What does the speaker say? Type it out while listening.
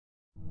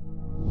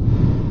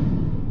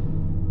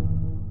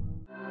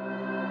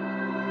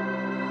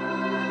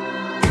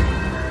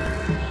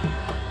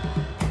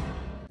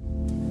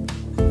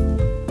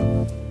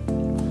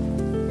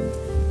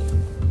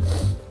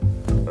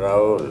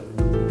Rahul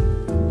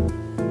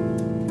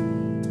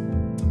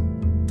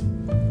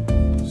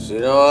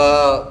cinema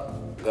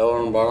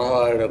কেমন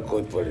বানাবা এটা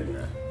কই পারি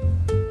না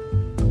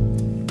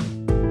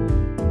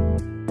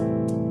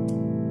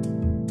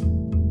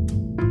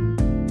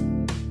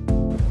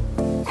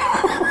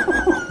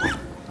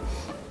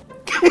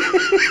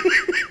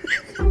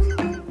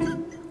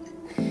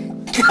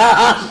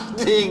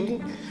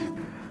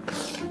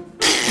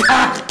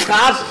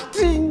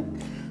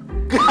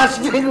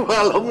কাস্টিং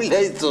ভালো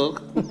মিলাইছো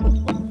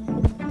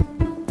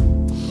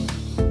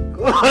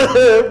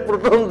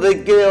প্রথম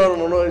দেখে আমার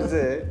মনে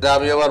হয়েছে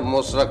আমি আবার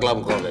মোষ রাখলাম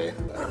করে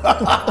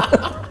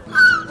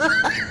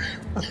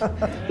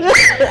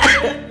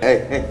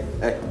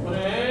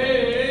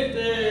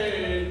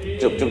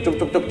চুপ চুপ চুপ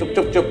চুপ চুপ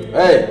চুপ চুপ চুপ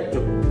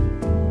চুপ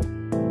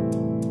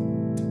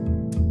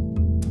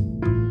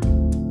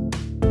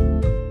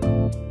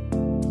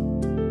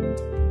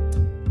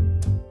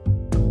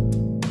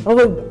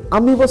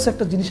আমি বস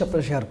একটা জিনিস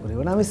আপনার শেয়ার করি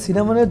মানে আমি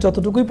সিনেমা নিয়ে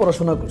যতটুকুই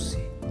পড়াশোনা করছি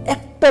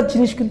একটা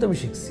জিনিস কিন্তু আমি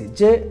শিখছি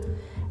যে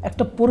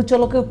একটা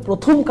পরিচালকের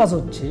প্রথম কাজ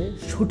হচ্ছে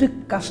সঠিক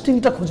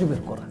কাস্টিংটা খুঁজে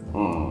বের করা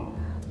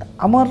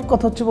আমার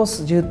কথা হচ্ছে বস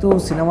যেহেতু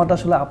সিনেমাটা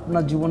আসলে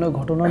আপনার জীবনের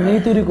ঘটনা নিয়ে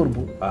তৈরি করব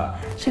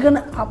সেখানে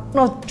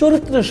আপনার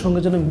চরিত্রের সঙ্গে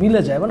যেন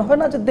মিলে যায় মানে হয়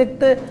না যে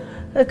দেখতে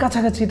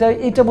কাছাকাছি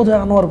এইটা বোধহয়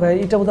আনোয়ার ভাই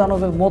এটা বোধহয়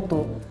আনোয়ার ভাই মতো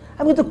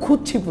আমি তো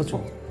খুঁজছি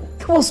প্রচুর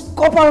বস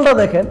কপালটা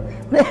দেখেন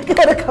মানে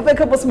একেবারে খাপে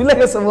খাপ বস মিলে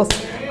গেছে বস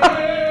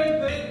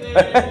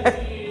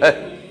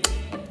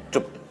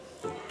চুপ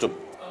চুপ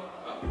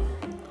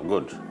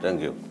গুড থ্যাংক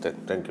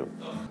ইউ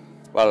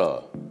ভালো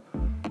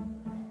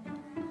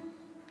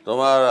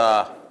তোমার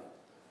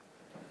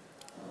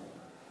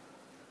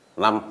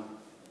নাম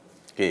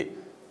কি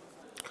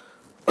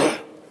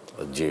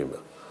জি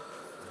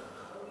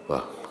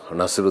বাহ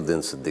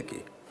নাসিরুদ্দিন সিদ্দিকী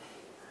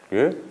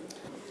কে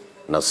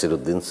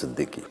নাসিরুদ্দিন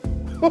সিদ্দিকী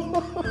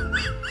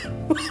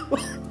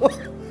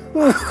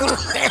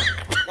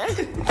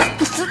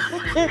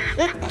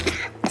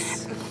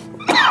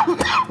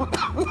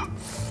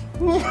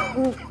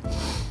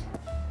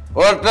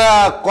ওটা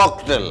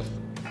ককটেল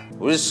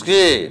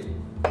হুইস্কি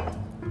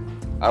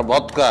আর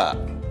ভদকা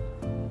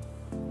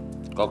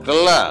ককটেল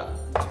না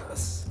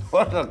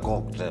ওটা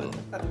ককটেল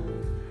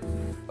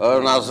ও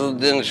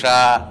নাসিরুদ্দিন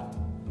শাহ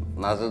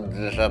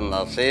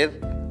নাসির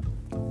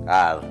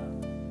আর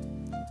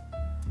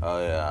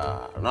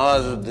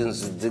নওয়াজুদ্দিন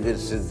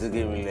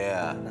সিদ্দিকী মিলে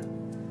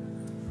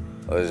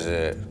ওই যে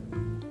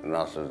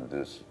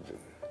নাসিরুদ্দিন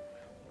সিদ্দিকী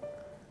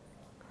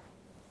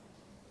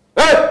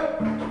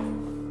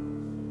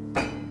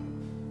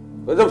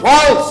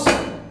ফলস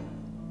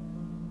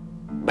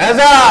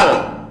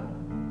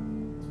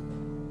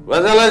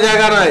ভেজালের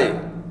জায়গা নাই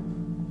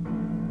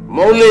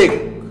মৌলিক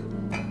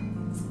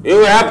ইউ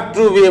হ্যাভ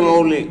টু বি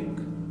মৌলিক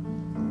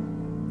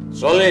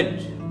সলিড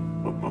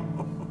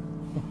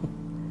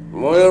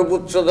ময়ূর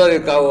পুচ্ছধারী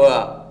কাউয়া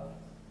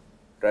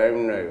টাইম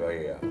নাই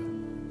ভাইয়া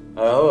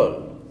রাহুল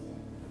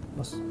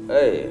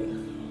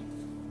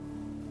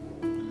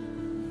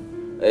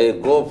এই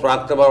গোপ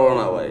রাখতে পারবো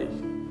না ভাই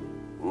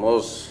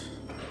মোষ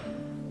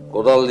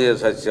কোদাল দিয়ে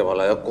ছাড়ছে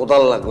ভালো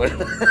কোদাল লাগবে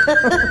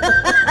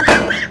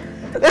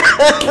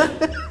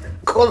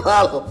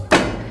কোদাল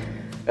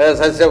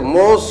ছাড়ছে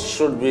মোষ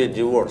শুড বি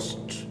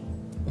ডিভোর্সড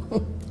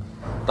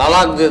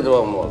তালাক দিয়ে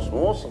দেওয়া মোষ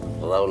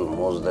রাহুল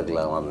মোষ দেখলে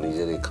আমার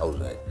নিজেরই খাও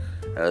যায়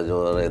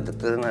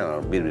দেখতে না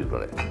বিড়বিড়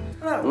করে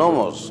নো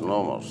মোষ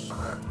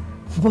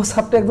বস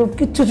আপনি একদম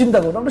কিচ্ছু চিন্তা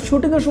করুন আমরা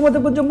শুটিং এর সময়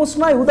দেখবেন যে মোষ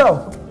নাই উদাও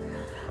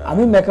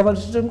আমি মেকআপ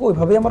আর্টিস্টকে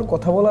ওইভাবেই আমার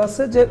কথা বলা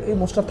আছে যে এই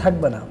মোষটা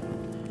থাকবে না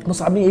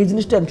আমি এই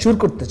জিনিসটা এনশিওর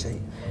করতে চাই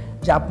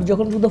যে আপনি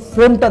যখন শুধু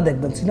ফ্রেমটা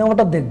দেখবেন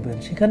সিনেমাটা দেখবেন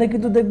সেখানে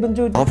কিন্তু দেখবেন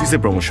যে অফিসে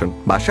প্রমোশন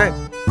বাসায়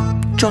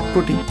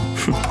চটপটি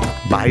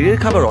বাইরের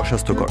খাবার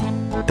অস্বাস্থ্যকর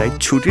তাই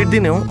ছুটির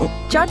দিনেও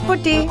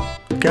চটপটি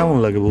কেমন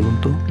লাগে বলুন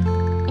তো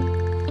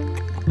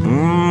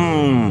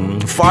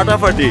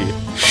ফাটাফাটি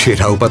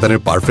সেরা উপাদানের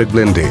পারফেক্ট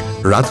ব্লেন্ডে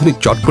রাধুনী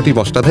চটপটি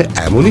মশলা দেয়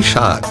এমনই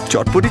স্বাদ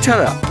চটপটি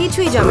ছাড়া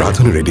কিছুই যাবে না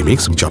রাধুনী রেডি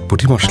মিক্স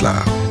চটপটি মশলা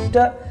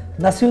এটা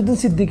নাসিরুদ্দিন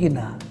সিদ্দিকী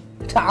না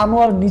এটা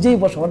আনোয়ার নিজেই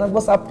বসে মানে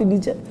বস আপনি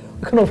নিজে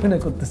ওখানে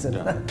অভিনয় করতেছেন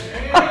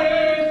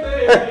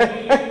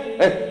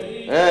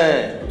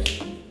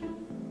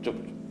চুপ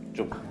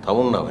চুপ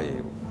থামুন না ভাই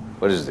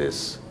হোয়াট ইজ দিস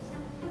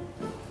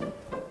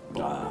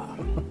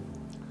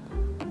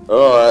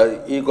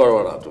ই করবো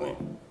না তুমি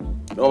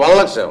ভালো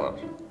লাগছে আমার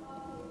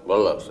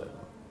ভালো লাগছে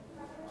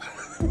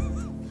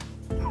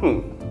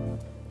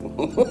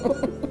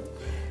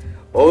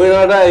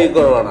অভিনয়টা ই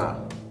করবা না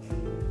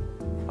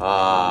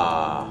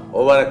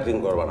ওভার অ্যাক্টিং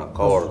করবা না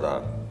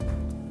খবরদার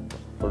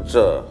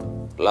বুঝছো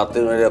লাতি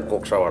মেরে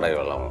কোকসা বাড়াই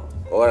গেলাম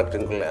ওভার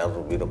অ্যাক্টিং করলে এত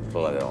বিরক্ত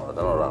লাগে আমার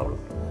জানো রাহুল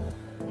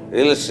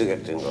রিয়েলিস্টিক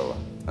অ্যাক্টিং করবা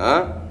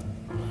হ্যাঁ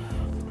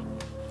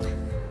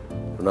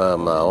না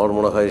আমার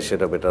মনে হয়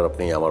সেটা বেটার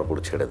আপনি আমার উপর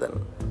ছেড়ে দেন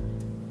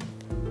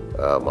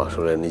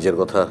আসলে নিজের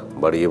কথা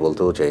বাড়িয়ে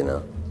বলতেও চাই না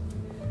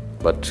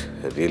বাট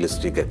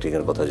রিয়েলিস্টিক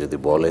অ্যাক্টিংয়ের কথা যদি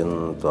বলেন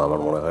তো আমার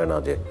মনে হয় না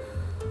যে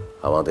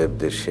আমাদের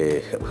দেশে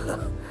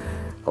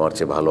আমার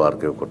চেয়ে ভালো আর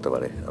কেউ করতে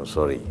পারে আই এম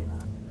সরি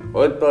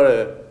হতে পারে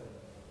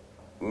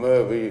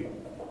মেবি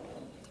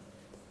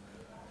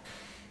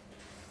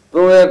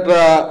তুমি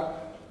একটা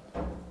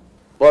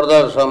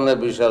পর্দার সামনে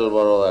বিশাল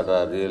বড় একটা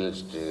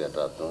রিয়েলিস্টিক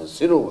একটা তুমি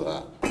সিরুখা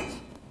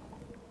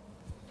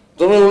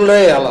তুমি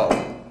উল্লেই হালাও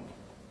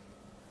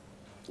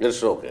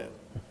ইটস ওকে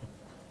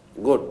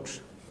গুড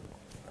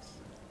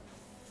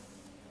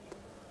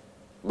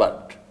বাট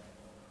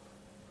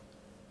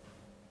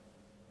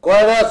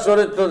কয়টা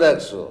চরিত্র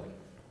দেখছো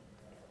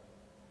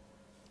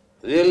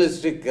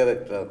রিয়েলিস্টিক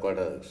ক্যারেক্টার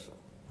কয়টা দেখছো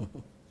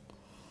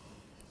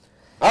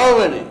হাউ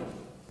মেনি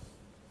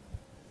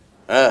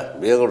হ্যাঁ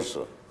বিয়ে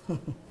করছো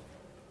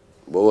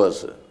বউ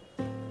আছে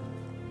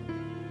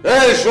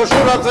এই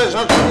শ্বশুর আছে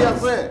শাশুড়ি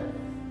আছে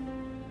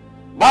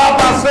বাপ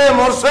আছে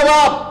মরছে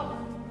বাপ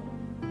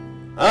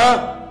হ্যাঁ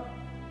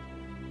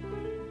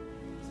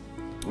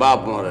বাপ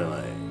মরে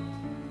নাই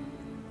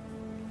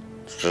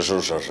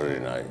শ্বশুর শাশুড়ি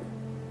নাই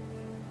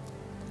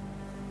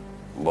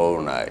বউ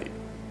নাই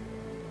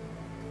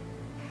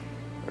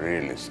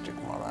রিয়েলিস্টিক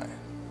মারায়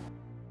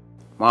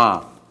মা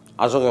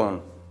আছো কেমন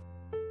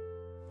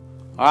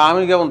আর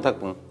আমি কেমন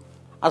থাকবো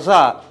আচ্ছা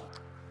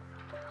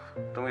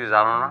তুমি কি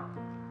জানো না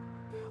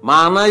মা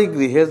নাই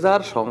গৃহে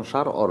যার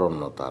সংসার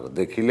অরণ্যতার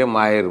দেখিলে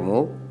মায়ের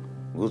মুখ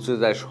ঘুচে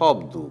যায় সব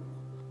দুঃখ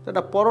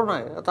এটা পড়ো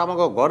নাই তো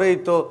আমাকে ঘরেই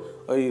তো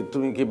ওই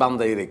তুমি কি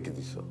বান্দাই রেখে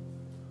দিছ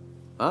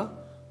হ্যাঁ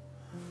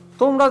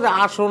তোমরা যে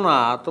আসো না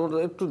তোমরা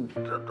একটু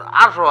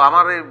আসো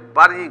আমার এই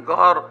বাড়ি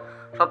ঘর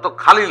সব তো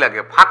খালি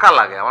লাগে ফাঁকা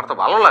লাগে আমার তো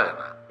ভালো লাগে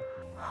না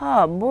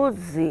হ্যাঁ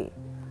বুঝছি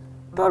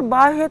তোর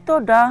বাহে তো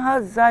ডাহার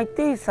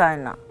যাইতেই চায়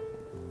না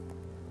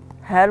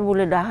হ্যার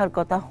বলে ডাহার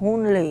কথা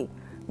শুনলেই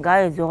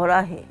গায়ে জ্বর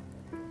আহে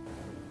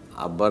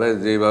আব্বারে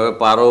যেভাবে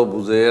পারো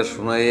বুঝে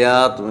শুনাইয়া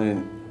তুমি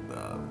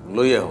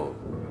লইয়া হো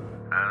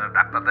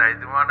ডাক্তার দেখাই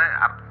দিব মানে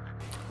আর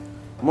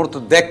মোর তো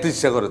দেখতে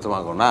ইচ্ছা করে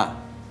তোমাকে না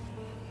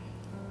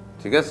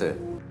ঠিক আছে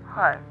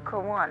হয়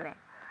খমুয়ানে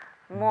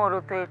মোরও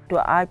তো একটু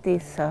আইতে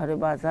ইচ্ছা হরে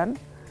বাজান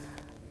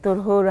তোর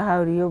হোর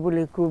হাওড়িও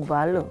বলে খুব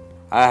ভালো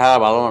হ্যাঁ হ্যাঁ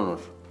ভালো মানুষ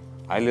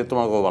আইলে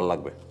তোমাকেও ভালো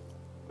লাগবে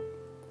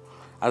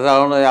আচ্ছা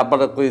এখন ওই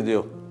আব্বাটা কই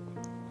দিও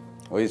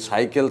ওই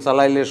সাইকেল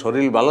চালাইলে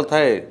শরীর ভালো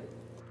থাকে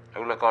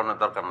এগুলো করানোর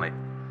দরকার নাই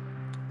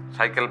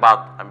সাইকেল বাদ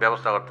আমি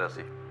ব্যবস্থা করতে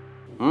আছি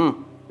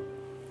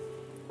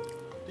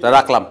তা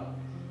রাখলাম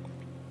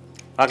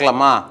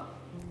মা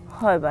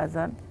হয়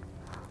বাজান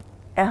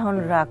এখন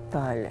রাখতে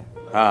হলে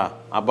হ্যাঁ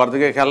আব্বার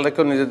দিকে খেয়াল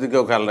রাখো নিজের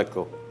দিকেও খেয়াল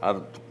রাখো আর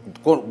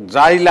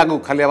যাই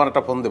লাগুক খালি আমার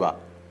একটা ফোন দিবা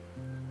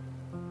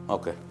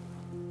ওকে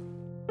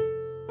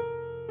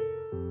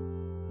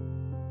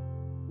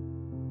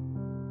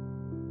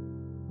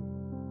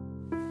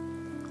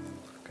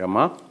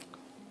কেমা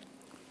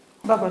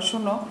বাবা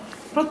শোনো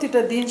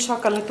প্রতিটা দিন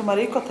সকালে তোমার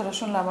এই কথাটা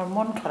শুনলে আমার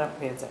মন খারাপ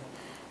হয়ে যায়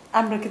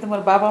আমরা কি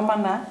তোমার বাবা মা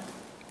না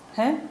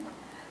হ্যাঁ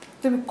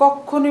তুমি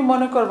কখনোই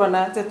মনে করবে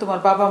না যে তোমার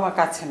বাবা মা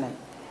কাছে নাই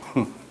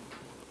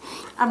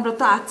আমরা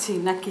তো আছি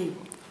নাকি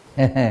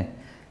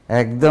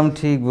একদম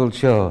ঠিক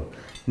বলছো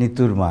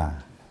নিতুর মা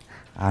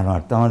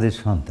আনোয়ার তো আমাদের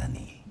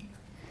সন্তানই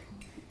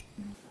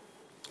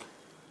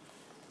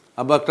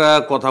আবার একটা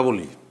কথা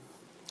বলি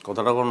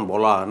কথাটা কোন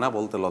বলা হয় না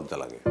বলতে লজ্জা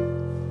লাগে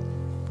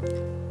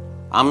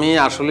আমি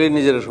আসলে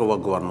নিজের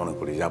সৌভাগ্যবান মনে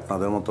করি যে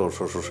আপনাদের মতো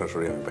শ্বশুর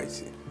শাশুড়ি আমি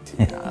পাইছি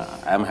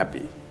আই এম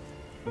হ্যাপি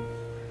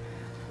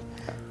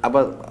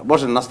আবার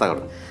বসেন নাস্তা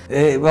করেন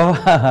বাবা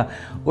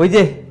ওই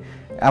যে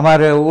আমার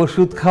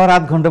ওষুধ খাওয়ার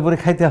 8 ঘন্টা পরে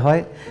খাইতে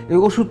হয় এই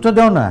ওষুধটা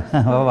দাও না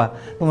বাবা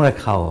তোমরা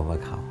খাও বাবা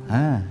খাও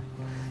হ্যাঁ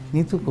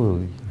নিতু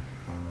কই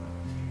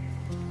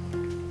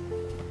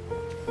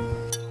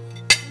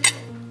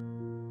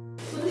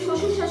শুধু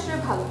শ্বশুর শাশুড়ি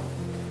ভালো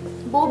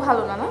বউ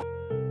ভালো না না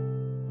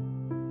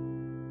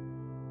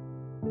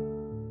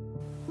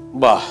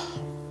বাহ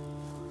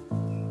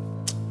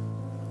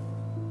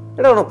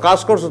এটা কোনো কাজ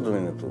করছো তুমি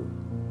না তো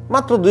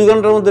মাত্র 2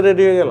 ঘন্টার মধ্যে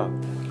রেডি হয়ে গেলাম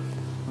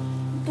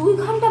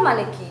 2 ঘন্টা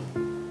মানে কি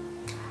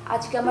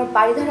আজকে আমার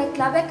বাড়িধারা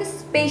ক্লাবে একটা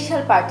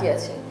স্পেশাল পার্টি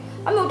আছে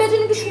আমি ওটার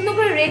জন্য একটু সুন্দর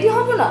করে রেডি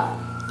হব না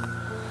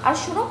আর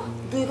শোনো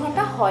 2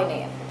 ঘন্টা হয় নাই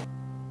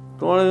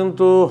তোমার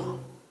কিন্তু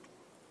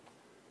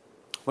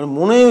মানে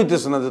মনেই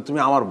হইতেছে না যে তুমি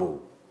আমার বউ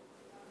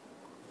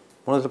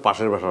মনে হচ্ছে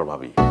পাশের বাসার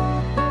ভাবি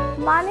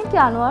মানে কি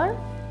আনোয়ার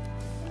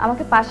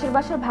আমাকে পাশের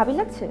বাসার ভাবি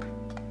লাগছে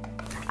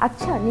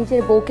আচ্ছা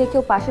নিজের বউকে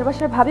কেউ পাশের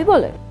বাসার ভাবি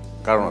বলে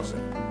কারণ আছে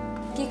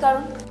কি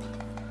কারণ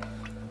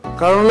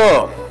কারণ হলো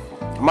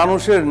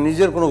মানুষের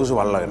নিজের কোনো কিছু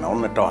ভালো লাগে না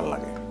অন্যেরটা ভালো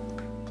লাগে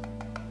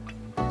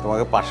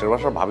তোমাকে পাশের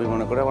বাসার ভাবি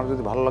মনে করে আমার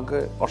যদি ভালো লাগে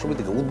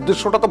অসুবিধা কি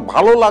উদ্দেশ্যটা তো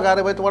ভালো লাগে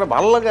আরে ভাই তোমার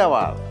ভালো লাগে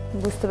আবার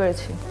বুঝতে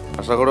পেরেছি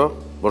আশা করো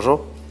বসো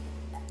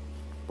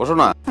বসো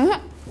না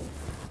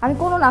আমি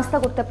কোনো নাস্তা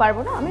করতে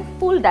পারবো না আমি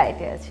ফুল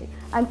ডায়েটে আছি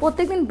আমি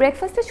প্রত্যেকদিন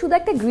ব্রেকফাস্টে শুধু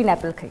একটা গ্রিন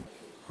অ্যাপেল খাই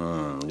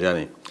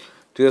জানি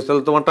ঠিক আছে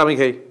তাহলে তোমারটা আমি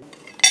খাই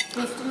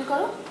প্লিজ তুমি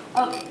করো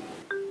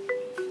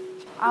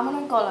আমার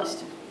কল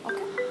আসছে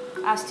ওকে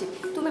আসছি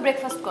তুমি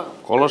ব্রেকফাস্ট করো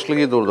কলস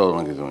লেগে দৌড় দাও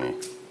নাকি তুমি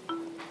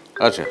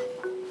আচ্ছা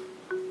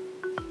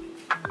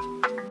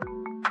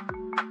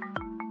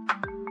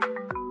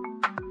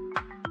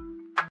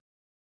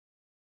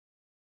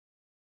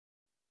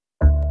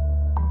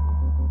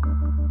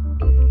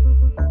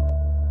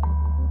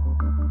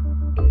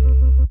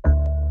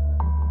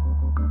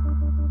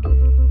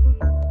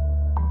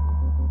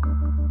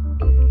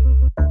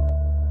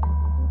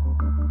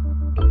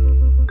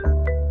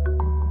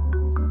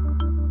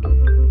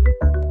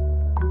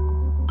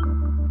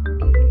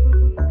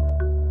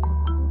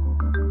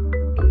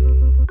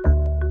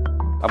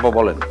আব্বা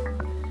বলেন।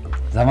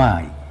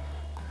 জামাই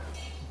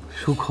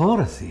সুখবর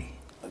আছে।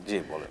 জি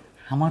বলেন।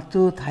 আমার তো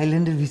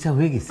থাইল্যান্ডের ভিসা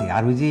হয়ে গেছে,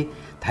 আর ওই যে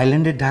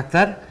থাইল্যান্ডের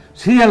ডাক্তার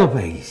সিরিয়ালও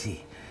পেয়ে গেছি।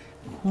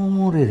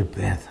 কোমরের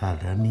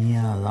ব্যথাটা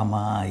নিয়ে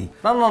জামাই।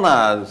 না না না,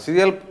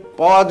 সিরিয়াল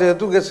পাওয়া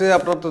যেহেতু গেছে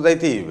আপনার তো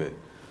যাইতেই হবে।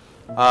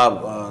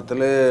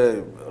 তাহলে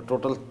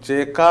টোটাল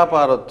চেক আপ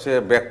আর হচ্ছে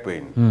ব্যাক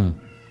পেইন,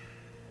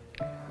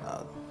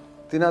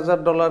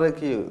 $3000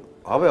 কি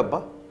হবে আব্বা?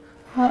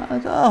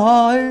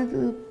 হয়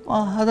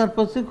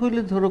 1000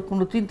 হইলে ধরো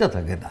কোনো চিন্তা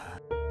থাকে না।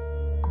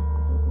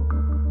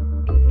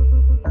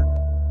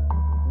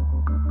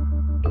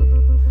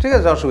 ঠিক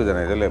আছে, অসুবিধা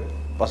নেই, তাহলে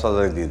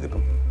 5000 দিয়ে দেব।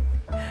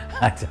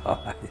 আচ্ছা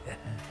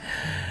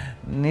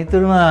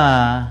নিতুর মা।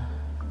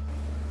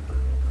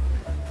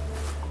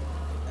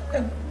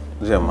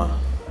 জি আম্মা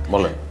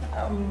বলেন।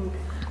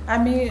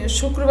 আমি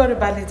শুক্রবারে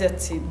বালি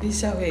যাচ্ছি,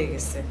 ভিসা হয়ে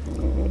গেছে।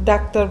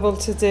 ডাক্তার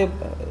বলছে যে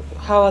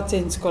হাওয়া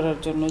চেঞ্জ করার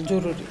জন্য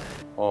জরুরি।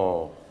 ও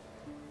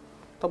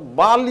তা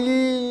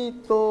বালি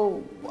তো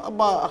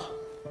আব্বা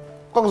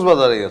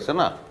কক্সবাজারে গেছে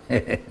না?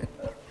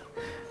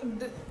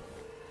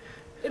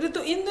 এটা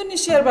তো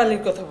ইন্দোনেশিয়ার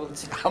বালির কথা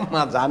বলছি।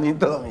 আম্মা জানি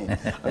তো,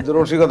 আমি তো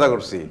রসিকতা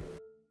করছি।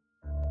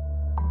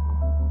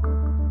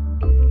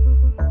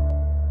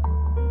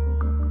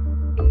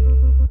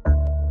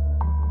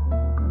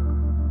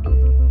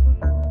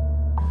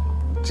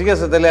 ঠিক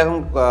আছে, তাহলে এখন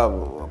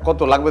কত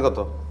লাগবে? কত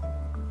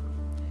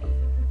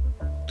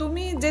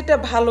তুমি যেটা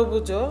ভালো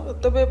বুঝো,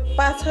 তবে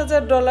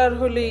 $5000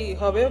 হলেই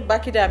হবে,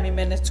 বাকিটা আমি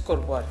ম্যানেজ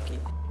করব আর কি।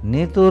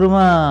 নিতুর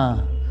মা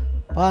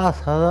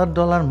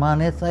 $5000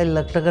 মানে 4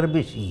 লাখ টাকার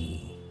বেশি।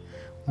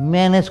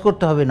 ম্যানেজ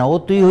করতে হবে না,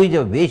 অতই হয়ে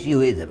যাবে, বেশি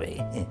হয়ে যাবে।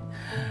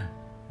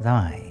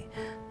 জামাই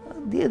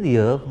দিয়ে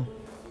দিও।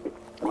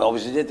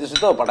 অফিসে যেতেছি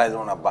তো, পাঠাই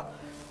দেবো না আব্বা।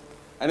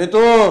 আনি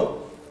তো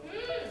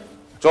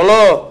চলো,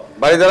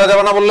 বাড়ি যারা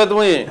যাবে না বললে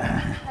তুমি?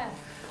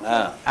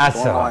 হ্যাঁ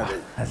আচ্ছা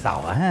যাও।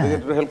 হ্যাঁ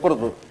একটু হেল্প করো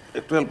তো,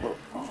 একটু হেল্প করো।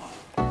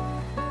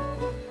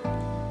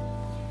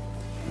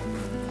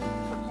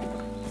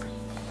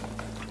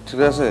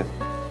 ঠিক আছে,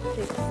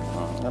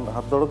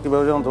 হাত ধরো,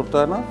 কিভাবে যেন ধরতে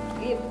হয় না।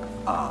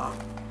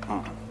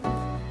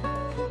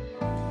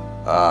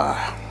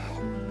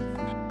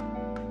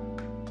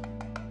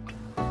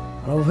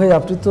 ভাই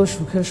আপনি তো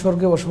সুখের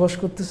স্বর্গে বসবাস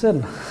করতেছেন।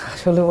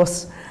 আসলে বস,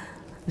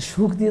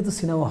 সুখ দিয়ে তো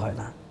সিনেমা হয়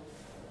না,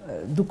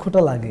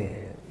 দুঃখটা লাগে।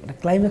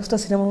 ক্লাইম্যাক্সটা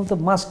সিনেমার মধ্যে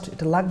মাস্ট,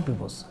 এটা লাগবে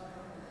বস।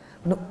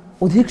 মানে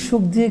অধিক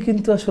সুখ দিয়ে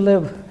কিন্তু আসলে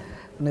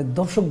মানে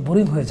দর্শক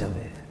বোরিং হয়ে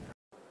যাবে।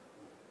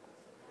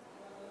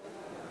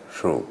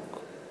 সুখ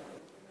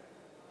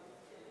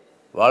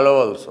ভালো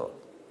বলছো,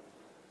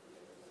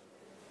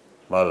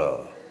 ভালো।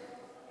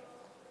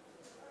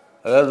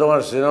 আচ্ছা, তোমার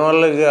সিনেমার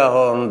লেগে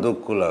এখন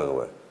দুঃখ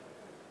লাগবে।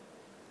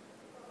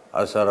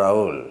 আচ্ছা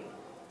রাহুল,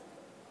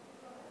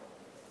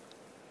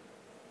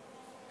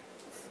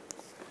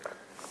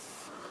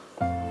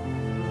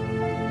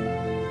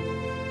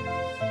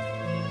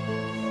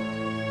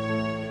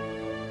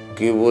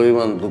 কি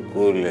পরিমাণ দুঃখ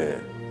হইলে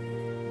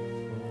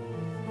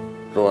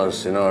তোমার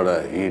সিনেমাটা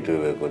হিট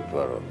হইবে করতে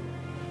পারো?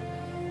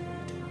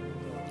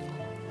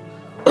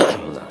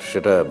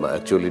 সেটা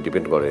অ্যাকচুয়ালি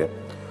ডিপেন্ড করে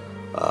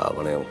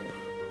মানে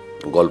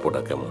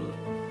গল্পটা কেমন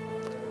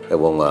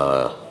এবং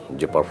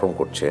যে পারফর্ম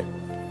করছে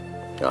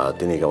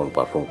তিনি কেমন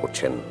পারফর্ম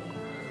করছেন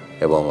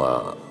এবং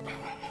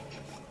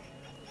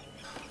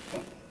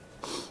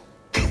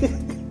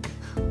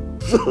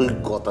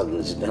কথা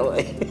বলছি না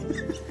ভাই,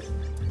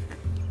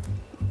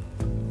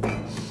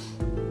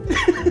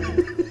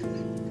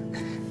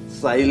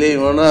 চাইলেই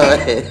মনে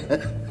হয়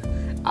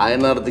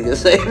আয়নার দিকে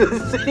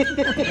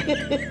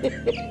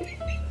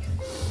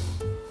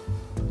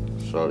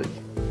সরি সরি,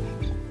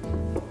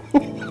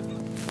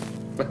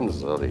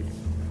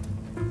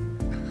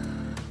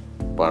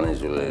 পানি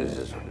চলে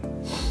এসেছে।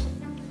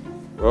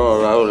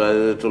 রাহুল, আজ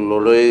একটু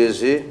লোড হয়ে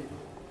গেছি,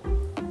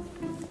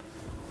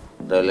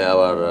 তাহলে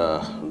আবার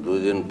 2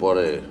 দিন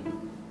পরে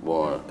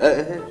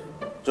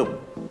চুপ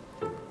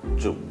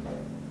চুপ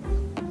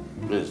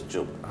প্লিজ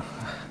চুপ।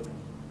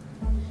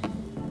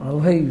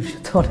 ভাই সে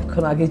তো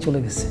অনেকক্ষণ আগেই চলে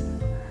গেছে।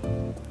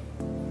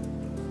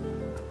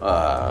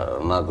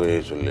 না করে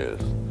চলে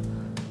গেছে,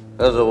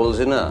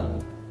 বলছি না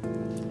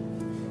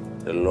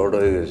লোড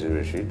হয়ে গেছে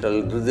বেশি,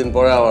 তাহলে 2 দিন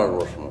পরে আবার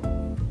বসবো,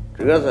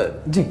 ঠিক আছে?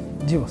 জি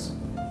জি বস।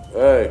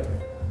 এই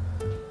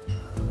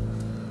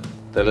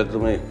তাহলে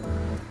তুমি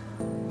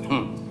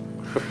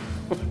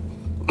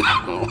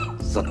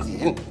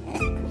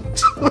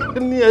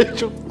নিয়ে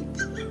আসছো।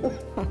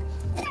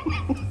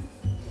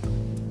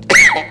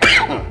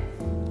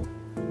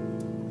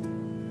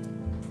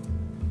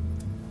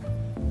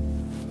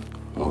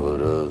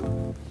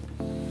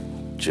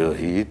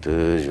 চাহিতে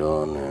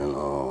জানে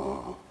না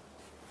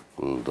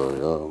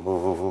দয়াম।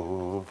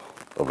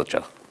 ওটা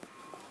চা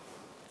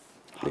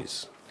প্লিজ।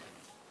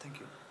 Thank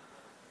you.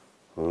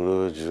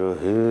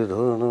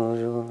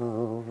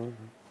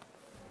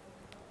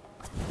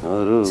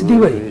 সিদ্দিক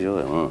ভাই,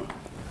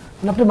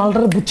 আপনি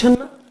মালটারে বুঝছেন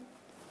না?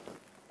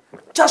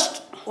 জাস্ট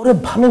ওরে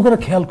ভালো করে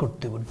খেয়াল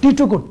করতে হবে,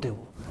 ডিটো করতে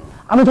হবে।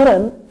 আমি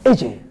ধরেন এই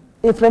যে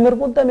এই ফ্রেমের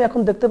মধ্যে আমি এখন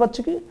দেখতে পাচ্ছি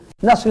কি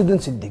নাসিরউদ্দিন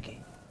সিদ্দিকী,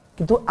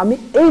 কিন্তু আমি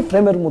এই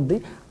ফ্রেমের মধ্যে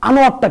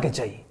আনোয়ারটাকে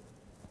চাই।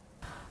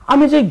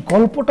 আমি যে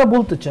গল্পটা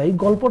বলতে চাই,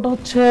 গল্পটা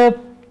হচ্ছে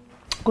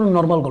কোনো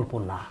নর্মাল গল্প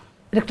না,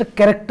 এটা একটা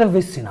ক্যারেক্টার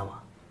বেস সিনেমা।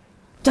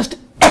 জাস্ট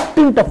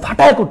অ্যাক্টিংটা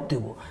ফাটায় করতে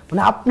হবো,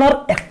 মানে আপনার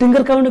অ্যাক্টিং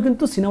এর কারণে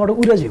কিন্তু সিনেমাটা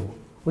উড়ে যাব,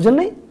 বুঝেন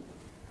নাই?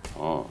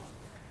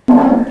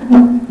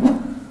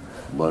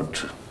 বাট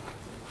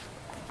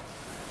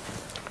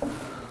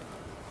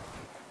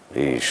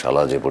এই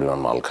শালা যে পরিমাণ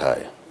মাল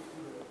খায়,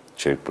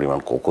 সেই পরিমাণ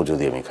কোকো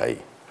যদি আমি খাই,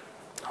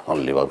 আমার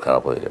লিভার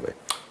খারাপ হয়ে যাবে।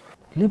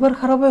 লিভার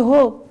খারাপ হয়ে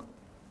হোক,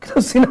 কিন্তু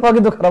সিনেমা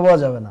কিন্তু খারাপ হওয়া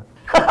যাবে না।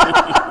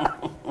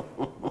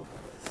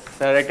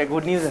 স্যার একটা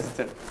গুড নিউজ আছে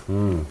স্যার।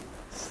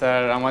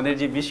 স্যার আমাদের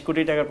যে 20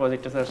 কোটি টাকার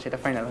প্রজেক্টটা স্যার সেটা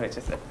ফাইনাল হয়েছে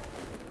স্যার।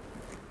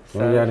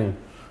 আমি জানি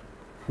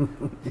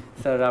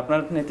স্যার আপনার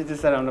নেতৃত্বে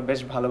স্যার আমরা বেশ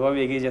ভালোভাবে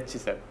এগিয়ে যাচ্ছি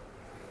স্যার।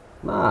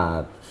 না,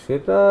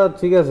 সেটা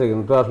ঠিক আছে,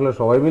 কিন্তু আসলে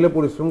সবাই মিলে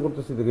পরিশ্রম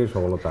করতেছি দেখেই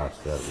সফলতা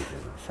আসছে আর কিছু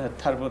না। স্যার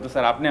তারপর তো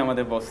স্যার আপনি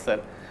আমাদের বস স্যার,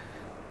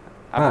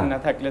 আপনি না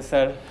থাকলে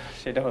স্যার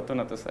সেটা হতো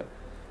না তো স্যার।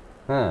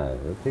 হ্যাঁ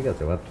ঠিক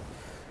আছে, বাট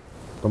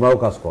তোমরাও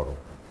কাজ করো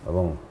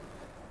এবং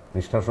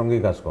নিষ্ঠার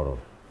সঙ্গেই কাজ করো।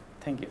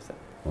 Thank you sir.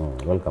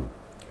 ওয়েলকাম।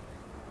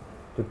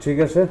 তো ঠিক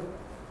আছে,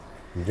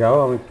 যাও,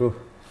 আমি একটু।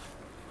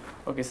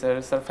 Okay sir.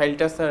 স্যার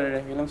ফাইলটা স্যার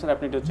রেখে গেলাম স্যার,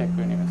 আপনি একটু চেক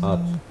করে নেবেন।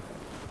 আচ্ছা,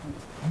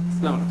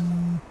 আসসালামু আলাইকুম।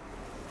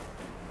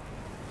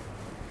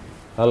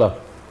 হ্যালো।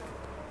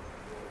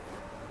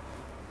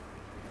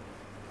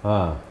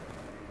 হ্যাঁ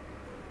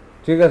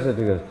ঠিক আছে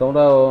ঠিক আছে,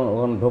 তোমরা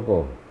ওখানে ঢোকো,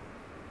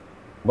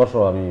 বসো,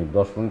 আমি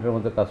 10 মিনিটের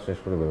মধ্যে কাজ শেষ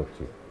করে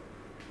বেরোচ্ছি।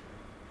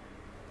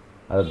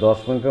 আরে 10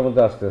 মিনিটের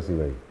মধ্যে আসতেছি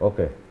ভাই।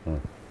 ওকে,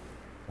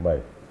 বাই।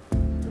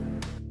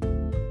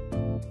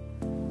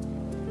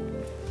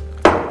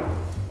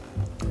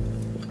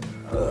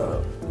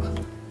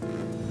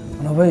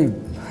 না ভাই,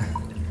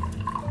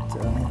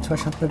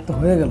 6-7 প্লেট তো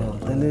হয়ে গেল,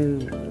 তাহলে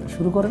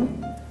শুরু করেন।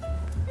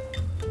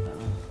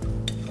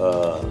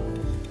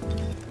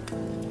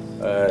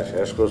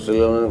 শেষ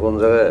করছিলাম কোন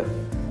জায়গায়?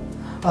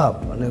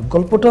 মানে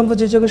গল্পটা আমরা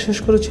যে জায়গায় শেষ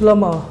করেছিলাম,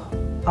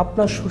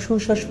 আপনার শ্বশুর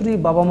শাশুড়ি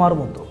বাবা মার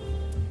মতো।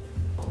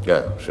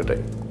 হ্যাঁ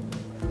সেটাই।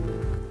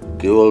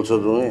 কি বলছো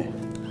তুমি?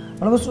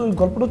 মানে ওই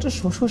গল্পটা হচ্ছে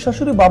শ্বশুর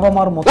শাশুড়ি বাবা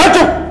মার মতো।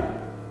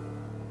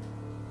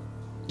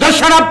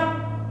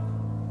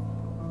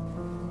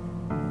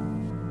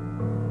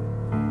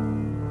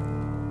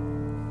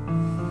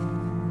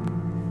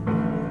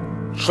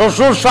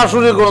 শ্বশুর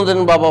শাশুড়ি কোনোদিন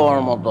বাবা মার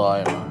মতো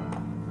হয় না।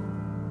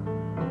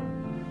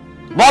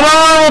 বাবা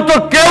মার মতো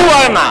কেউ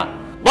হয় না,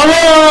 বাবা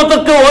মার মতো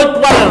কেউ হইতে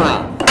পারে না।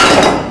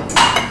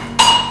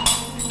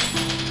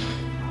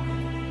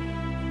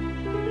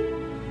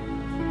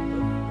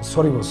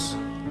 Sorry boss.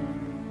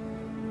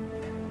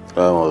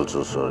 I'm also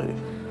sorry.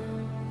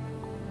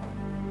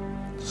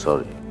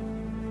 Sorry.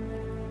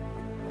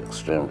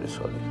 Extremely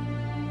sorry.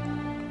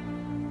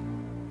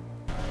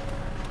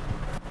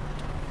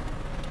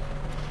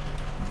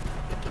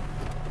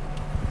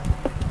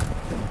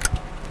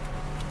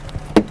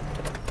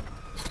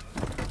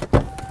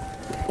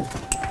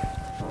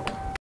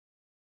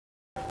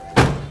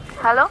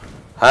 Hello.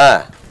 হ্যাঁ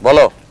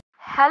বলো।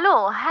 হ্যালো,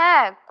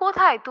 হ্যাঁ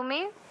কোথায় তুমি?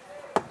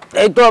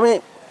 এই তো আমি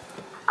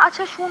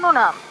আচ্ছা শোনো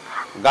না,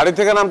 গাড়ি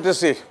থেকে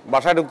নামতেছি,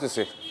 বাসায়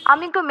ঢুকতেছি।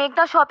 আমি একটু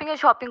মেঘনা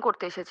শপিং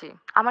করতে এসেছি।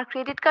 আমার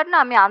ক্রেডিট কার্ড না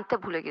আমি আনতে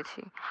ভুলে গেছি।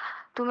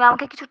 তুমি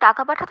আমাকে কিছু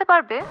টাকা পাঠাতে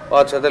পারবে?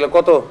 আচ্ছা তাহলে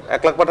কত?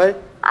 1 লাখ পাঠাই?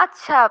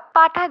 আচ্ছা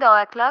পাঠায় দাও,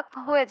 1 লাখ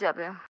হয়ে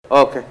যাবে।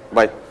 Okay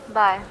bye.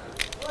 বাই।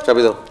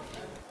 চাবি দাও।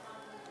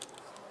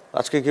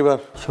 আজকে কি বার?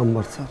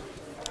 সোমবার স্যার।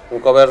 তুমি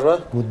কবে আসবা?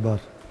 বুধবার।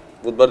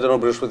 বুধবার যেন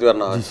বৃহস্পতিবার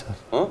না হয়। জি স্যার।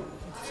 হুম।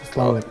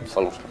 আসসালামু আলাইকুম।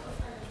 ওয়ালাইকুম।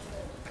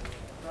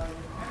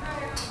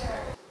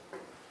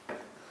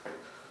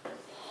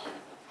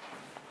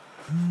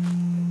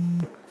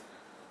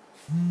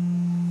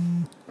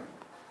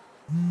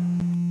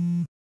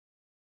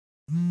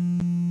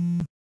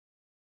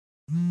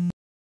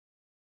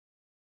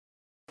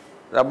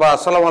 আব্বা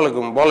আসসালামু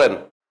আলাইকুম, বলেন।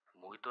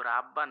 মুই তোর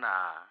আব্বা না,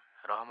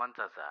 রহমান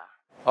চাচা।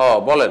 ও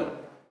বলেন।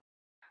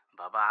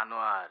 বাবা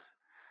আনোয়ার,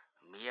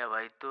 মিয়া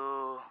ভাই তো।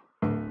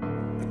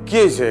 কি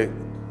হয়েছে?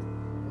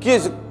 কি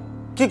হয়েছে?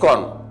 কি কন?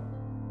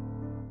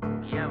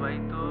 মিয়া ভাই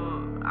তো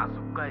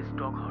আচুক্কা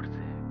স্ট্রোক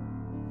হচ্ছে।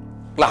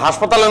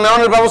 হাসপাতালে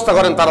নেওয়ানোর ব্যবস্থা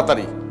করেন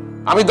তাড়াতাড়ি,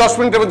 আমি 10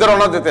 মিনিটের মধ্যে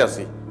রওনা দিতে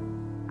আসি।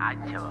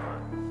 আচ্ছা বাবা।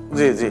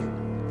 জি জি।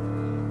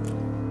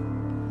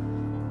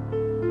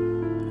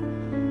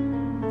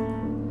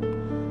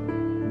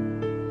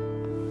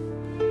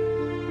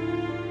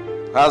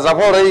 হ্যাঁ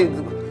জাফর, এই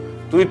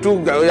তুই একটু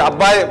ওই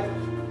আব্বাই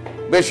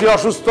বেশি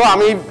অসুস্থ,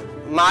 আমি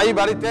নাই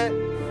বাড়িতে।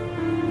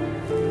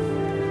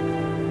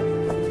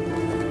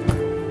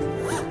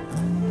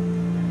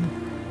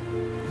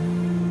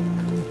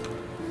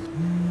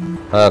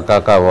 হ্যাঁ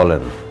কাকা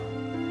বলেন।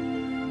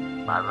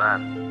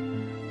 বাজান,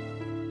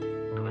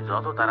 তুমি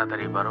যত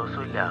তাড়াতাড়ি পারো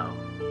চলে যাও।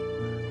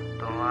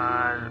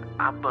 তোমার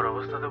আব্বার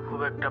অবস্থা তো খুব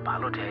একটা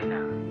ভালো ঠেই না।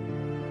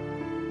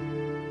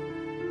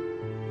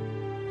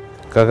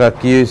 কাকা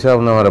কি হয়েছে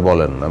আপনি আমারে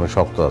বলেন, আমি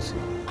শক্ত আছি।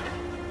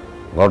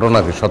 ঘটনা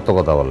কি, সত্য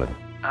কথা বলেন।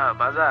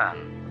 বাজান,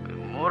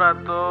 ওরা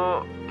তো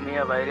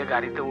মিয়া বাইরে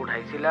গাড়িতে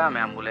উঠাইছিলাম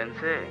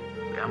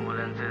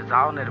অ্যাম্বুলেন্সে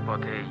যাওনের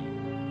পথেই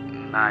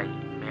নাই,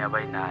 মিয়া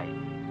ভাই নাই।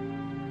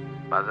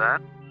 বাজার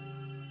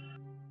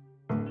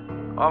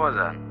ও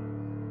বাজান,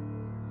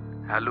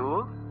 হ্যালো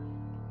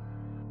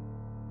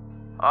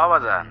ও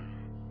বাজান,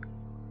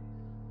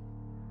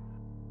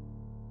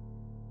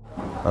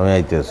 আমি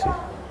আইতেছি।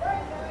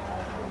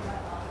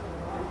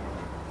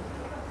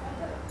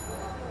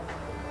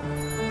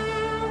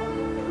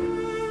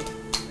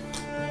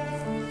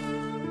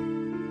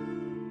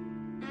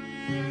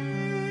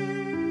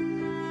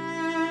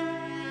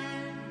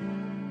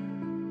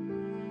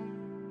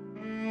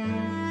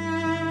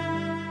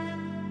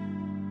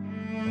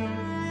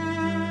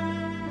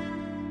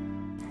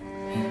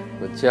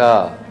 বুঝছো,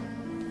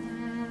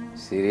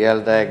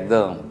 সিরিয়ালটা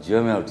একদম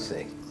জমে উঠছে।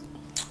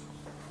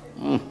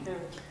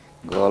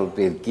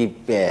 গল্পের কি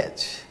প্যাচ!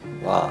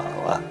 বাহ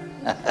বাহ।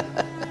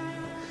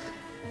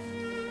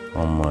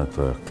 আমার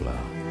তো একলা।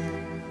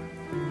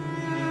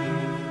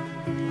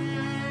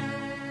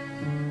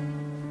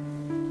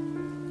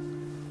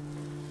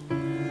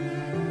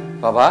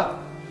 বাবা,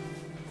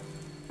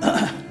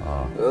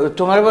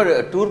 তোমার এবার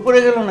ট্যুর পড়ে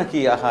গেল নাকি?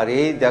 আহার,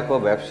 এই দেখো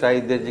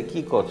ব্যবসায়ীদের যে কি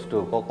কষ্ট,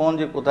 কখন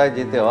যে কোথায়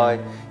যেতে হয়,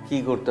 কি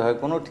করতে হয়,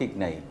 কোনো ঠিক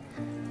নাই।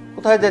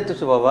 কোথায়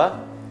যাইতেছো বাবা?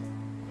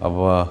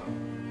 আব্বা,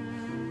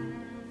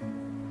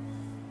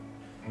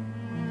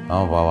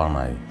 আমার বাবা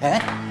নাই।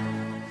 হ্যাঁ,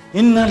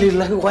 ইন্না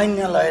লিল্লাহি ওয়া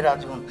ইন্না ইলাইহি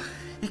রাজিউন।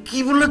 কি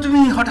বললে তুমি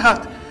হঠাৎ?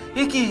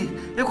 এ কি,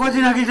 এ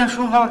কদিন আগে যা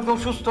শুনলাম একদম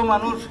সুস্থ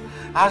মানুষ,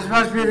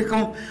 আসবে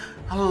এরকম।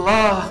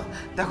 আল্লাহ,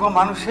 দেখো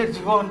মানুষের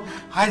জীবন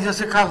আজ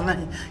আছে কাল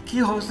নাই। কি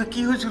অবস্থা,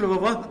 কি হয়েছিল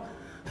বাবা?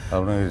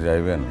 আপনি কি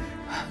যাইবেন?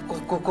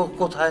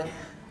 কোথায়?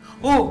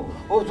 ও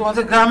ও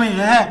তোমাদের গ্রামে?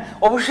 হ্যাঁ,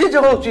 অবশ্যই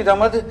যাওয়া উচিত।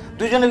 আমাদের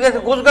দুজনে গিয়ে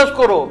গোছগাছ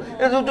করো।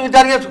 এ তো তুমি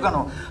দাঁড়িয়ে আছো কেন?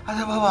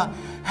 আচ্ছা বাবা,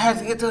 হ্যাঁ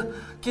তো,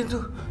 কিন্তু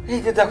এই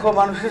যে দেখো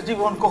মানুষের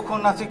জীবন কখন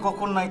আছে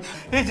কখন নাই।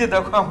 এই যে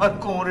দেখো আমার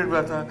কোমরের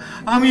ব্যথা,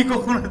 আমি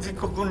কখন আছি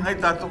কখন নাই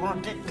তার তো কোনো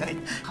ঠিক নাই।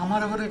 আমার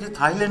আবার ওই যে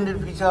থাইল্যান্ডের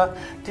ভিসা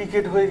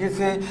টিকিট হয়ে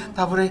গেছে,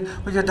 তারপরে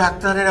ওই যে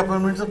ডাক্তারের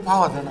অ্যাপয়েন্টমেন্ট তো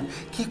পাওয়া যায় না।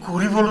 কি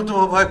করি বলো তো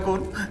বাবা, এখন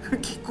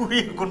কি করি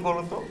এখন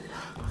বলো তো?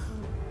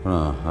 না,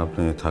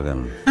 আপনি থাকেন।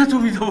 হ্যাঁ,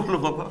 তুমি তো বলো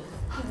বাবা।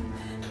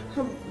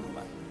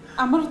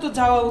 আমারও তো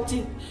যাওয়া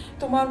উচিত।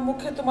 তোমার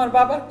মুখে তোমার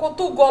বাবার কত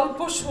গল্প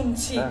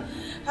শুনছি,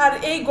 আর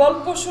এই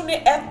গল্প শুনে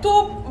এত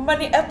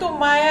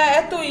মায়া,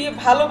 এত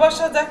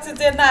ভালোবাসা যাচ্ছে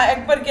যে না,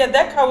 একবার গিয়ে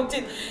দেখা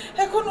উচিত।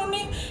 এখন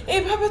উনি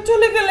এইভাবে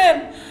চলে গেলেন।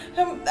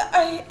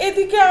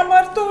 এদিকে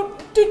আমার তো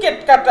টিকিট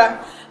কাটা,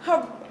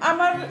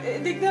 আমার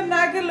এদিক দিয়ে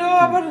না গেলেও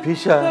আবার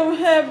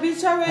হ্যাঁ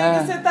ভিসা হয়ে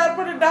গেছে।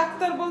 তারপরে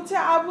ডাক্তার বলছে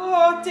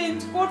আবহাওয়া চেঞ্জ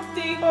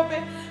করতেই হবে।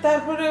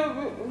 তারপরে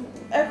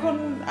এখন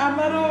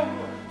আমারও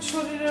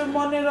শরীরের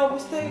মনের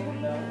অবস্থা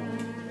এগুলো।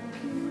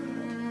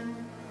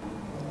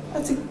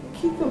 আচ্ছা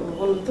কি করবো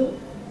বলতো,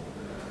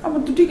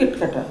 আমার তো টিকিট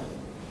কাটা।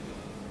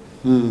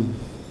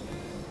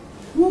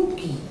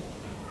 কি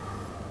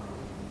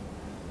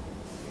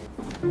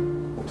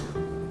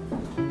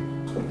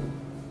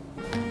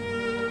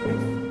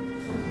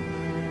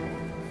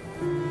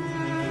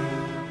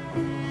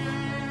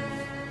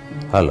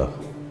হ্যালো।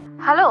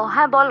 হ্যালো,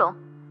 হ্যাঁ বলো।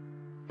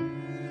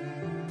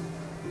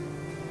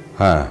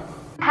 হ্যাঁ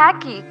হ্যাঁ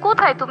কি,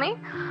 কোথায় তুমি?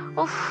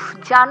 উফ,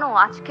 জানো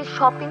আজকে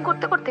শপিং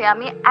করতে করতে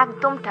আমি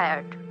একদম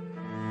টায়ার্ড।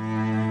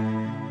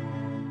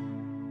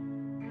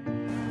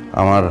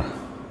 আমার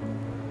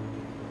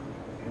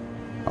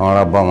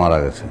আব্বা মারা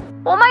গেছে।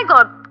 ও মাই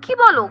গড, কি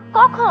বলো?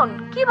 কখন,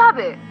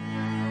 কিভাবে?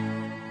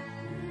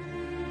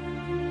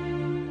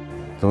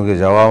 তুমি কি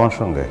যাওয়া আমার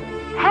সঙ্গে?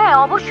 হ্যাঁ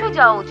অবশ্যই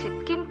যাওয়া উচিত,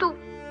 কিন্তু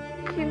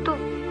কিন্তু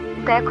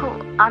দেখো,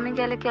 আমি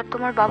গেলে কি আর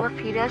তোমার বাবা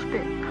ফিরে আসবে?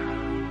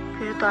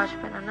 ফিরে তো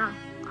আসবে না, না?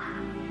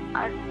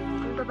 আর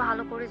তুমি তো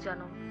ভালো করে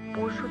জানো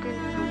পরশুদিন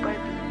রূপার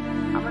বিয়ে।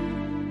 আমার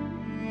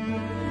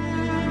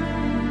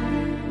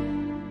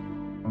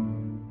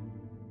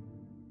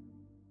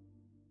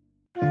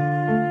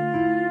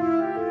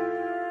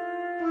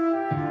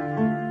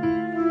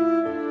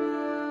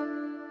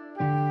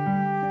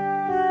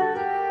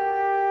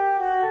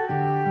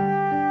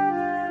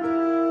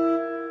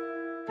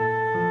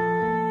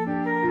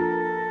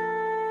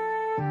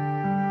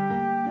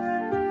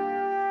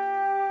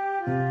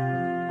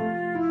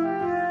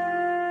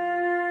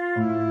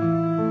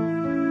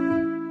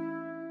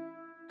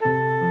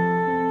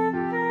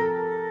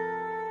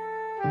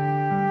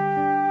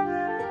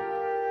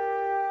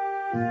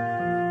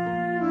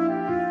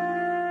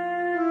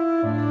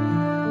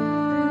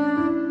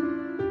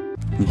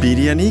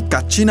বিরিয়ানি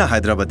কাচ্চি না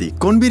হায়দ্রাবাদি,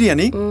 কোন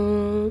বিরিয়ানি?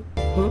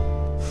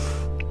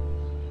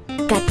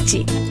 কাচ্চি।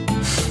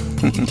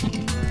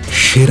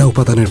 সেরা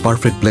উপাদানের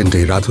পারফেক্ট ব্লেন্ডে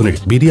রাঁধুনের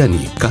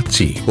বিরিয়ানি,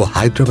 কাচ্চি ও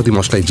হায়দ্রাবাদি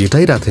মশলায়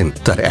যেটাই রাঁধেন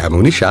তার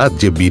এমনই স্বাদ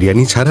যে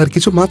বিরিয়ানি ছাড়া আর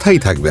কিছু মাথায়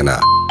থাকবে না।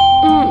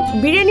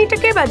 বিরিয়ানিটা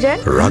কে বাজায়?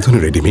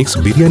 রাঁধুনের রেডিমিক্স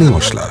বিরিয়ানি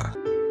মশলা।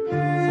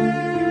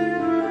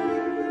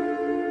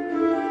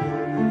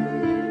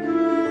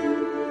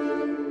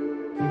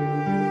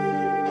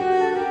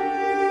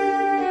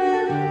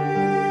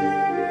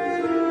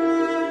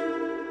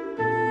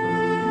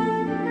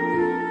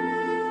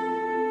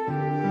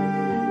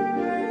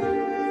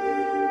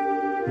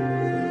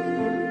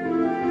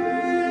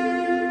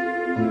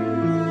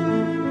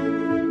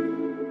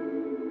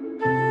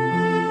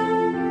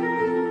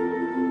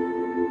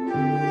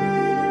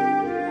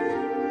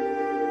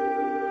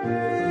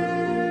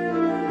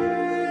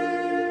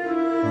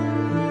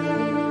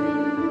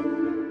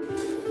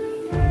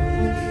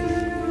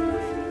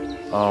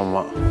 আমার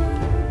মা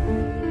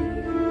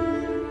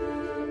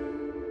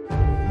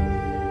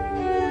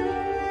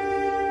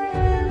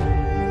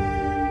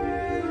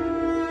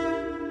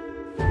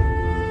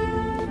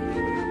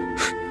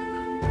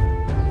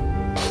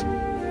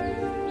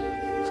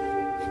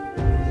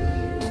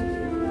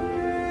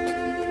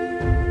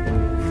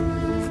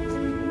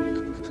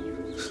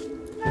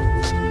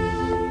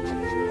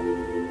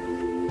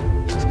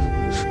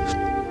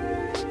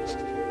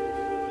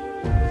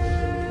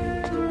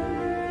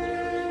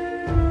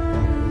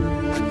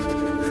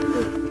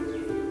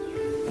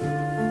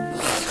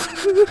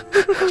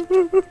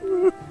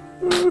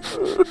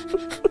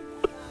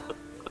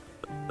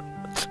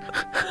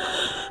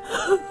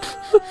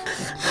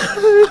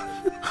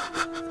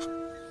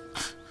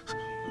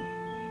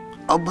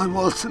আব্বাই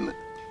বলছিলে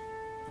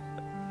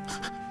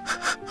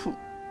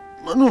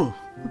মানু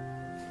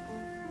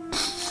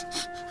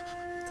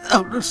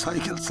আপনার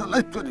সাইকেল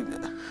চালাই পারি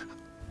না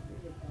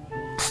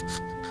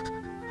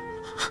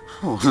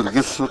ওর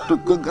লাগে ছোট্ট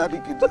গাড়ি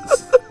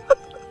কিনেছে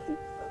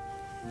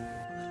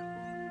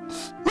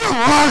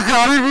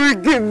গাড়ি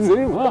কিনছি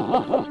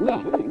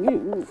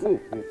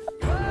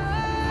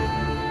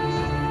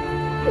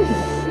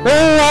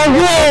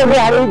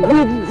গাড়ি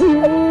কিনছি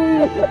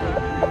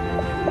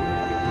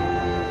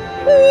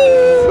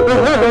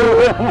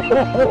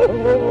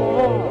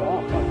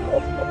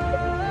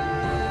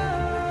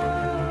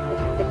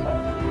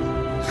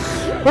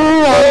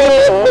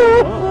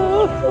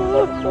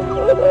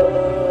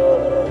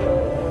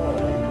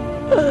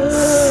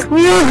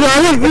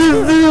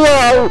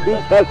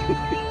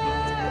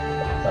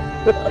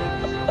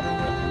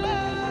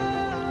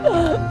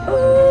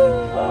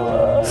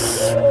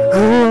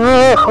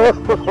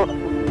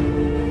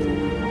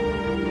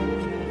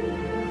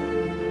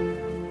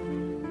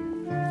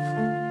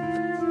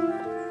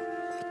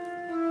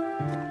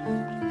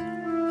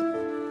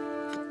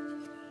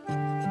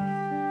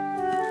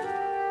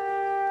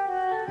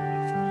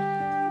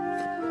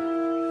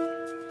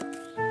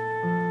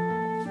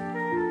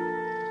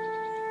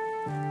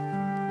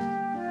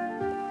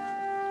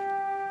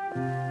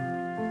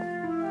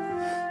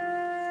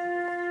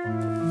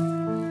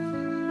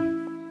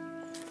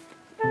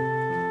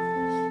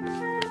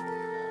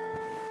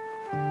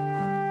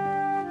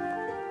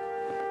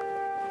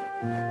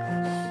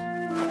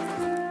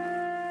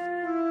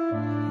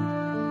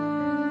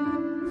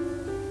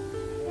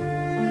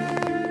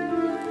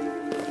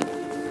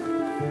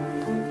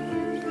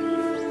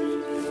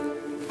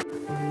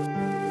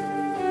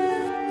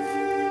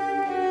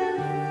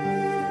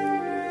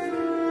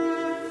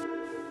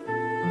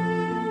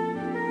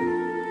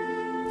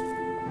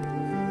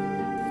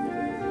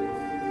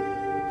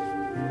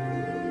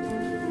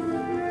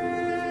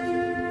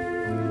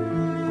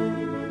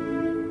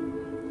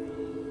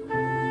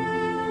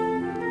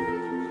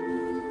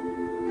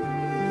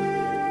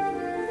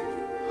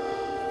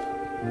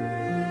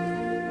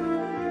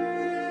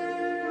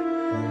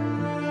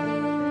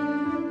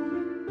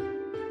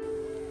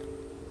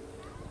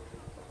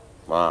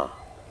মা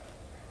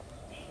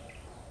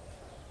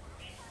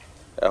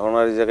এখন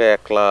আর এই জায়গায়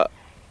একলা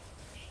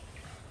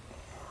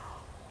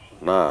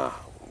না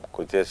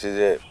কইতে আছি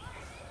যে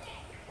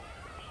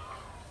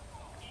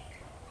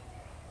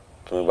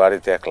তুমি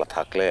বাড়িতে একলা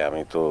থাকলে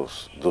আমি তো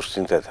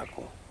দুশ্চিন্তায়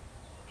থাকবো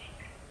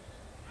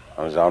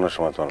আমি যাওয়ানোর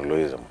সময় তোমার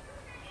লইয়ে যাবো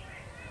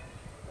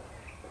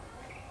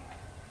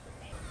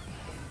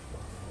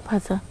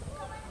ভাজা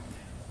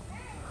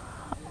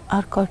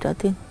আর কয়টা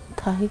দিন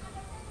থাকি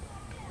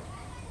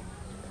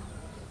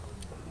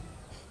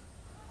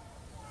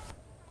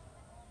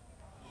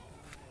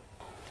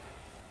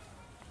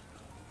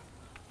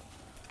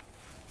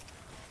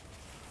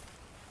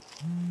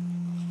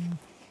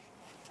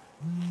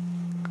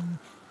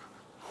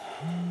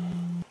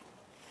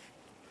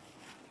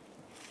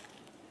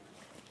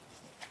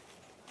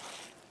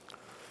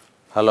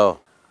হ্যালো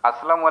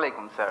আসসালামু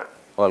আলাইকুম স্যার।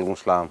 ওয়ালাইকুম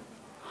আসসালাম।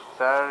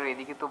 স্যার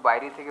এদিকে তো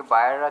বাইরে থেকে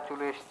বায়াররা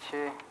চলে এসছে,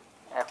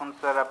 এখন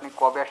স্যার আপনি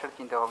কবে আসার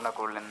চিন্তা ভাবনা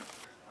করলেন?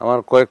 আমার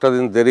কয়েকটা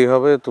দিন দেরি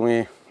হবে, তুমি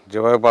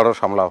যেভাবে পারো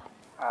সামলাও।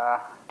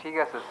 ঠিক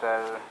আছে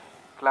স্যার,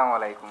 আসসালামু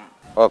আলাইকুম।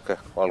 ওকে,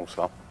 ওয়ালাইকুম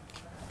আসসালাম।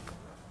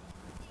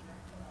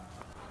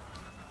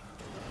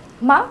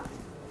 মা,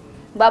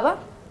 বাবা,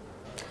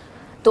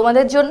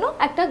 তোমাদের জন্য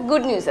একটা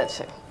গুড নিউজ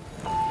আছে।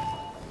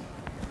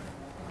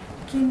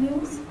 কি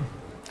নিউজ?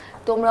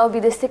 তোমরাও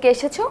বিদেশ থেকে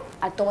এসেছো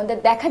আর তোমাদের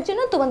দেখার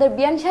জন্য তোমাদের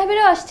বিয়ান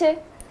সাহেবেরও আসছে।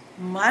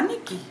 মানে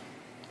কি?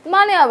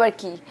 মানে আবার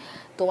কি,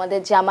 তোমাদের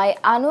জামাই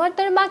আনোয়ার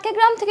তার মাকে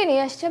গ্রাম থেকে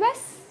নিয়ে আসছে।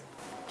 ব্যাস।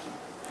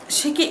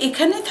 সে কি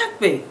এখানেই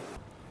থাকবে?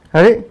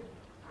 আরে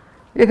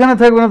এখানে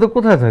থাকবে না তো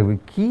কোথায় থাকবে?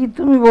 কি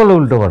তুমি বলো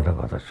উল্টো পাল্টা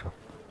কথা সব।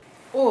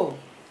 ও,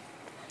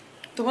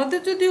 তোমাদের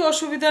যদি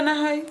অসুবিধা না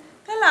হয়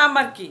তাহলে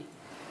আমার কি।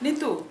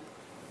 নিতু,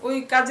 ওই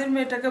কাজের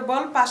মেয়েটাকে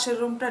বল পাশের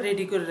রুমটা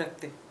রেডি করে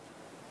রাখতে।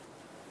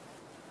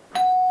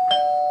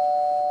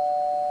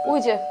 ওই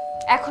যে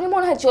এখনই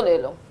মনে হয় চলে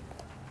এলো।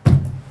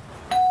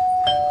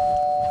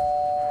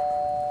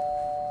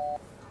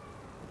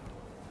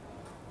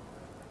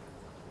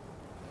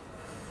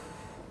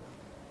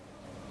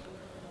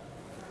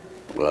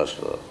 Glass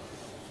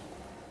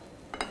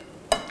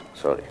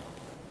sorry.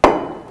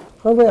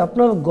 হ্যাঁ ভাই,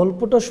 আপনার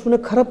গল্পটা শুনে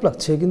খারাপ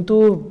লাগছে, কিন্তু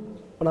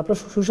মানে আপনার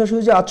শ্বশুর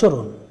শাশুড়ির যে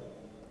আচরণ,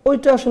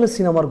 ওইটা আসলে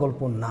সিনেমার গল্প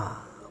না।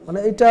 মানে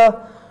এটা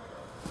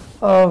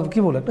কি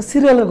বলে, একটা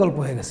সিরিয়ালের গল্প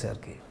হয়ে গেছে আর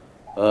কি।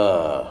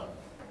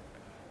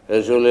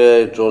 আসলে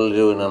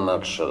চলছে ইন আ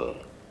নাটশেল,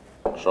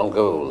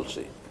 সংক্ষেপে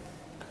বলছি।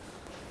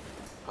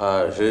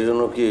 হ্যাঁ, সেই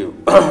জন্য কি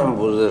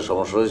বুঝতে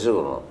সমস্যা হয়েছে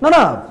কোনো? না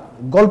না,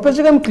 গল্পের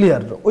জায়গায় আমি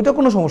ক্লিয়ার, ওইটা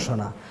কোনো সমস্যা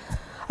না।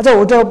 আচ্ছা,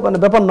 ওইটা মানে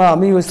ব্যাপার না,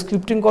 আমি ওই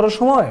স্ক্রিপ্টিং করার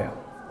সময়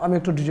আমি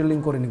একটু ডিটেলিং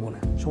করে নিব, না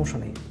সমস্যা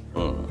নেই।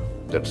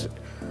 That's it.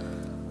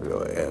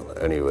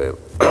 এনিওয়ে,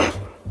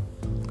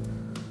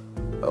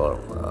 আমার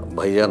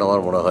ভাইজান,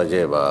 আমার মনে হয় যে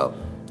বা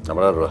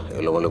আমরা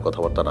এলোমেলো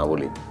কথাবার্তা না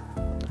বলি,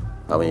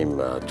 আমি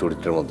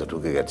চরিত্রের মধ্যে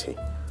ঢুকে গেছি।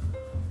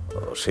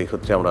 সেই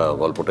ক্ষেত্রে আমরা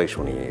গল্পটাই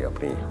শুনি,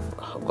 আপনি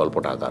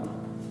গল্পটা আঁকান।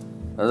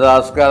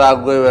 আজকে আর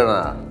আগ্রহীবে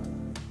না,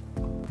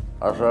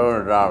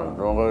 আসলে ডান।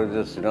 তোমাকে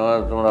যে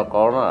সিনেমায় তোমরা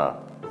করো না,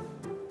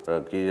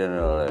 কি জানি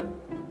বলে,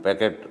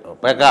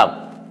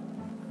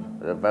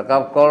 প্যাক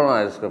আপ করো না,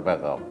 আজকে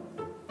প্যাক আপ।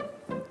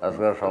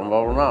 আজকে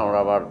সম্ভব না, আমরা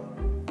আবার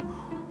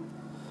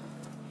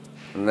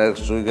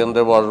নেক্সট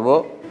উইকেন্ডে বসবো,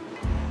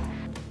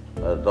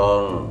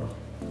 তখন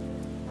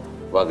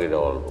বাকিটা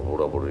বলবো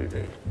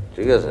পুরোপুরিটাই,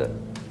 ঠিক আছে?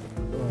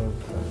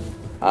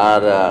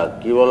 আর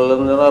কি বললেন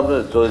যেন আপনি,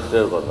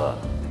 চরিত্রের কথা?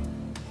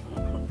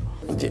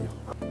 জি,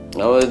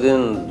 আমি একদিন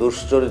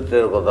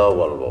দুশ্চরিত্রের কথাও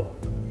বলবো,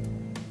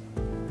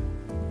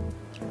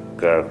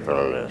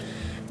 ক্যারেক্টারলেস।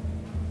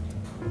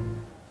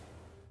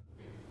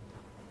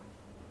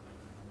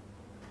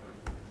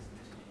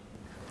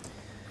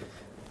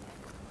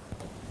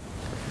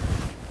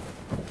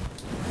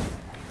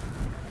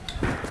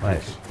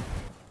 নাইস।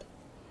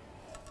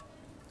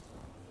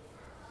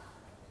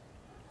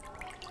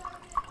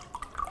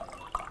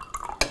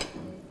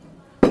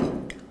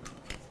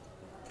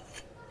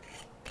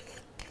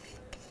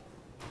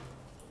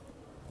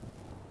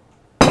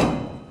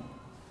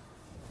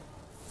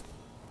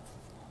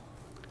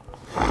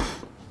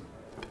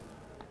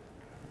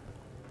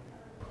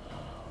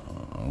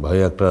 ভাই,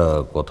 একটা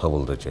কথা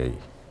বলতে চাই।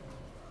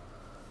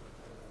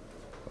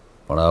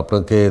 মানে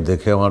আপনাকে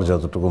দেখে আমার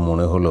যতটুকু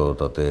মনে হলো,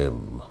 তাতে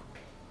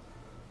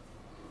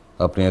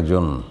আপনি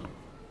একজন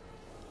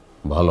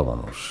ভালো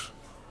মানুষ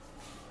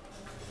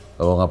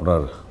এবং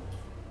আপনার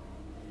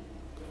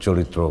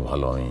চরিত্র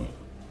ভালো, আমি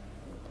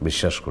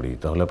বিশ্বাস করি।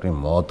 তাহলে আপনি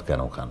মদ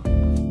কেন খান?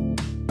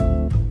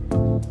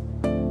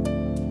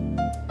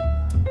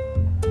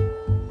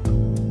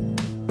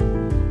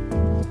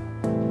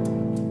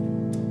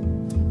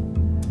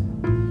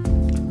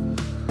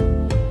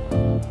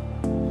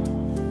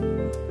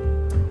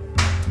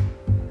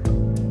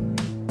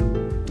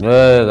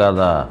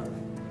 গাদা,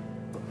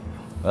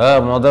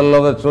 মদের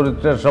লগে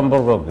চরিত্রের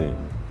সম্পর্ক কি?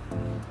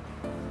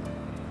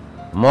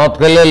 মদ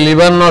খেলে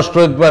লিভার নষ্ট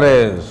হইতে পারে,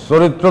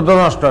 চরিত্র তো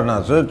নষ্ট হয় না।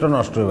 চরিত্র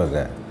নষ্ট হইবে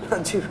কে?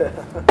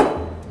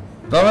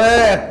 তবে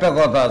একটা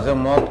কথা আছে,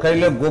 মদ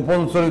খাইলে গোপন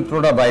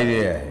চরিত্রটা বাইরে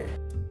আসে।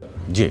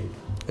 জি,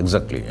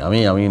 এক্স্যাক্টলি।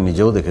 আমি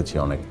নিজেও দেখেছি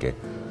অনেককে,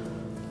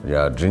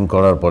 যা ড্রিঙ্ক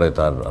করার পরে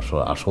তার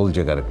আসল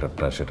যে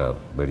ক্যারেক্টারটা সেটা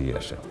বেরিয়ে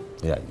আসে।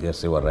 Yes,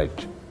 you R right.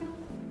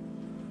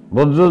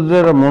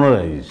 বজ্রদের মনে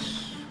রাখিস।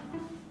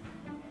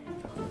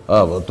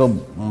 তো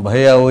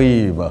ভাইয়া, ওই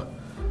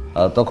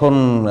তখন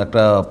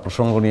একটা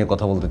প্রসঙ্গ নিয়ে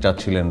কথা বলতে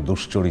চাচ্ছিলেন,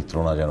 দুশ্চরিত্র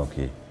না যেন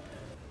কি?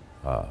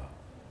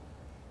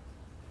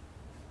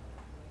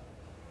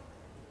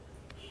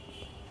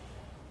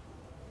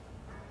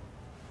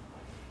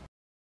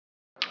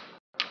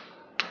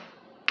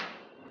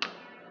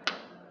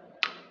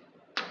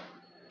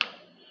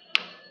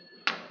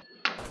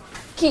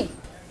 কি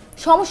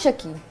সমস্যা?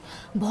 কি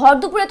ভর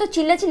দুপুরে এত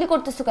চিল্লাচিল্লি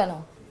করতেছো কেন?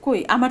 কই,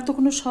 আমার তো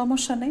কোনো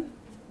সমস্যা নেই,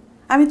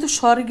 আমি তো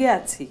স্বর্গে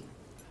আছি।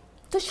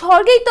 তো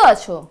স্বর্গেই তো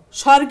আছো।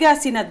 স্বর্গে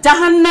আছি না,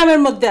 জাহান্নামের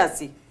মধ্যে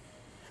আছি।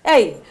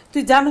 এই,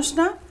 তুই জানোস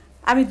না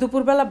আমি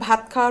দুপুরবেলা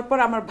ভাত খাওয়ার পর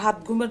আমার ভাত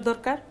ঘুমের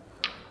দরকার,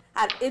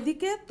 আর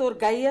এদিকে তোর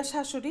গাইয়া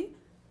শাশুড়ি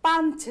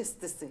পান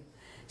ছেঁচতেছে,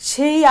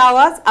 সেই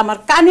আওয়াজ আমার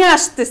কানে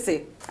আসতেছে,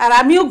 আর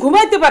আমিও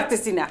ঘুমাইতে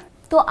পারতেছি না।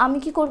 তো আমি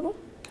কি করব?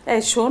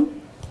 এই শোন,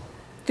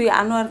 তুই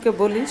আনোয়ারকে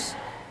বলিস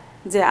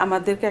যে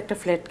আমাদেরকে একটা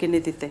ফ্ল্যাট কিনে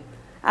দিতে,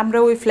 আমরা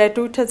ওই ফ্ল্যাটে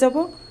উঠে যাব,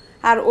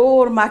 আর ও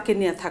ওর মাকে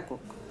নিয়ে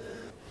থাকুক।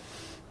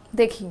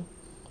 দেখি,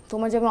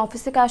 তোমার যেমন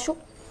অফিস থেকে আসুক,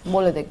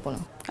 বলে দেখবো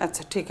না।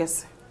 আচ্ছা, ঠিক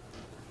আছে।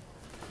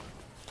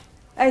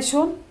 এই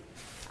শোন,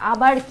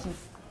 আবার কি?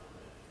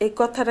 এই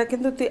কথাটা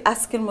কিন্তু তুই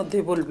আজকের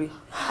মধ্যেই বলবি,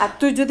 আর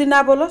তুই যদি না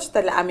বলস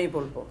তাহলে আমি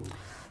বলবো।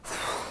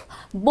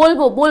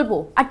 বলবো বলবো,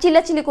 আর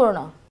চিল্লাচিল্লি করো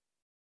না।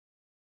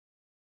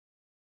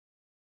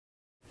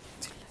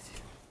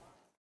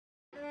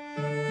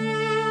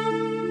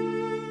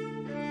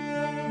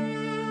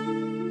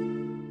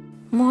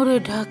 মোরে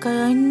ঢাকায়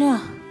আইন না,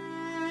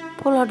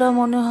 পোলাটা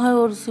মনে হয়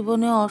ওর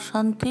জীবনে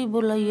অশান্তি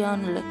বলাইয়া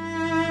আনলে।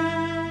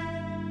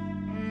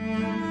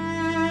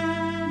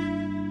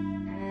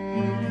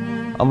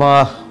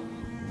 আমার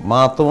মা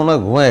তো মনে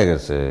হয় ঘুমিয়ে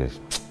গেছে,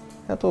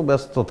 এত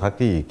ব্যস্ত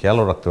থাকি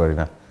খেয়ালও রাখতে পারি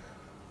না।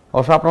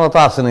 অবশ্য আপনারা তো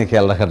আসেনি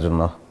খেয়াল রাখার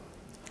জন্য।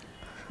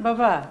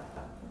 বাবা,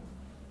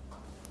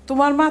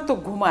 তোমার মা তো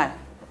ঘুমায়,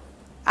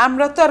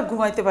 আমরা তো আর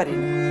ঘুমাইতে পারি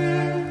না।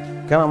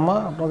 কেন আম্মা,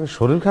 আপনাদের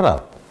শরীর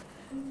খারাপ?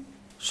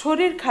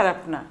 শরীর খারাপ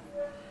না,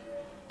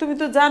 তুমি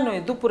তো জানোই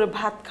দুপুরে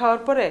ভাত খাওয়ার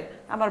পরে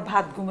আমার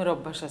ভাত ঘুমের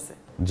অভ্যাস আছে।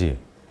 জি।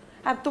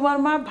 আর তোমার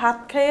মা ভাত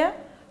খাইয়া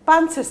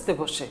পান ছেঁচতে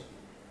বসে,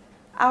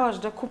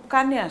 আওয়াজটা খুব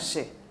কানে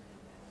আসে,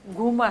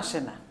 ঘুম আসে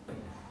না।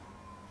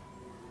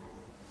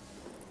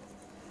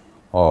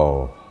 ও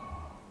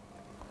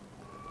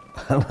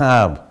না,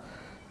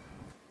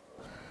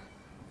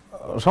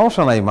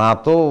 সমস্যা নাই, মা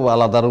তো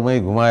আলাদা রুমেই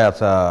ঘুমায়।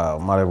 আচ্ছা,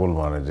 মারে বল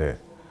মানে যে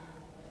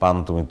পান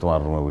তুমি তোমার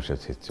রুমে বসে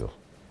ছিচ্ছ।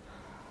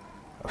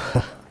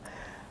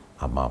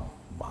 মা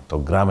তো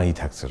গ্রামেই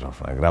থাকছে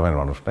সবসময়, গ্রামের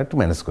মানুষ না, একটু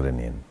ম্যানেজ করে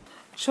নিন।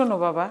 শোনো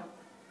বাবা,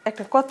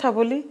 একটা কথা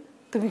বলি,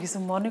 তুমি কিছু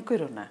মনে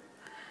করো না।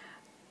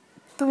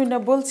 তুমি না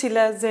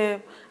বলছিলা যে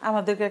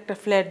আমাদেরকে একটা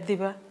ফ্ল্যাট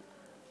দিবা,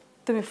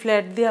 তুমি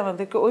ফ্ল্যাট দিয়ে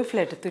আমাদেরকে ওই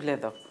ফ্ল্যাটে তুলে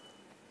দাও,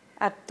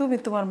 আর তুমি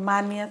তোমার মা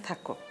নিয়ে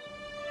থাকো।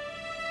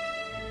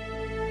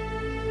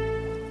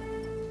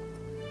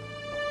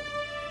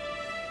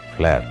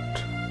 ফ্ল্যাট,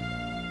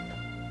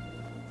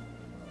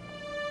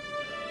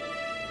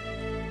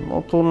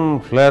 নতুন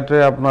ফ্ল্যাটে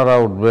আপনারা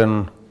উঠবেন,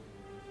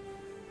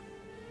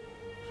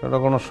 সেটা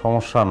কোনো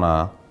সমস্যা না,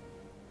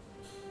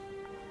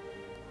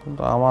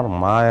 কিন্তু আমার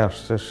মা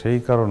আসছে সেই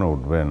কারণে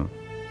উঠবেন।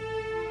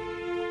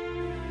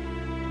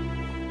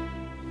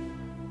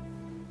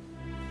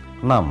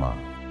 না মা,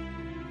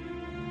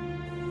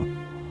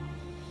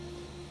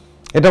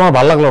 এটা আমার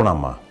ভালো লাগলো না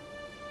মা,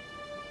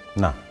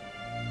 না।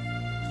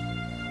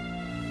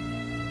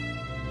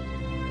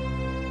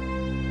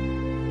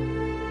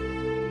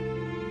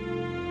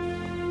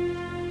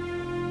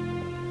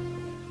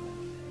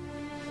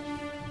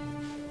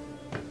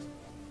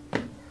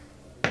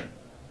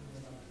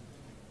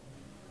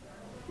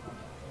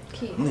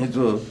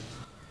 নিতু,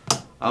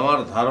 আমার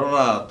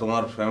ধারণা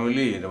তোমার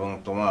ফ্যামিলির এবং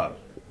তোমার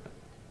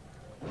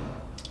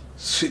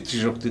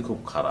স্মৃতিশক্তি খুব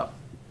খারাপ।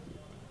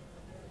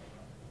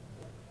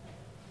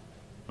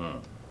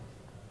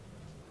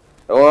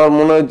 আমার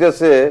মনে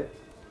হইতেছে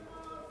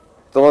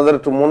তোমাদের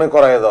একটু মনে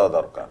করাই দেওয়া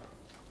দরকার।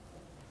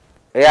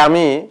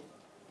 আমি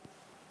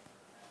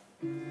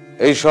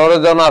এই শহরে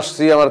যখন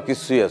আসছি আমার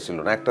কিছুই আসছিল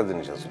না, একটা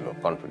জিনিস আসছিল,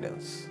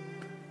 কনফিডেন্স।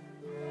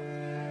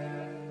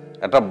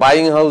 একটা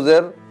বাইং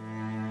হাউসের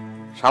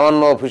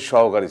সামান্য অফিস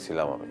সহকারী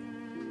ছিলাম আমি।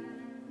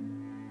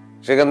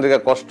 সেখান থেকে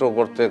কষ্ট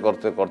করতে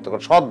করতে করতে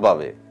করতে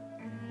সৎভাবে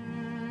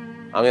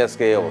আমি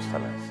আজকে এই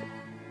অবস্থানে আছি।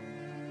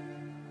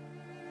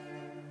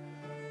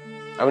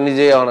 আমি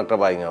নিজেই এখন একটা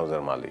বাইং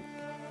হাউসের মালিক।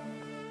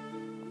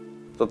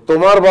 তো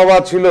তোমার বাবা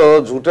ছিল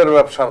ঝুটের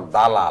ব্যবসার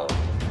দালাল,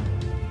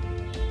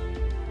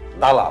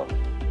 দালাল,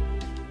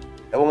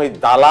 এবং এই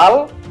দালাল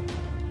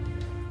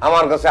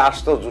আমার কাছে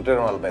আসতো ঝুটের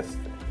মাল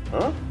বেচতে।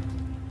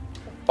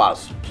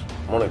 পাস্ট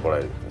মনে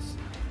করাই দিতেছে।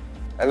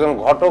 একজন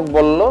ঘটক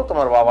বলল,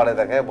 তোমার বাবারে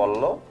দেখে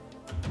বলল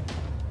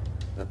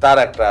যে তার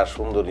একটা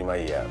সুন্দরী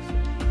মাইয়া আছে।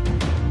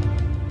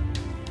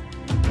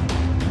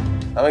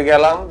 আমি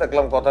গেলাম,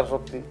 দেখলাম কথা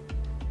সত্যি,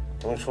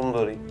 তুমি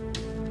সুন্দরী।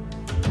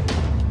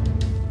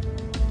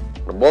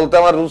 বলতে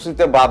আমার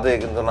রুচিতে বাদে,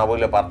 কিন্তু না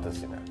বললে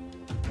পারতেছি না।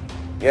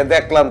 গিয়ে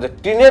দেখলাম যে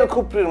টিনের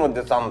খুপড়ির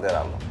মধ্যে চাঁদের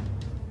আলো।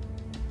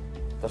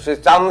 তো সেই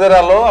চাঁদের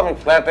আলো আমি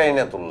ফ্ল্যাটে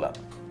এনে তুললাম,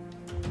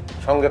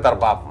 সঙ্গে তার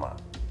বাপ মা।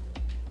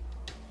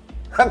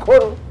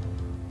 এখন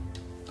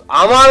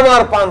আমার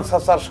মার পান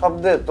ছাঁচার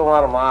শব্দে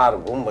তোমার মার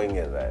ঘুম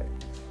ভেঙে যায়।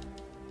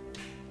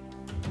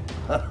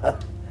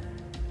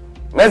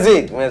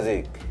 ম্যাজিক,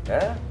 ম্যাজিক,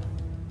 হ্যাঁ,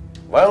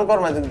 ভয়ঙ্কর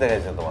ম্যাজিক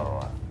দেখাইছে তোমার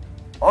মা।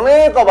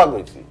 অনেক অবাক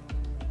হয়েছি।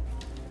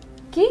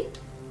 কি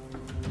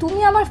তুমি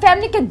আমার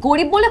ফ্যামিলিকে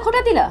গরিব বলে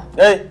খোটা দিলা?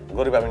 এই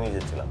গরিব আমি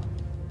নিজে ছিলাম,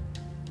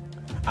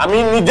 আমি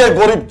নিজে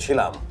গরিব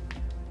ছিলাম।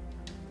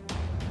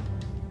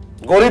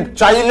 গরিব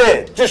চাইলে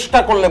চেষ্টা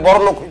করলে বড়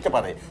লোক হইতে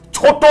পারে,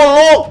 ছোট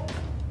লোক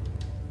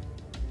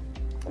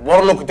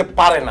বড় লোক হইতে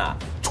পারে না।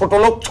 ছোট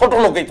লোক ছোট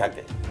লোকই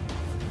থাকে।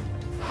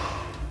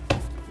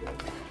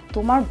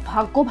 তোমার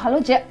ভাগ্য ভালো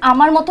যে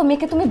আমার মতো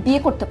মেয়েকে তুমি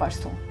বিয়ে করতে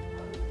পারছো,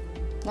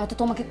 নয়তো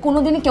তোমাকে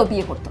কোনোদিনই কেউ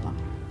বিয়ে করতো না।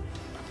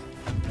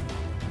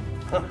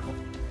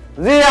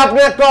 জি, আপনি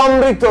একটা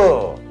অমৃত।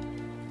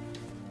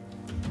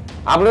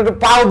 আপনি একটু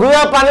পাও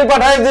ধুয়া পানি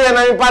পাঠাই দিয়ে,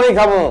 আমি পানি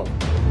খাবো।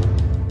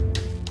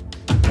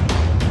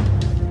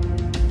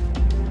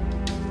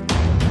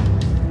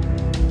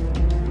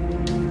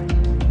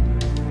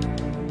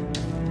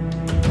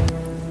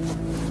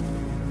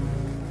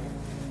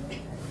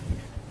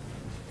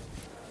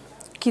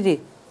 কিরে,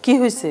 কি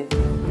হয়েছে?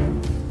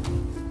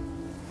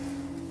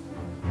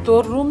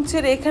 তোর রুম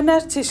ছেড়ে এখানে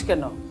আসছিস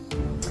কেন?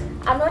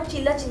 আনোয়ার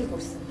চিল্লাচিল্লি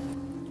করছে।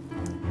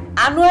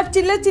 আনোয়ার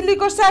চিল্লাচিল্লি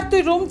করছে আর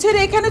তুই রুম ছেড়ে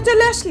এখানে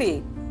চলে আসলি?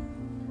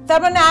 তার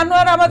মানে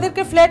আনোয়ার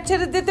আমাদেরকে ফ্ল্যাট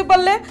ছেড়ে দিতে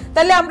বললে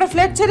তাহলে আমরা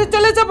ফ্ল্যাট ছেড়ে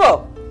চলে যাব?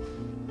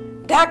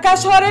 ঢাকা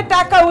শহরে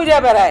টাকা উড়ে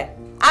বেড়ায়,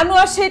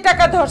 আনোয়ার সেই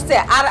টাকা ধরছে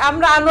আর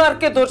আমরা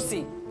আনোয়ারকে ধরছি।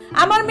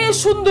 আমার মেয়ে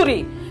সুন্দরী,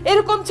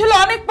 এরকম ছেলে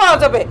অনেক পাওয়া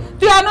যাবে,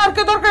 তুই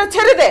আনোয়ারকে দরকার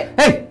ছেড়ে দে।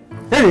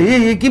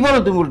 কি বলো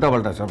তুমি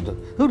উল্টাপাল্টা শব্দ?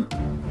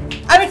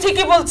 আমি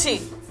ঠিকই বলছি।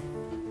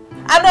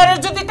 আনোয়ারের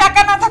যদি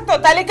টাকা না থাকতো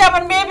তাহলে কি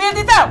আমার মেয়ে বিয়ে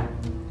দিতাম?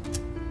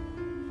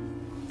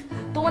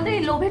 তোমার তোমাদের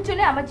এই লোভের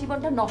জন্য আমার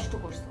জীবনটা নষ্ট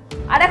করছো,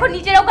 আর এখন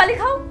নিজেরাও গালি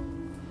খাও।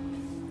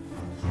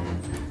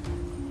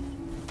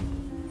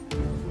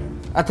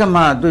 আচ্ছা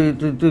মা, তুই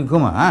তুই তুই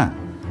ঘুমা, হ্যাঁ,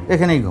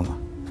 এখানেই ঘুমা।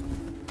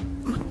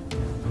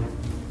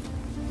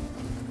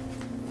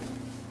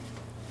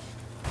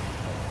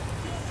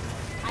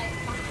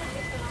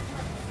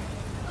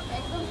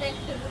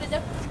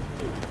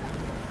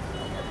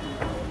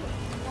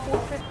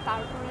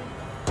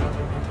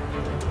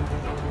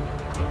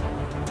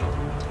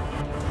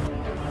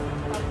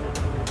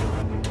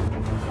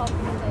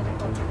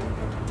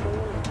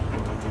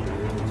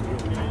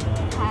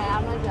 হ্যাঁ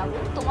আমরা যাবো,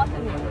 তোমাকে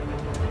নিয়ে যাবো।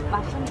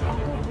 বাসা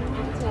এত দূর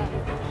হয়েছে,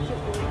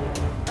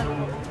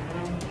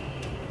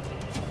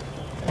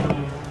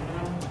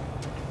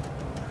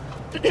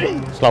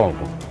 আসসালামু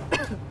আলাইকুম।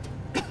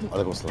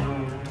 ওয়ালাইকুম আসসালাম।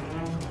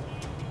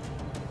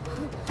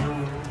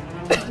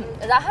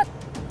 রাহাত,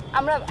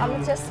 আমরা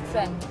জাস্ট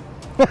ফ্রেন্ড।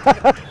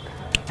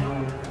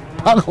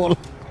 পাগল,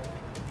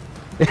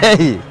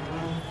 এই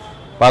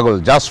পাগল,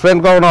 জাস্ট ফ্রেন্ড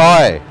কখনো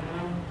হয়?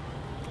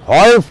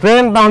 হয়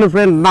ফ্রেন্ড, না হলে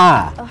ফ্রেন্ড না।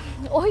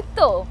 ওই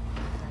তো,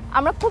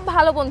 আমরা খুব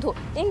ভালো বন্ধু।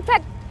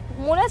 ইনফ্যাক্ট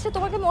মনে আছে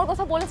তোমাকে মোর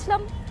কথা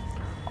বলেছিলাম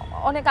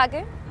অনেক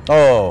আগে।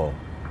 ও,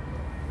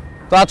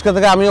 তো আজকে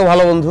থেকে আমিও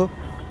ভালো বন্ধু।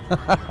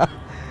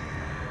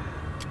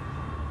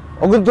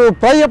 ও কিন্তু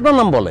প্রায় আপনার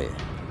নাম বলে।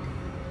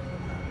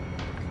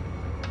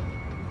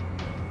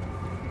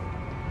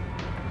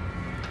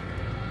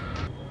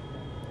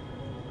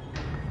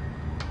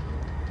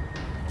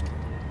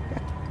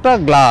 একটা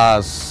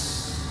গ্লাস,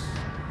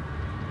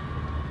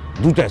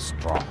 দুটা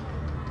স্ট্র,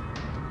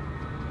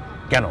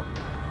 কেন?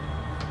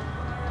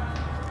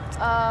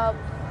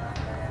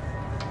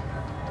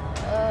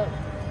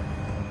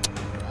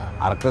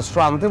 আর একটা স্ট্র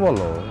আনতে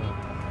বলো।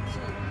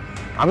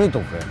 আমি তো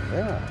ফ্রেন্ড,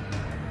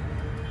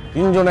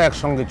 তিনজনে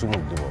একসঙ্গে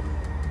চুমুক দেব।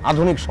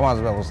 আধুনিক সমাজ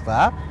ব্যবস্থা।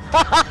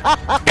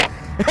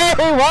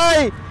 ভাই,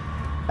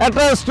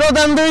 একটা স্ট্র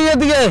দেন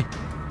দিকে।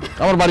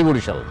 আমার বাড়ি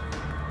বরিশাল,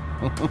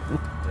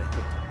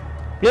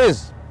 প্লিজ।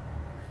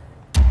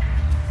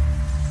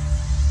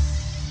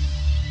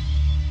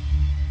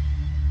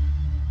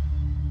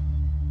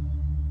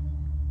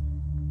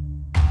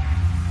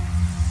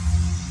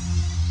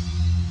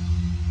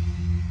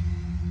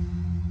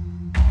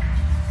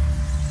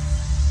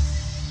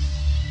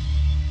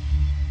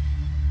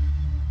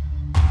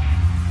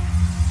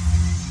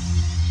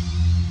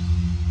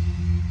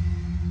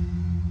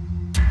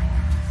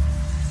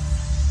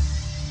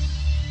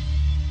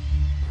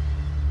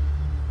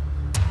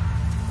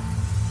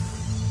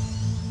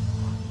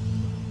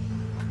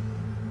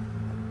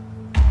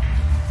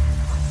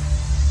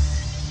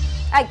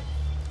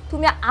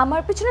 তুমি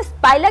আমার পেছনে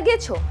স্পাই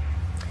লাগিয়েছো?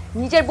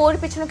 নিজের বউয়ের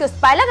পেছনে কেউ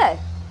স্পাই লাগায়?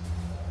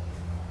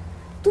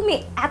 তুমি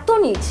এত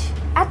নীচ,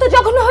 এত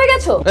জঘন্য হয়ে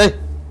গেছো। এই,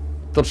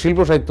 তোর শিল্প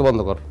সাহিত্য বন্ধ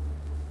কর।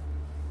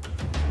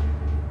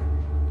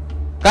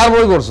 কার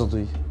বই করছো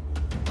তুই?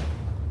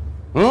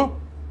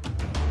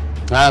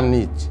 হ্যাঁ, আমি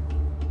নীচ,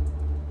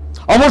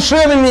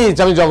 অবশ্যই আমি নীচ,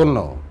 আমি জঘন্য।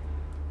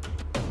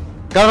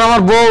 কারণ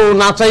আমার বউ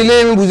না চাইলে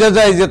আমি বুঝে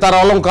যাই যে তার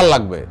অলংকার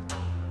লাগবে।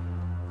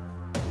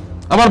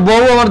 আমার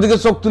বউ আমার দিকে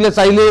চোখ তুলে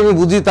চাইলেই আমি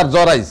বুঝি তার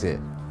জ্বর আইছে।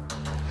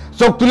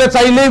 চোখ তুলে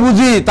চাইলেই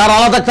বুঝি তার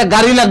আলাদা একটা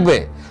গাড়ি লাগবে।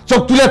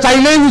 চোখ তুলে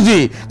চাইলেই বুঝি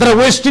তার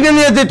ওয়েস্টিনে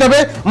নিয়ে যেতে হবে,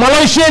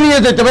 মালয়েশিয়া নিয়ে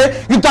যেতে হবে।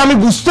 কিন্তু আমি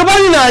বুঝতে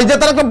পারি না যে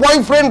তার একটা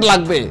বয়ফ্রেন্ড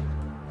লাগবে,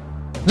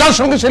 যার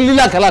সঙ্গে সে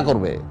লীলা খেলা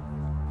করবে।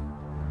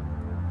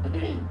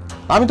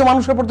 আমি তো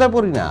মানুষের পর্যায়ে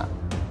পড়ি না,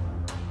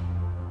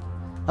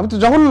 আমি তো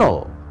জঘন্য,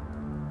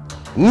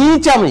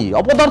 নীচ, আমি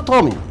অপদার্থ।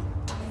 আমি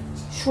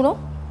শুনো,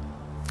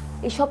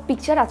 এইসব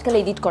পিকচার আজকাল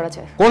এডিট করা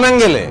যায়। কোন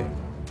অ্যাঙ্গেলে?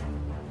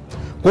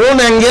 কোন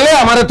অ্যাঙ্গেলে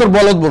আমারে তোর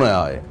বলদ মনে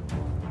হয়?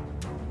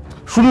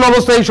 শূন্য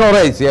অবস্থায় এই শহরে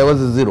আইছি, আই ওয়াজ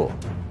জিরো।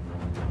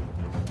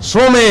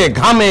 শ্রমে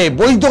ঘামে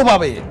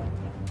বৈধভাবে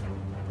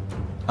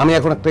আমি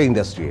এখন একটা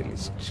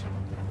ইন্ডাস্ট্রিয়ালিস্ট।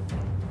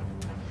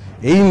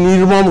 এই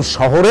নির্মম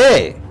শহরে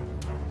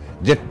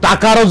যে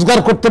টাকা রোজগার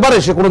করতে পারে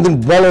সে কোনোদিন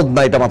বলদ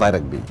না, এটা মাথায়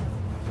রাখবি।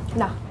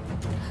 না,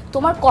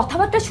 তোমার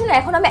কথাবার্তা শুনে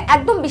এখন আমি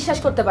একদম বিশ্বাস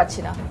করতে পারছি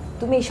না।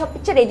 তুমি এইসব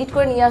পিকচার এডিট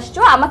করে নিয়ে আসছো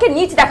আমাকে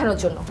নিচ দেখানোর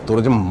জন্য। তোর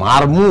যে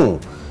মারমু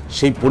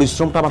সেই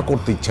পরিশ্রমটা আমার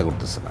করতে ইচ্ছা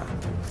করতেছে না।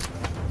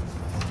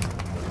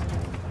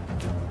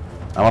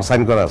 আমার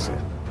সাইন করা আছে,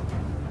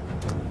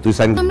 তুই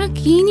সাইন। আমরা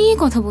কি নিয়ে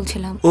কথা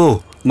বলছিলাম? ও,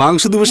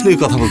 মাংস দিবস নিয়ে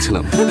কথা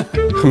বলছিলাম।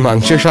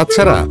 মাংসের স্বাদ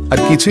ছাড়া আর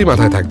কিছুই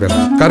মাথায় থাকবে না,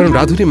 কারণ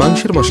রাঁধুনি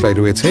মাংসের মশলায়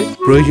রয়েছে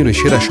প্রয়োজনীয়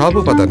সেরা সব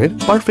উপাদানের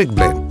পারফেক্ট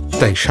ব্লেন্ড।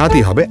 তাই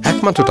স্বাদই হবে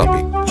একমাত্র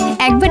টপিক।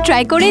 একবার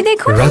ট্রাই করে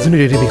দেখো। রাঁধুনি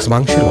রেডি মিক্স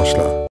মাংসের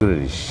মশলা।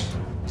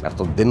 আর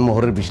তোর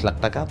দেনমোহরের 20 লাখ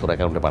টাকা তোর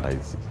অ্যাকাউন্টে পাঠাই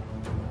দিচ্ছি।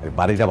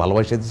 বাড়িটা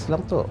ভালোবাসে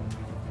দিয়েছিলাম তো,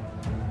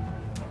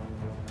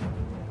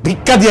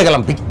 ভিক্ষা দিয়ে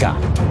গেলাম, ভিক্ষা।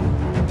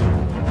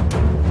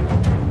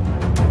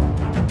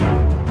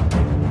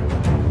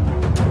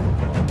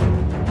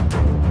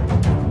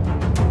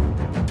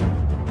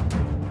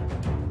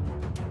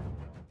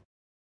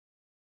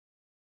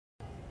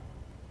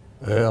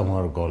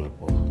 আমার গল্প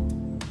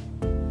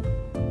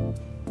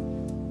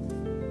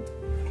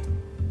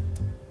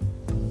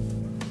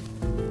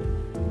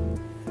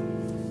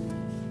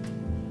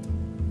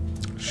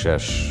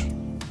শেষ।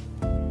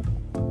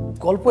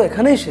 গল্প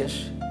এখানেই শেষ?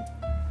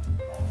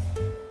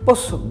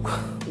 বস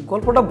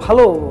গল্পটা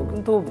ভালো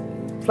কিন্তু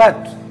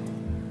ফ্ল্যাট।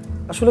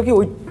 আসলে কি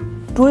ওই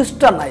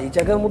টুইস্টটা নাই,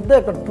 জায়গার মধ্যে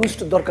একটা টুইস্ট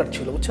দরকার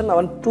ছিল, বুঝছেন না?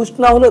 মানে টুইস্ট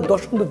না হলে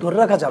দর্শকদের ধরে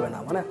রাখা যাবে না,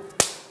 মানে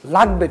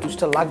লাগবে,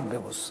 টুইস্টটা লাগবে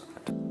বস।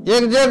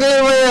 এক জায়গায়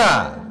ভাইয়া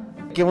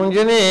কেমন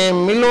জানি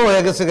মিলো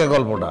হয়ে গেছে গে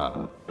গল্পটা,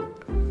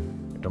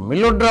 এটা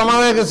মিলো ড্রামা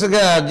হয়ে গেছে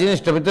গে,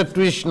 জিনিসটা ভিতরে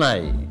টুইস্ট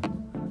নাই।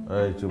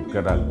 এই চুপকে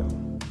রাখবেন,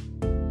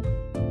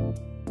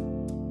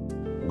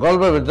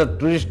 গল্পের ভিতরে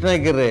টুইস্ট নাই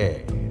কে রে?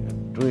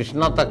 টুইস্ট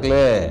না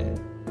থাকলে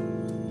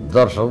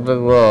দর্শক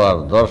দেখবো, আর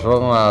দর্শক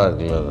না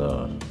দেখলে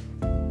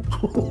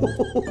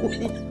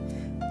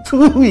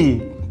তুই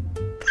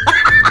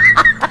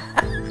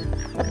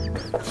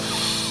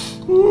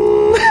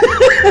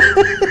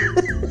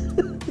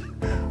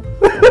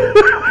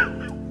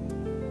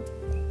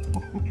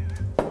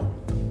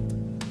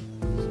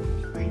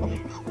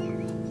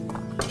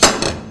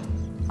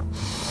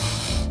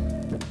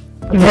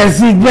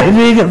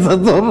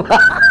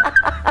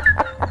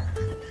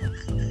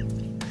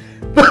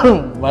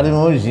বাড়ি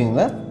মহিষিং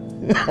না,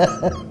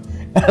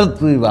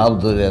 তুই ভাব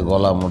ধরে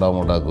গলা মোটা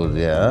মোটা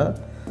করিয়া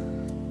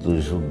তুই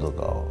শুদ্ধ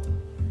খাও,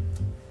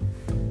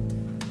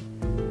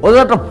 ওই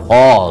একটা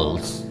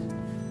ফলস।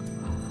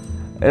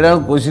 এটা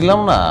কইছিলাম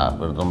না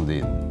প্রথম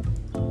দিন,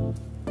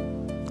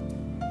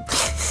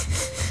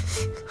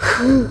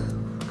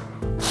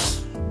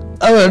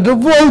 আমি একটা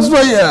ফলস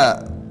ভাইয়া,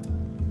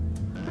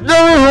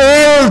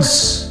 ফলস।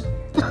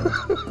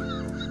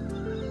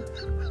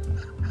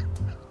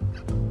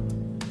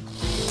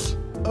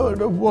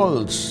 একটা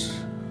ফলস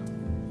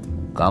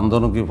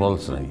কান্দন কি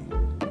ফলস নাই?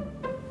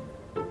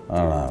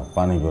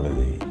 পানি করে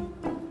দিই,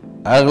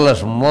 এক গ্লাস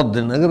মদ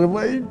দেন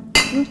ভাই,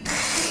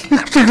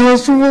 একটা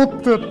গ্লাস মদ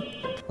দেন।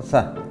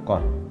 আচ্ছা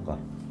কর কর,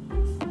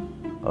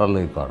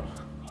 অলেই কর।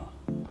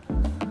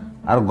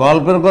 আর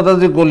গল্পের কথা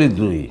যে বলি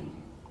তুই,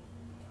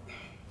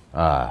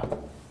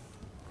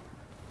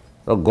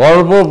 তো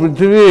গল্প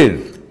পৃথিবীর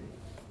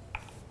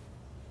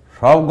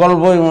সব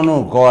গল্পই মনে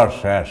কওয়ার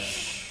শেষ।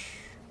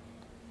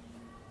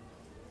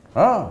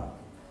 হ্যাঁ,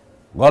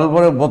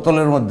 গল্পের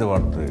বোতলের মধ্যে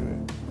ভরতে হইবে,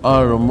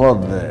 আর মদ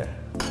দে,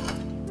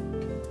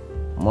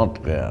 মদ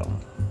কেন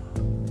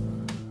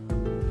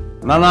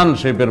নানান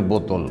শেপের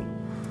বোতল,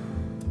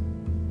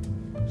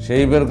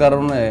 শেপের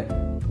কারণে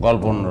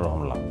গল্প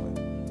অন্যরকম লাগবে।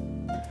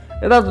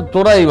 এটা তো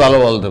তোরাই ভালো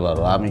বলতে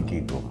পারো, আমি কি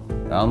করব?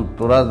 কারণ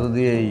তোরা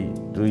যদি এই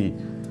তুই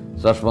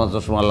চশমা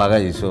চশমা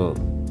লাগাইছ,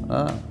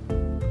 হ্যাঁ,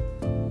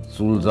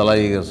 চুল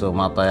জ্বালাই গেছো,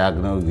 মাথায়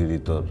আগ্নেয়গিরি,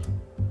 তোর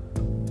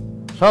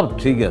সব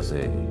ঠিক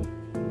আছে,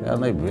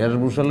 কারণ এই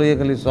বেশভূষা লইয়া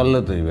খালি চললে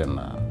তো হইবে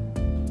না।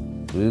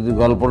 তুই যদি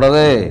গল্পটা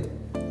দে,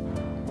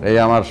 এই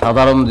আমার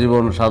সাধারণ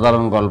জীবন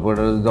সাধারণ গল্প,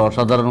 এটা যদি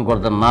অসাধারণ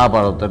করতে না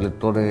পারো, তাহলে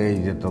তোরে এই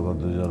যে তোকে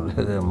দুজন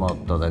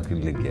মতটা দেখি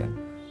লিখিয়া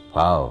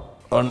পাও,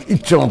 কারণ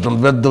ইচ্ছে মতন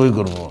বেদ্যই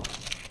করবো।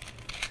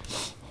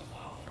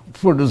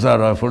 প্রডিউসার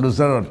হয়,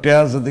 প্রডিউসার টে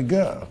আছে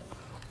দিকে,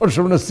 ওর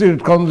সামনে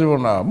সিগারেট খাওয়ান যাব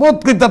না, মদ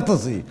খেতে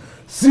পারতেছি,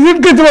 সিগারেট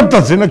খেতে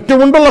পারতেছি না,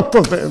 কেমনটা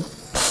লাগতেছে।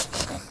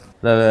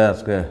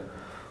 আজকে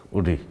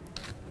উঠি,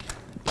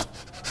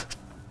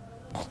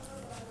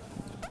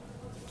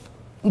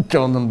 ইচ্ছে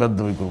মতন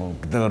বেদ্যই করবো,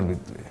 খেতে পারবি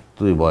তুই?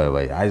 তুই ভয়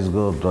ভাই,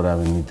 আইসগো তোরে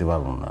আমি নিতে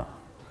পারবো না,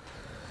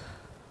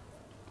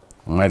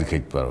 মায়ের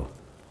খেতে পারো।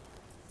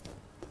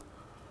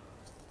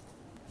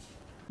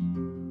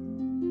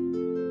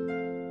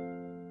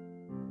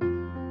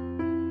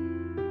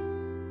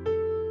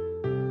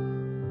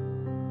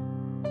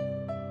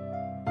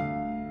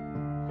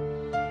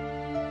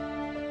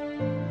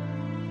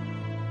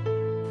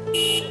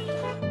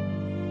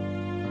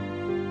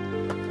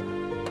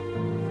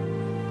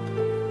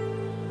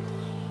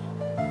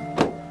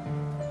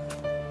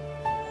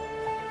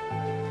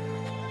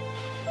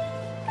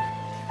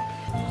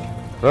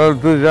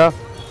 তুই যা,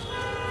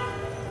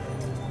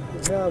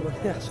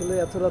 আসলে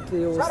এত রাত্রে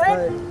এই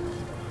অবস্থায়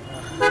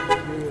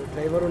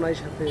ড্রাইভারও নাই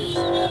সাথে,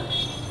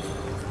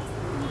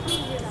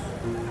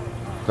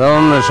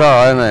 তেমন নেশা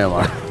হয় নাই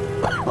আমার।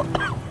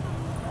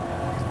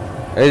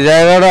 এই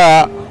জায়গাটা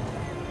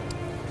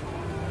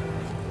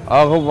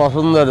আমার খুব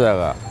পছন্দের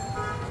জায়গা,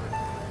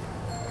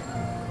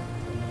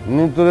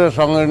 নিতুরের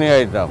সঙ্গে নিয়ে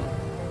আইতাম,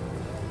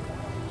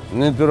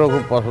 নিতুরও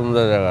খুব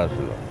পছন্দের জায়গা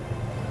ছিল।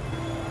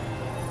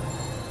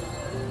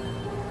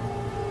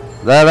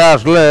 জায়গা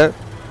আসলে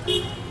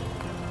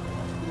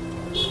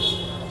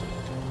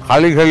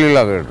খালি খালি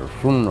লাগে, একটু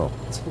শূন্য।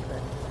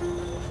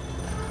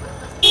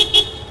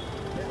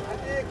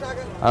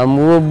 আর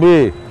মুরব্বী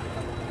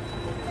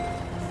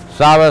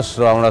চা ব্যস্ত,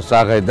 আমরা চা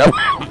খাইতাম,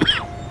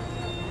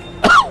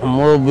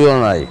 মুরব্বীও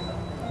নাই।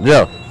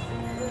 যাও,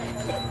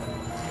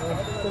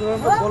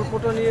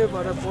 গল্পটা নিয়ে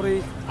পরেই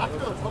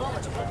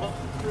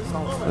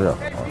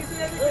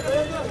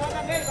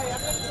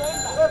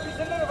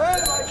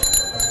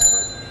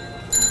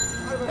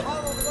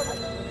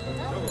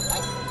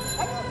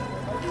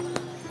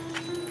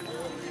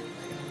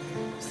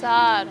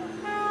স্যার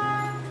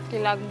কি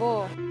লাগবো?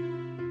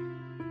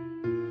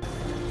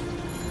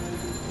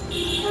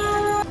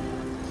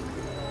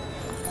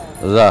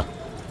 যা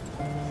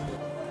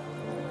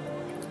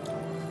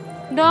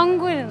ডং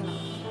কইরেন না,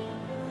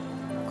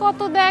 কত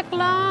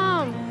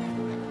দেখলাম।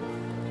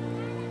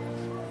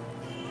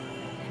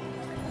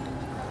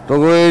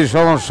 তোকে এই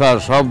সমস্যা,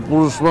 সব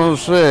পুরুষ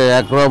মানুষে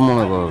একরকম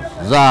মনে করো।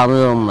 যা, আমি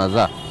ওরম না,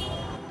 যা।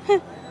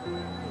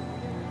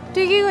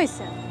 ঠিকই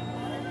কইছে,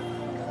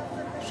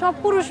 সব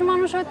পুরুষ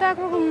মানুষ হয়তো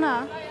একরকম না,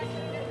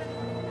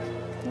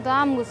 কিন্তু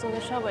আমগো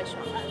চোখে সবাই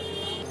সমান।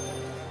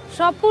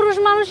 সব পুরুষ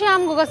মানুষই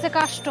আমগো কাছে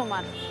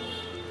কাস্টমার।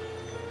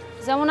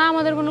 যেমন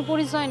আমাদের কোনো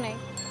পরিচয় নেই,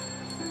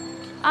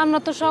 আমরা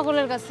তো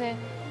সকলের কাছে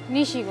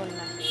নিশিগণ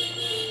না,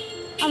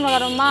 আমরা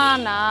কারো মা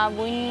না,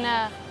 বোন না,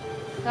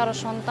 কারো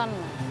সন্তান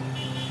না,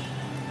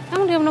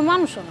 এমনকি আমরা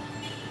মানুষও না।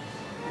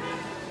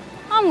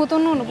 আমগো তো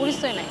অন্য কোনো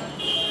পরিচয় নাই।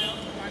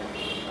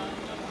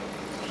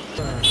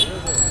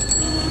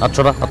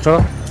 আচ্ছা আচ্ছা,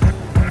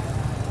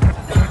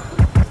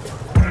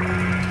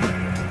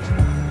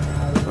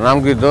 নাম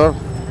কি তোর?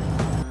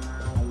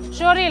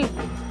 শরীর।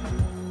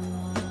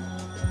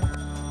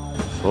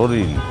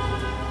 শরীর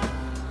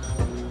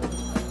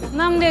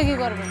নাম দিয়ে কি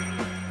করবেন?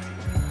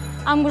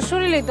 আমগো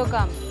শরীরেই তো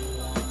কাম,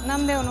 নাম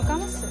দিয়ে কোনো কাম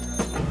আছে?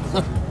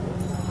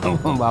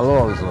 ভালো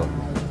বলছো।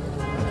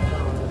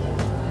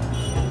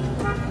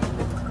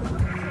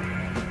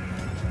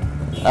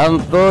 এখন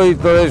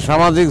তোর এই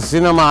সামাজিক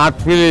সিনেমা, আর্ট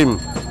ফিল্ম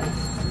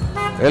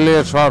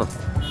এলিয়ে সর,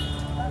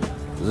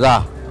 যা,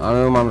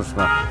 আমিও মানুষ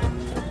না।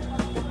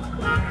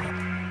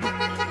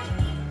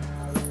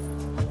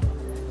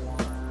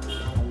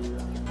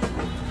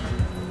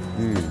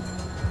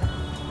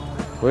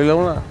 কইলাম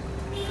না,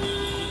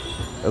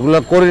 এগুলা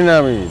করি না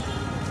আমি।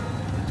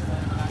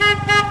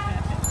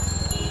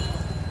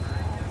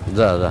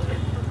 যা যা।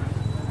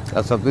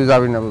 আচ্ছা, তুই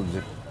যাবি না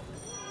বুঝছি।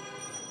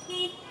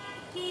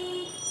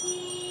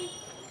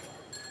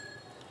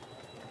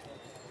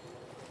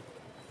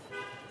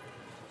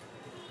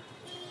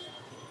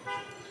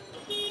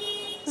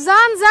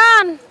 যান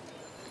যান,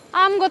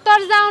 আমগো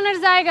তোর যাওনের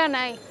জায়গা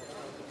নাই।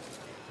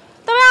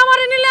 তবে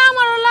আমারে নিলে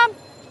আমারও লাভ,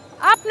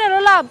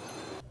 আপনারও লাভ।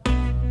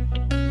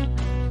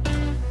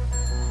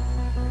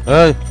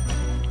 এই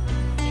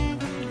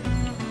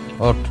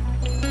ওঠ।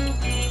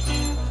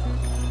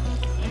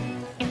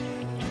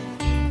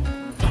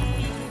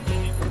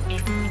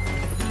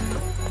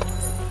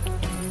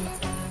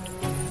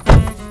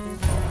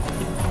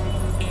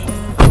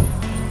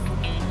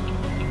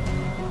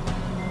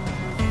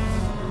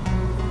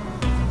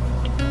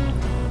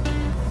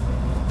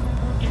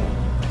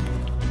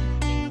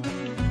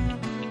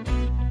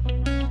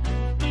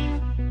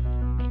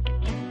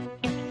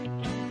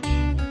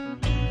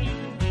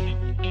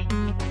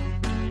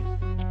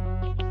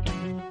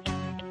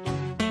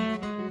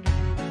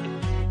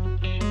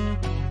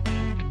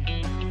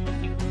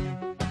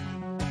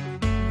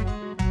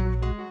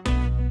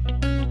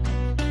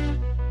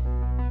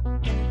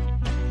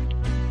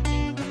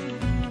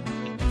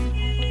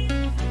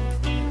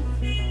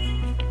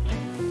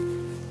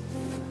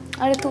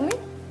 আরে তুমি?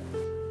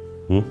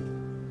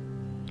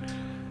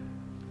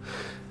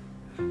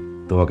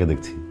 তোমাকে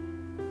দেখছি।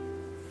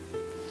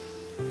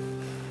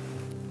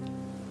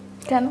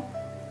 কেন,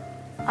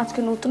 আজকে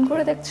নতুন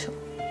করে দেখছো?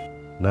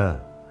 না,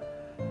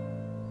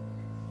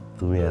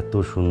 তুমি এত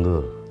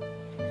সুন্দর,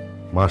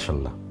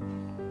 মাশাআল্লাহ।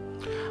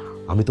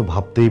 আমি তো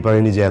ভাবতেই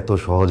পারিনি যে এত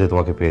সহজে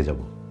তোমাকে পেয়ে যাব।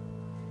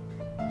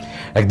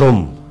 একদম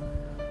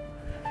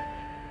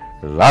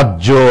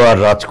রাজ্য আর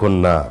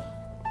রাজকন্যা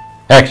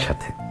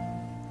একসাথে।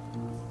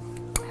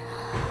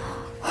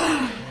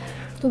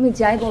 তুমি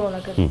যাই বলো না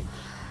কেন,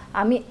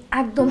 আমি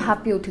একদম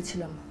হাঁপিয়ে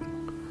উঠেছিলাম।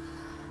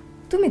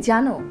 তুমি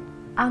জানো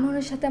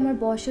আনোয়ারের সাথে আমার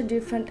বয়সের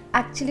ডিফারেন্ট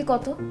অ্যাকচুয়ালি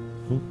কত?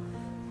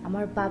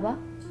 আমার বাবা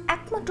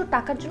একমাত্র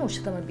টাকার জন্য ওর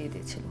সাথে আমার বিয়ে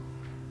দিয়েছিল।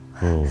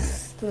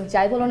 তুমি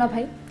যাই বলো না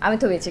ভাই, আমি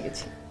তো বেঁচে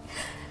গেছি।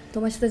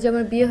 তোমার সাথে যে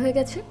আমার বিয়ে হয়ে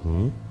গেছে,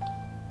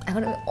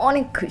 এখন আমি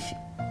অনেক খুশি।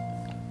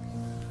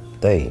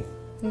 তাই?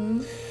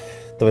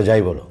 তবে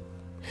যাই বলো,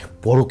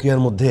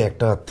 পরকীয়ার মধ্যে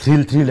একটা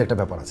থ্রিল একটা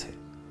ব্যাপার আছে।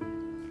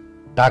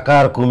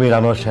 টাকার কুমির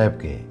আনোয়ার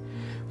সাহেবকে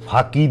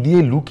ফাঁকি দিয়ে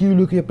লুকিয়ে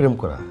লুকিয়ে প্রেম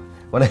করা,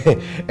 মানে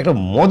একটা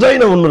মজাই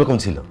না অন্যরকম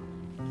ছিল।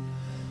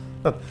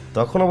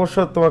 তখন অবশ্য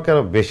তোমাকে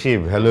আরো বেশি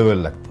ভ্যালুয়েবল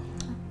লাগতো।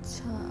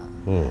 আচ্ছা,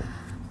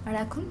 আর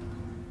এখন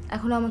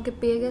এখন আমাকে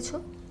পেয়ে গেছো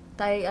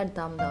তাই আর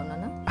দাম দাও না?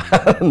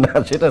 না,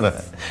 সেটা না।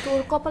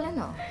 তোর কপালে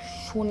না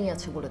শনি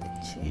আছে বলে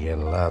দিচ্ছি।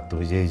 আল্লাহ,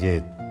 তুমি যে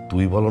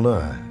তুই বলো না,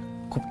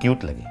 খুব কিউট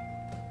লাগে।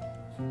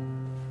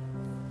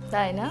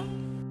 তাই না?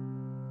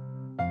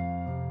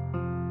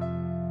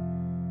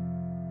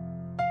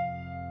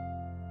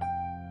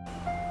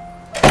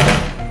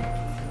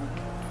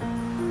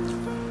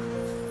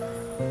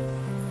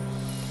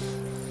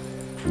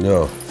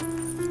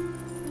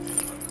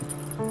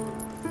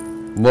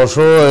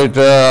 বসো,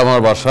 এটা আমার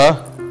বাসা।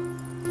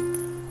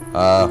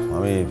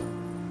 আমি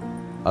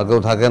আর কেউ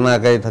থাকে না,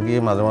 একাই থাকি।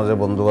 মাঝে মাঝে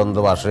বন্ধু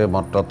বান্ধব আসে,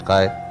 মদ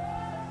খায়,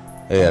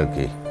 এই আর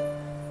কি।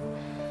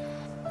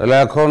 তাহলে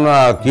এখন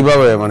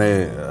কিভাবে, মানে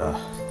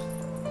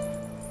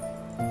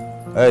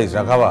এই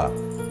চা খাবা?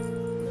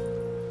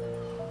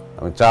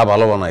 আমি চা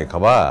ভালো বানাই,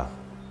 খাবা?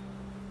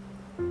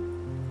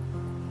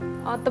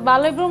 তো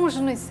ভালোই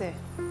প্রমোশন হয়েছে।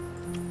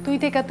 তুই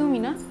থেকে তুমি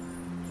না,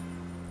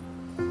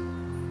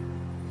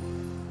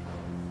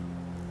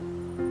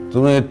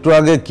 তুমি একটু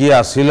আগে কি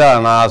আসিলা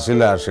না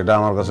আসিলা সেটা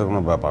আমার কাছে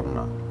কোনো ব্যাপার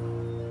না।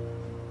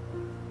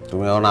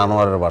 তুমি এখন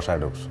আনোয়ারের বাসায়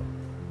ঢুকছো,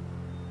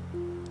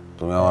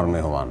 তুমি আমার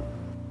মেহমান।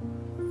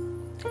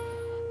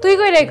 তুই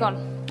কই রে কোন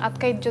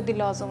আজকে ইজ্জত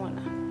দিলে অজম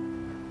না।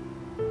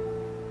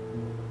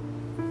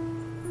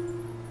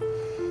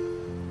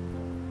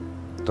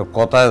 তো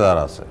কথায়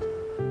দাঁড় আছে।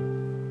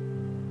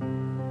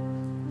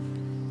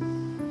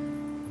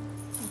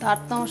 দাঁত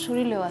তো আমার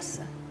শরীরেও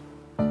আছে।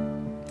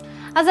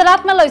 আচ্ছা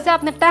রাত মেলা হয়েছে,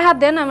 আপনি টাকা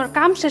দেন, আমার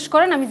কাম শেষ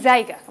করেন, আমি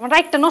যাইগা, আমার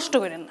রাইটটা নষ্ট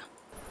করেন না।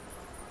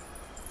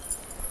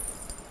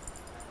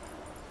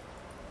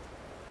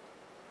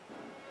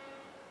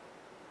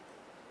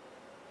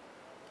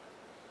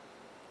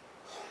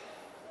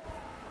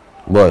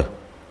 বয়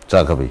চা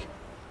খাবি?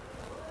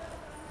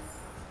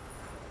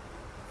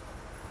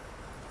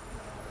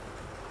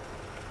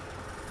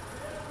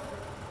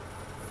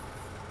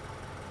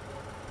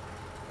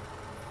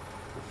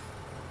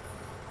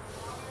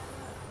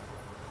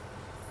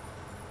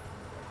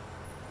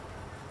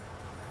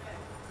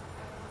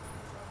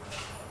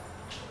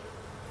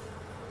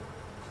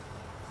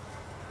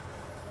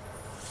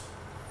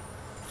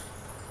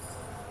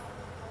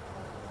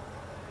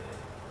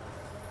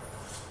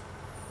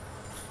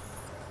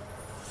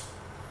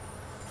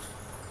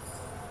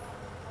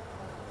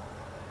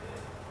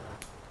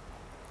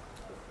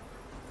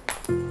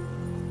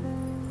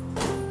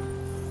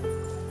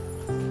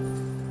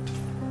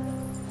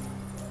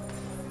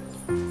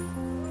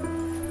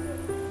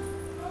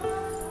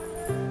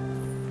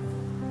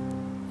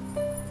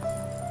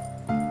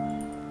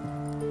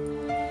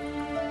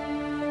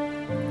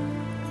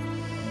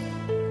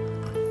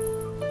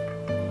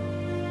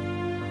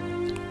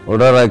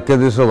 ওটা রাখতে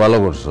দিছো, ভালো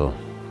করছো।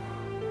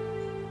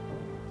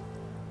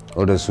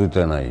 ওটা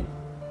শুইতে নাই,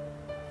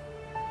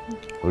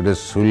 ওটা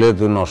শুইলে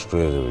তুই নষ্ট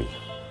হয়ে যাবি।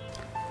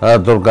 হ্যাঁ,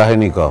 তোর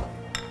কাহিনী ক,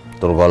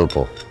 তোর গল্প।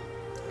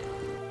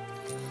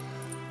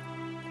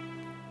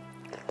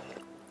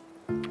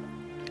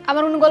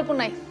 আমার কোনো গল্প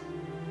নাই,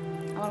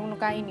 আমার কোনো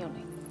কাহিনীও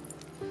নেই।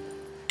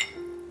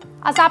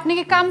 আচ্ছা আপনি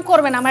কি কাম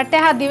করবেন, আমার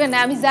টাকা দিবেন না,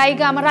 আমি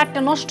যাইগা, আমার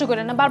রাতটা নষ্ট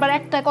করেন না। বারবার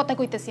একটা কথা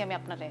কইতেছি আমি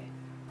আপনারে।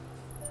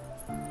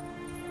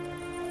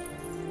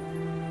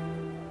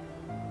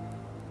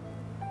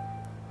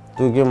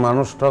 তুই কি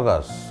মানুষ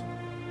ঠকাস?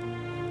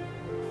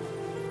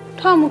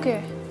 ঠমুকে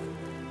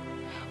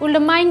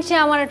উল্টা মাইনছে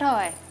আমারে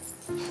ঠয়।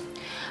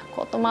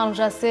 কত মানুষ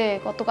আছে,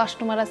 কত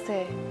কাস্টমার আছে,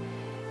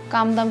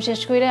 কাম দাম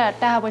শেষ কইরা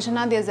টাকা পয়সা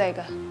না দিয়ে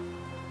জায়গা।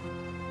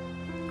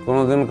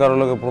 কোনোদিন কারো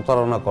লোকে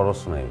প্রতারণা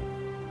করস নাই?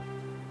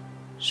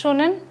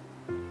 শোনেন,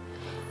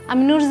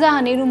 আমি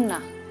নূরজাহান এরুম না,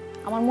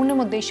 আমার মনের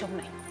মধ্যে এইসব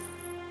নাই।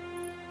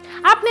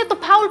 আপনি তো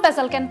ফাউল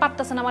পেশাল কেন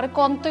পারতেছেন আমারে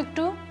কোন তো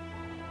একটু?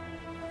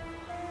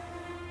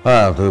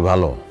 হ্যাঁ তুই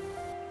ভালো।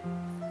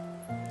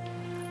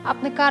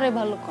 আপনি কারে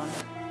ভালো কোন?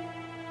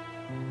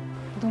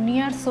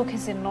 দুনিয়ার চোখে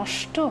যে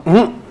নষ্ট।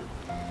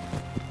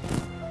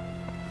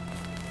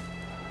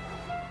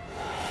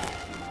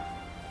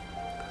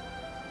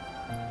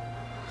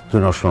 তুই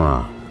নষ্ট না,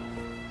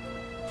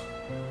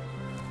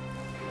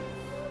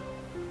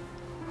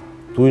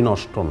 তুই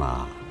নষ্ট না।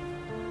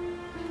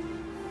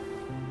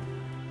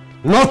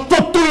 নষ্ট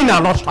তুই না,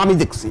 নষ্ট আমি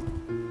দেখছি।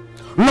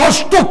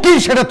 নষ্ট কি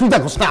সেটা তুই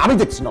দেখছ না, আমি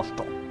দেখছি নষ্ট।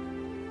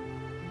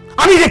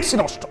 আমি দেখছি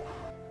নষ্ট,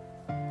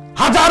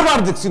 হাজারবার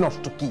দেখছি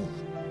নষ্ট কি।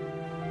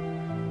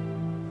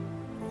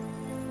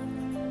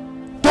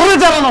 তোরে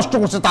যারা নষ্ট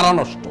করছে তারা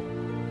নষ্ট,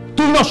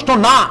 তুই নষ্ট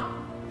না।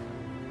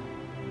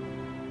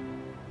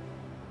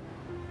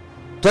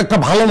 তুই একটা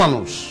ভালো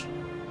মানুষ,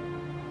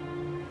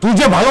 তুই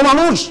যে ভালো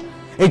মানুষ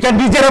এটা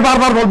নিজেরা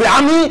বারবার বলবে,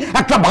 আমি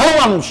একটা ভালো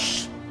মানুষ,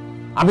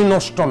 আমি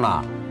নষ্ট না।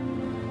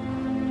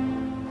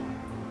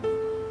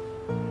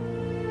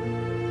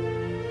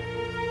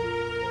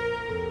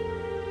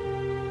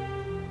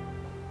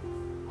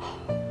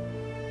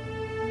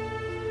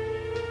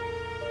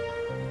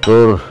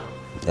 তোর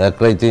এক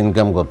রাইতে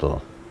ইনকাম কত?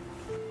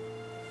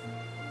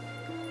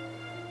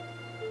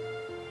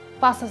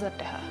 ৫,০০০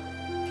 টাকা।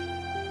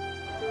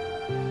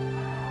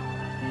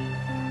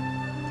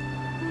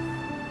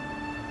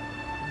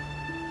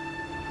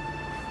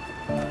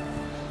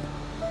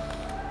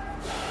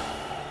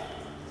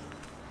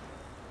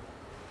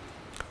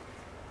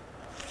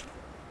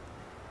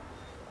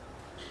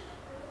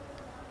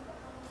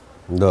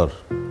 ধর,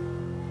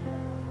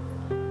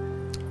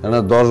 এখানে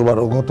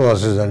 ১০-১২ কত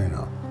আছে জানি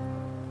না,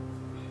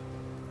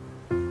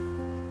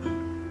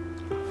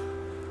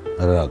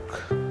 রাখ।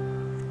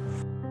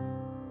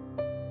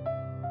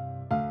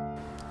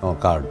 আমার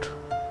কার্ড,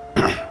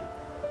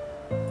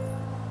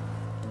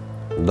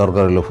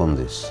 দরকার হলে ফোন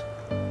দিস।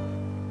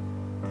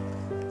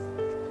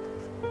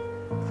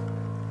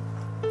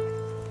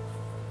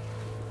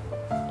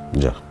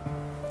 যা।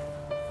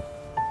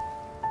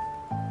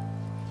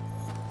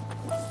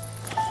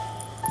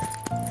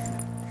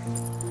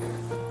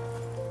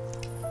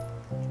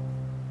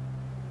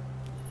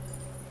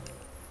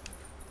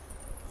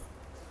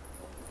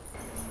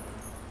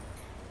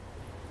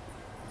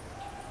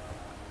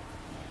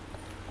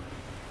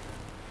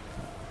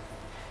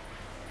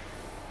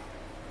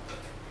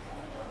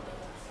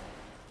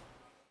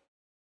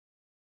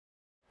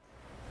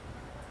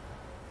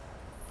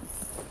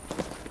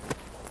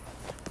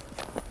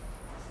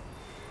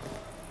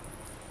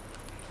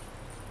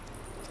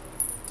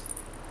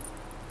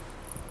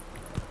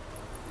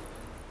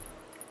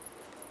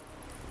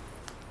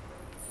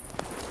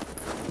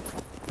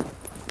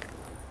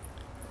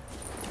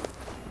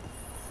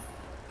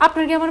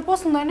 আপনার কি আমার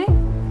পছন্দ হয় নাই?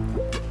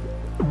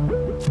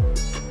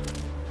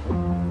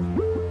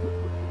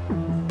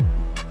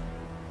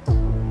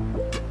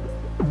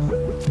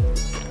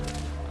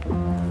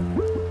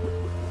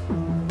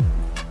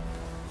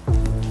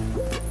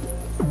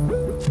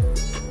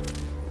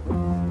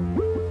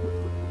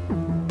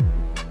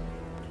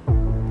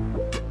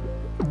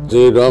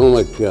 যে রং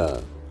মাইকা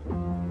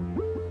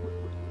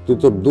তুই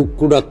তোর দুঃখ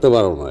ডাকতে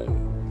পারো না,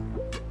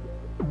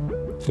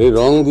 সেই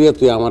রং দিয়ে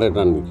তুই আমারে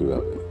টানবি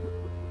কিভাবে?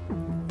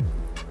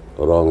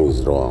 রং ইজ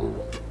রং,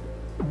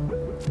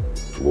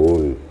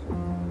 ভুল,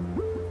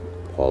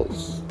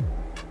 ফলস।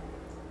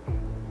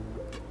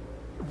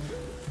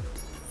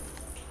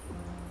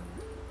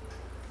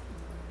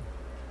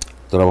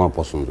 তোর আমার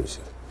পছন্দ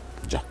হয়েছে,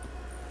 যা।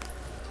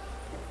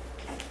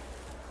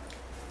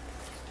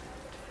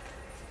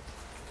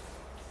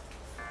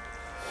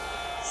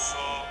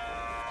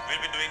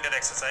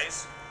 Exercise.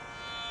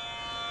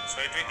 So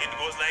it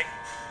goes like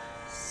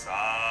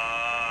sa.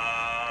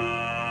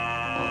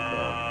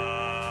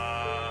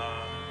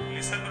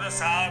 Listen to the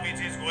sa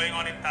which is going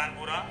on in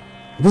Tanpura.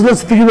 বুঝলেন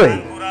সিদ্দিকী ভাই,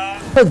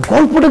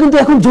 গল্পটা কিন্তু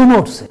এখন জমে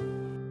উঠছে।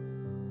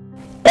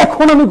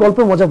 এখন আমি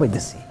গল্পের মজা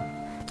পাইতেছি।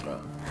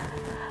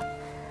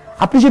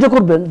 আপনি যেটা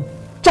করবেন,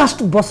 জাস্ট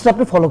বসটা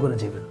আপনি ফলো করে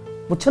যাবেন,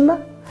 বুঝছেন না?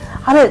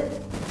 আরে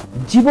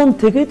জীবন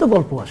থেকেই তো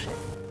গল্প আসে।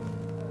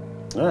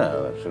 হ্যাঁ,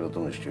 সেটা তো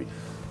নিশ্চয়ই।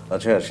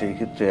 আচ্ছা, সেই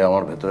ক্ষেত্রে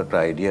আমার ভেতরে একটা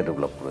আইডিয়া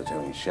ডেভেলপ করেছে,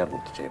 আমি শেয়ার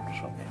করতে চাই আপনার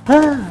সঙ্গে।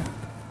 হ্যাঁ,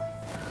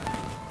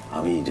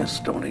 আমি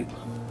জাস্ট আমার এই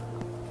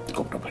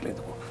গল্পটা ফেলে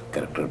দেবো,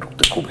 ক্যারেক্টারে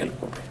ঢুকতে খুব হেল্প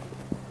করবে।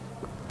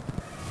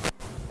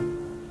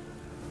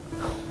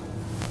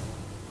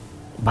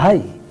 ভাই,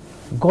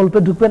 গল্পে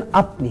ঢুকবেন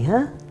আপনি,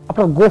 হ্যাঁ,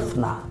 আপনার গোফ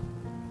না।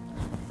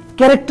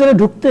 ক্যারেক্টারে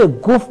ঢুকতে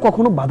গোফ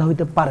কখনো বাধা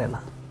হইতে পারে না,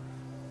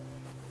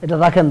 এটা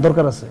রাখেন,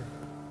 দরকার আছে।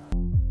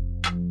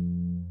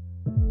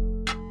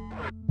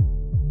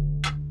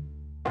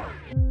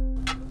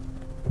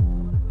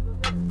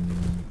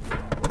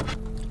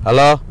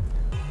 হ্যালো,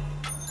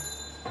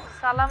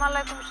 সালাম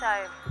আলাইকুম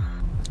সাহেব।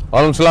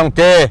 ওয়ালাইকুম সালাম।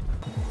 কে?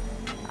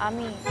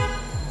 আমি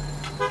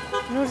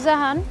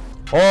নূরজাহান।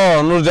 ও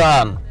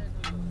নূরজাহান,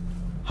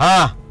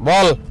 হ্যাঁ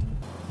বল।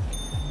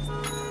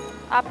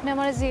 আপনি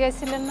আমারে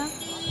জিজ্ঞাসিলেন না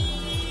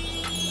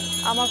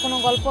আমার কোনো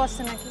গল্প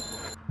আছে নাকি?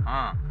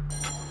 হ্যাঁ,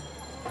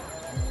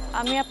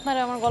 আমি আপনারে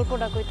আমার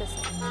গল্পটা কইতেছি।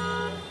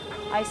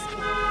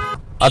 আইসক্রিম।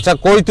 আচ্ছা,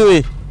 কই তুই?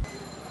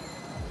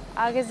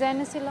 আগে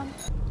জেনেছিলাম।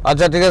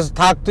 আচ্ছা ঠিক আছে,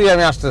 থাক তুই,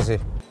 আমি আসতেছি।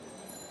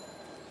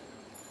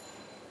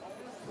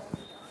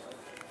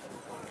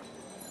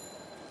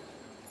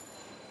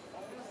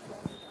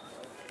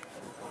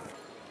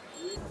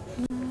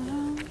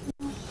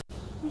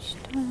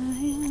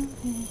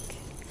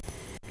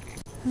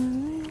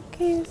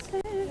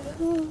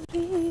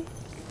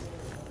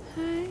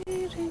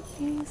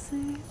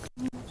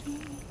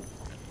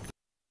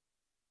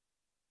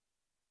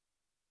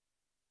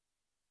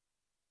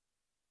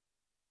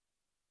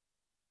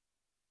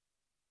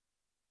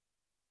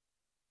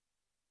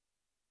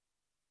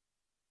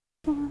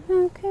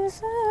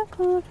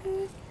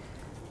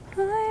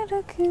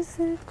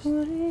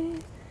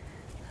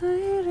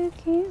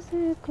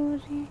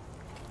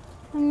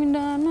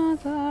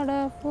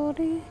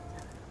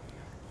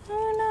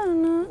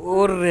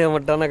 ওরে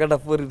আমার ডানা কাটা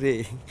পরি রে,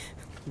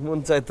 মন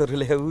চাই তোর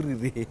উড়ি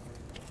রে।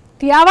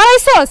 তুই আবার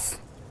আইছস?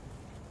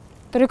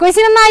 তোরে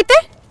কইছিস না আইতে?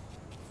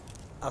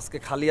 আজকে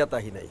খালি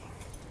আতাহি নাই।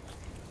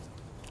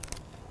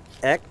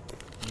 1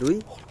 2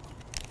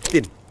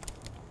 3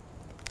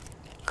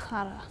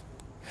 খারা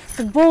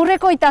তোর বউরে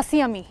কইতাছি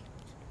আমি,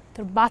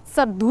 তোর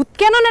বাচ্চার দুধ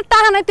কেন না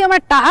টাহা নাই, তুই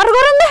আমার টাহার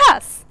গরম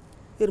দেখাস?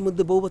 এর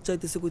মধ্যে বউ বাচ্চা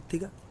আইতেছে কই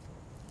থেকে?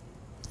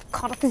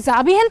 খারা তুই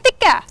যাবি হেন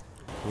থেকে?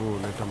 ও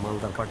না, একটা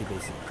মালদার পার্টি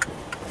পাইছি,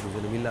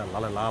 দুজনে মিলা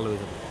লাল লাল হয়ে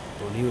যাবে,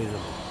 ধনী হয়ে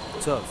যাবে।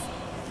 চল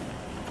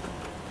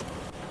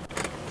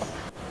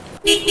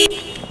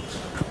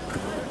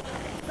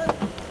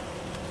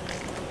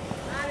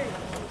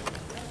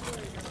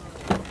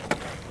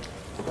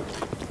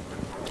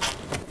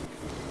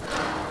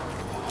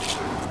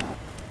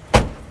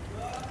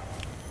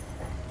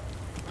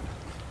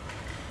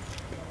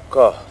ক,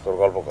 তোর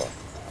গল্প ক।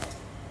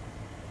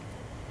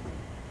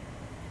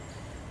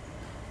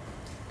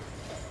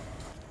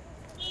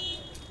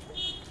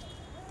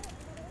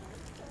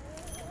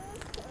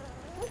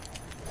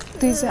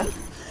 তুই যা।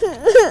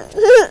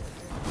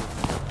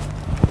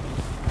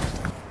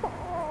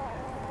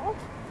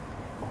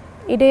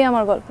 এটাই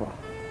আমার গল্প।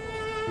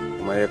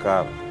 মায়ে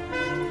কার?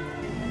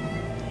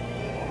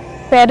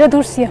 প্যাডে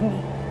ধরছি আমি,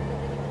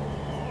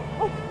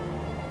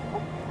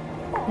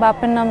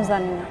 বাপের নাম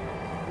জানি না।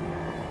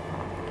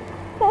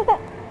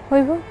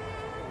 হইব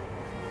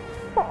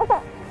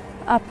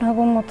আপনার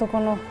মতো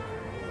কোনো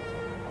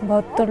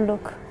ভদ্র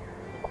লোক।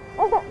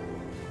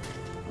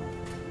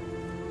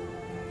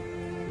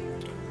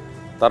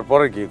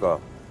 তারপরে কি ক?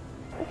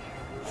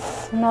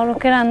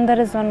 নরকের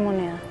আন্ধারে জন্ম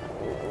নেয়া,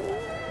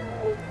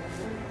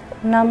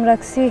 নাম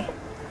রাখছি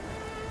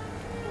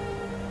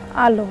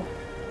আলো।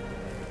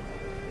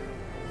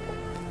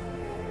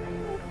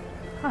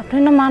 আপনি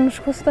না মানুষ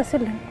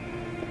খুঁজতেছিলেন,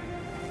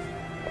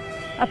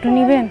 আপনি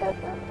নিবেন?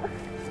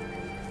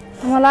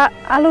 আমার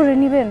আলুরে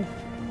নিবেন?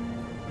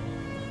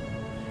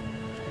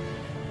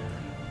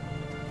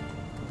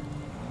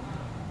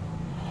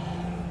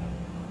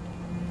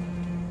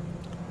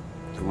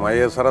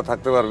 মাইয়া ছাড়া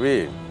থাকতে পারবি?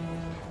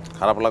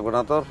 খারাপ লাগবে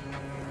না তোর?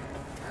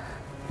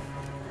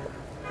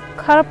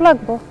 খারাপ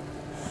লাগবো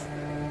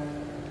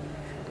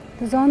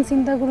যখন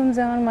চিন্তা করুন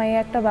যে আমার মাইয়া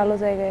একটা ভালো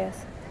জায়গায়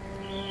আছে,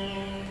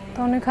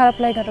 তখন খারাপ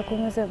লাগাটা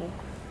কমে যাবে।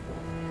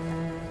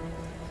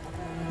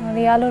 আর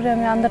এই আলোরে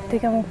আমি আন্দার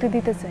থেকে মুক্তি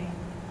দিতে চাই।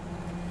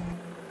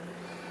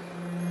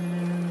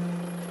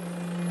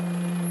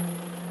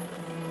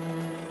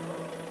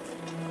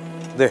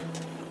 দে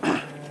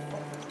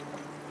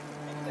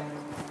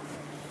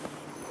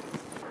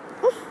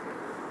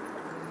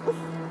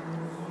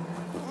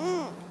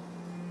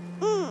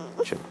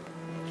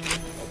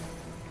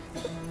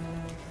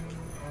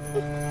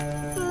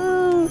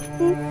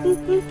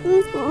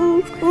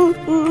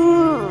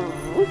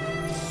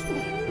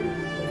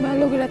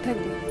ভালো করে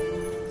থাকবি।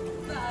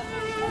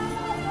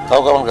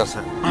 তাও কেমন গেছে?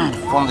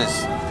 Phone this.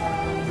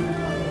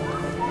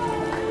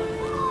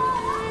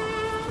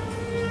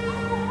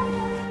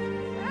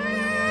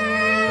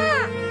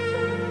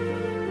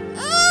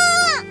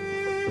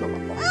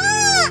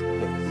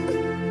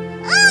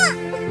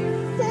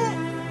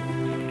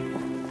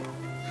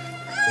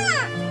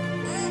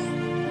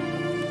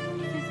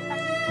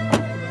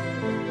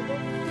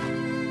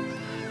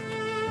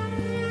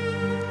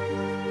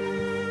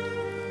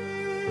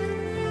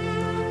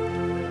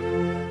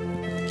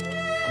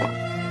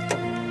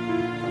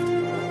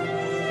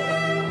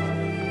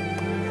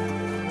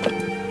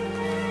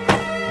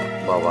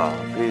 বাবা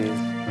প্লিজ।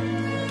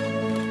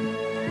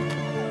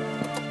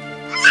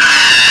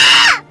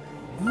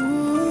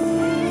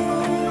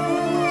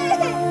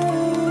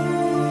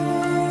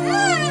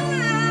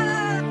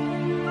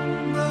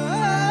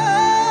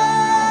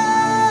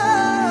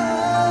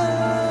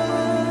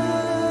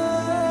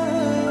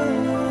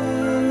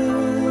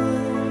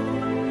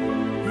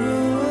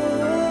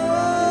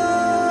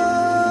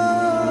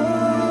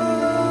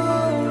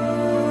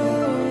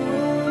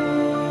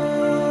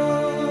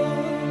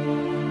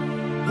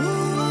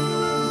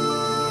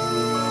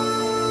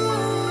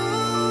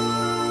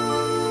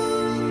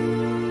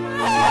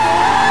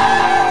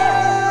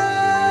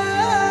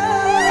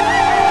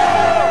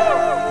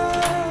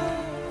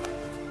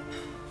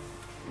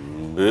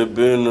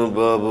 বিপিন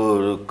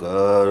বাবুর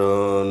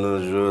কারণ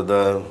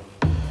যোদা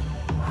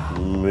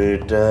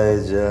মিটায়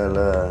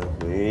জ্বালা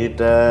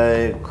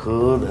মিটায়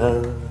ক্ষুধা,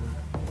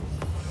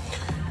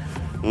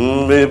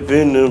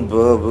 বিপিন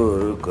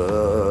বাবুর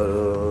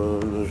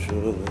কারণ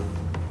যোদা।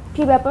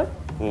 কি ব্যাপার?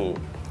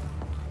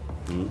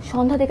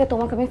 সন্ধ্যা থেকে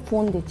তোমাকে আমি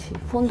ফোন দিচ্ছি,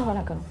 ফোন ধরো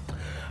না কেন?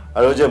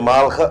 আর ওই যে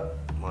মাল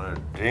মানে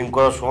ড্রিঙ্ক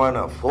করার সময়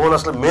না ফোন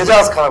আসলে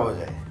মেজাজ খারাপ হয়ে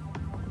যায়।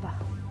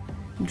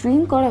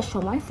 ড্রিঙ্ক করার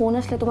সময় ফোন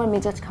আসলে তোমার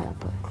মেজাজ খারাপ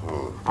হয়,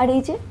 আর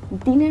এই যে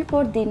দিনের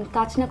পর দিন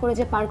কাজ না করে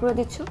যে পার করে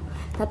দিচ্ছ,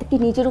 তাতে কি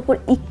নিজের উপর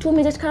একটু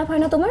মেজাজ খারাপ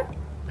হয় না তোমার?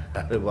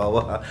 আরে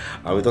বাবা,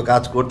 আমি তো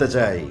কাজ করতে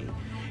চাই,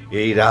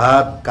 এই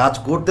রাত কাজ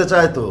করতে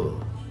চাই তো।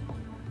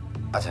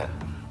 আচ্ছা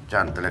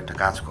জান, তাহলে একটা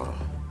কাজ করো।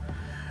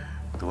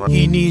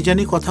 কি নিয়ে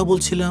জানি কথা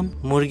বলছিলাম?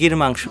 মুরগির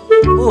মাংস।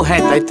 ও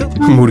হ্যাঁ, তাই তো।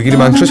 মুরগির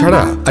মাংস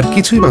ছাড়া আর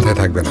কিছুই মাথায়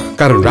থাকবে না,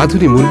 কারণ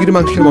রাঁধুনি মুরগির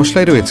মাংসের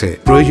মশলায় রয়েছে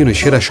প্রয়োজনীয়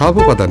সেরা সব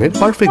উপাদানের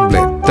পারফেক্ট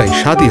ব্লেন্ড। তাই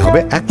স্বাদই হবে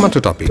একমাত্র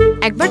টপিক।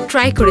 একবার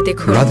ট্রাই করে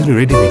দেখো রাঁধুনি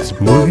রেডি মিক্স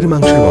মুরগির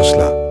মাংসের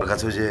মশলা। আমার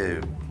কাছে ওই যে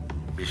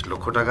 20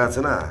 লক্ষ টাকা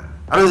আছে না,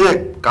 আর ওই যে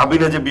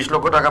কাবিনে যে 20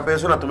 লক্ষ টাকা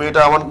পেয়েছো না, তুমি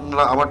এটা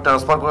আমার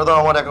ট্রান্সফার করে দাও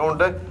আমার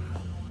অ্যাকাউন্টে।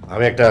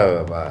 আমি একটা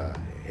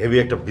হেভি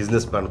একটা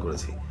বিজনেস প্ল্যান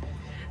করেছি,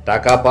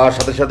 টাকা পাওয়ার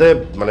সাথে সাথে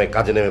মানে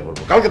কাজে নেমে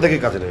পড়বো, কালকে থেকে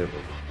কাজে নেমে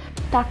পড়বো।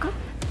 টাকা?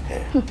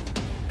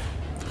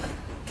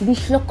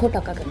 20 লক্ষ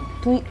টাকা কেন?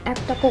 তুই 1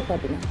 টাকাও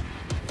পাবি না।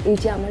 এই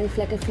যে আমার এই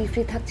ফ্ল্যাটে ফ্রি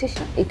ফ্রি থাকছিস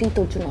না, এটাই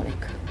তোর জন্য অনেক।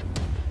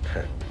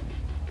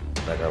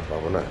 টাকা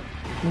পাবো না?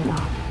 না।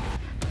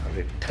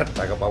 আরে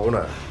টাকা পাবো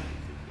না?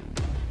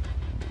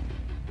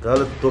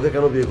 তাহলে তোকে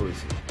কেন বিয়ে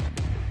করেছি?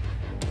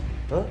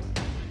 হ্যাঁ,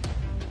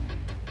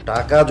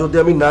 টাকা যদি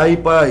আমি নাই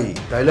পাই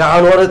তাহলে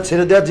আনোয়ারের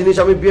ছেড়ে দেওয়ার জিনিস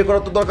আমি বিয়ে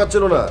করার তো দরকার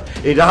ছিল না।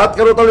 এই রাহাত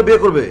কেন তাহলে বিয়ে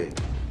করবে?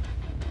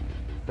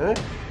 হ্যাঁ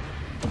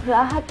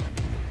রাহাত,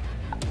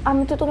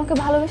 আমি তো তোমাকে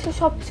ভালোবেসে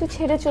সবকিছু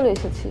ছেড়ে চলে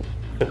এসেছি।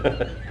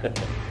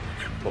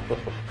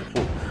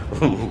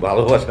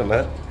 ভালোবাসা না,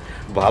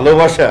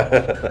 ভালোবাসা।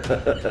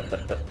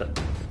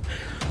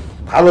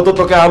 ভালো তো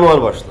তোকে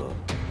আনোয়ার বাসতো।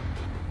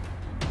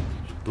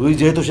 তুই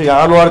যেহেতু সেই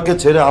আনোয়ারকে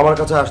ছেড়ে আমার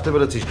কাছে আসতে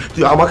পেরেছিস,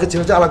 তুই আমাকে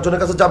ছেড়ে যে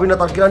আরেকজনের কাছে যাবি না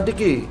তার গ্যারান্টি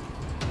কি?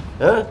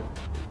 হ্যাঁ,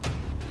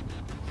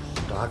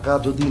 টাকা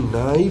যদি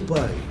নাই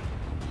পাই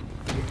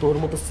তোর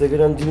মতো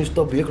সেকেন্ড হ্যান্ড জিনিস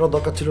তো বিয়ে করার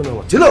দরকার ছিল না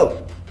আমার। ছিল?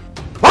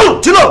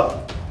 ছিল?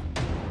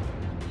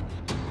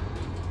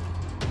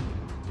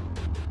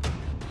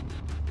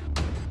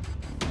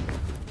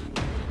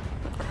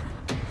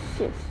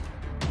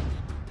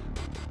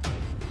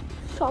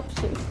 সব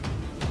শেষ।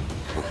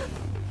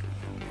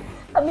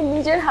 আমি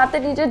নিজের হাতে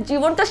নিজের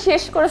জীবনটা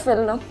শেষ করে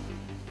ফেললাম।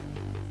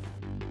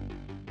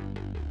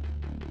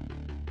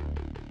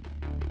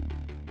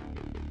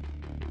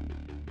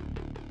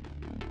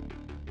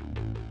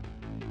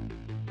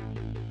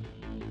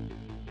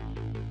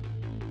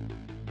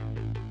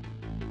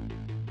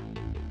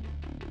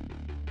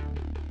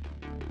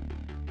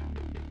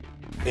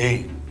 এই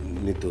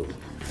Nitu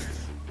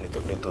Nitu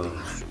Nitu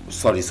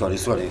sorry sorry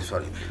sorry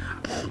sorry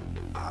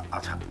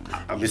আচ্ছা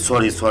আমি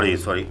সরি সরি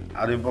সরি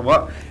আরে বাবা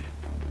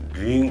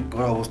ড্রিঙ্ক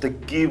করা অবস্থায়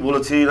কি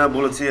বলেছি না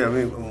বলেছি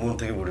আমি মন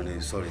থেকে বলে নিই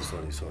sorry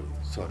sorry sorry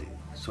sorry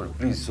sorry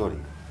please sorry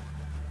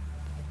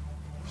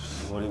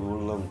sorry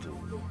বললাম তো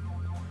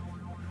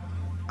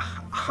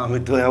আমি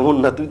তো এমন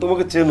না তুমি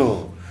তোমাকে চেনো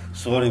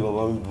সরি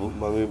বাবা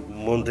আমি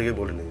মন থেকে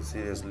বলে নিই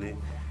সিরিয়াসলি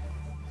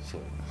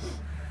সরি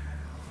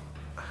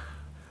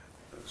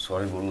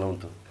সরি বললাম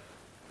তো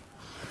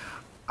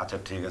আচ্ছা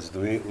ঠিক আছে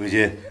তুমি ওই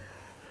যে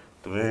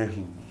তুমি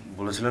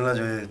বলেছিলে না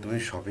যে তুমি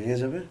শপিংয়ে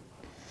যাবে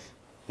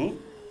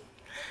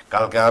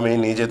কালকে আমি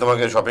নিজে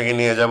তোমাকে শপিংয়ে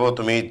নিয়ে যাব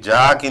তুমি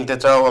যা কিনতে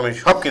চাও আমি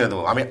সব কিনে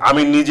দেবো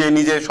আমি নিজে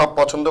নিজে সব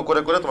পছন্দ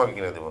করে করে তোমাকে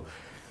কিনে দেবো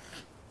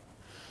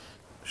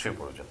সে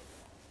প্রয়োজন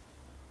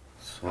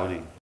সরি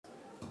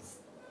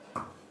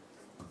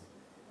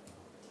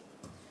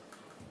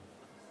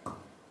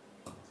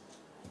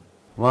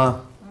মা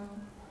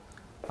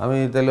আমি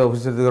তাহলে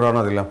অফিসের দিকে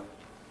রওনা দিলাম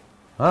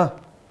হ্যাঁ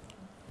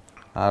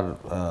আর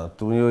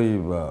তুমি ওই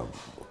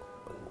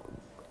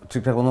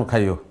ঠিকঠাক মতন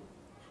খাইও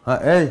হ্যাঁ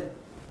এই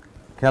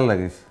খেয়াল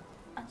রাখিস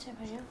আচ্ছা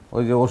ভাইয়া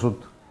ওই যে ওষুধ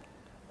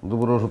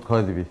দুপুরে ওষুধ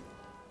খাওয়াই দিবি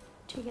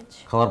ঠিক আছে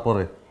খাওয়ার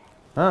পরে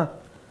হ্যাঁ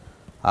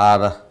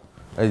আর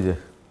এই যে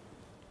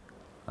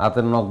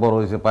হাতের নখ বড়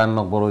হয়েছে পায়ের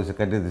নখ বড় হয়েছে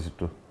কেটে দিস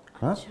একটু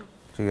হ্যাঁ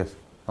ঠিক আছে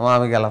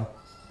আমি গেলাম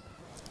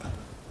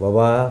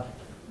বাবা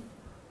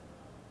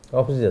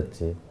অফিসে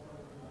যাচ্ছি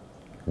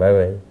বাই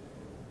বাই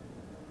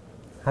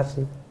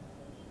হাসি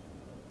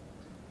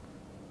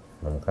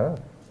মন খারাপ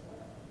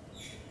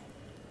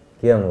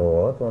কি আনবো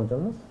বাবা তোমার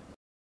জন্য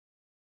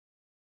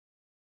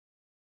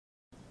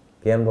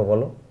কি আনবো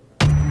বলো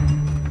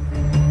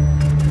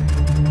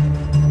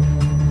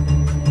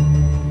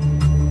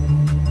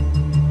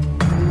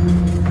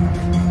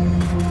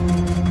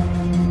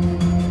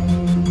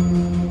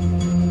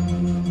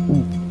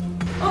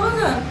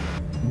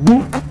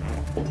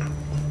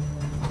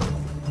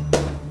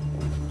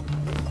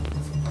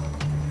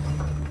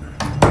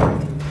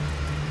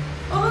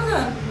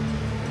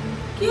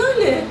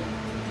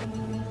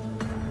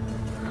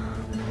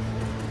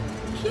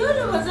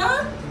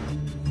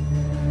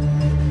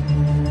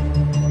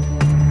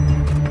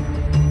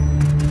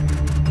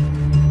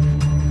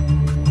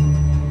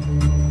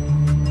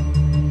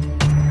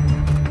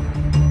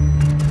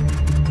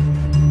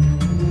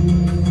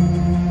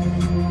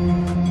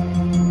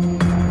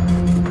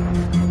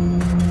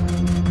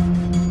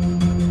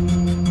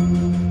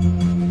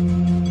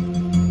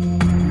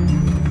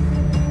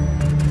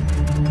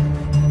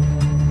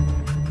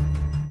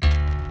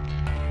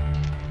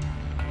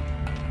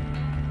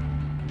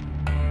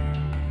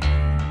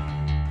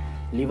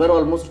লিভার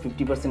অলমোস্ট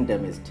 50%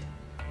 ড্যামেজড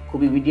খুব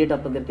ইমিডিয়েট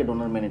আপনাদেরকে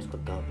ডোনার ম্যানেজ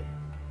করতে হবে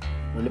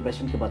নইলে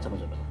পেশেন্টকে বাঁচানো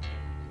যাবে না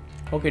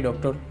ওকে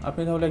ডক্টর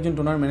আপনি তাহলে একজন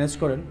ডোনার ম্যানেজ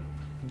করেন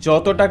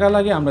যত টাকা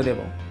লাগে আমরা দেব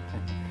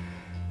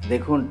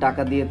দেখুন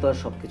টাকা দিয়ে তো আর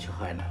সব কিছু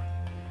হয় না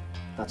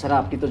তাছাড়া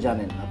আপনি তো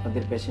জানেন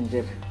আপনাদের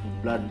পেশেন্টের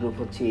ব্লাড গ্রুপ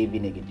হচ্ছে এবি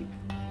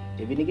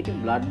নেগেটিভ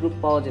ব্লাড গ্রুপ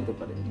পাওয়া যেতে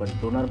পারে বাট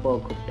ডোনার পাওয়া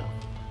খুব টাফ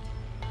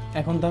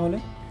এখন তাহলে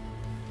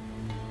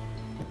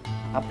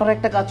আপনারা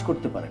একটা কাজ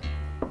করতে পারেন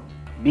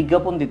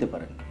বিজ্ঞাপন দিতে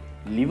পারেন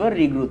লিভার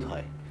রিগ্রোথ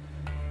হয়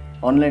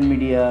online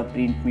media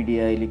print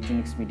media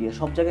electronics media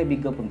সব জায়গায়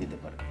বিজ্ঞাপন দিতে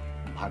পারেন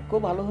ভাগ্য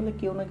ভালো হলে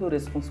কেউ না কেউ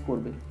রেসপন্স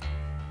করবে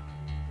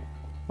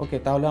ওকে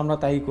তাহলে আমরা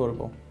তাই করব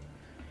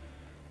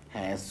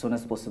হ্যাঁ অ্যাজ সুন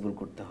অ্যাজ পসিবল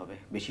করতে হবে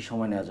বেশি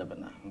সময় নেওয়া যাবে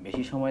না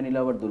বেশি সময় নিলে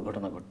আবার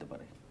দুর্ঘটনা ঘটতে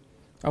পারে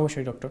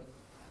অবশ্যই ডক্টর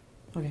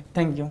ওকে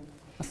থ্যাংক ইউ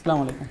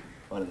আসসালামু আলাইকুম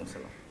ওয়ালাইকুম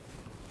আসসালাম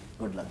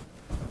গুড লাক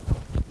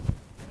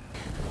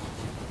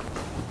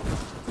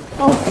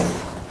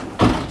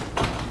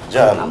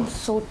জান আই এম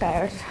সো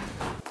টায়ার্ড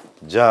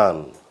জান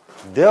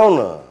দেও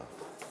না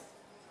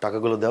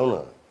টাকাগুলো দাও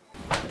না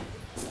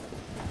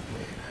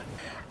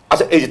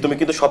আচ্ছা এই যে তুমি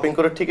কিন্তু শপিং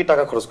করে ঠিকই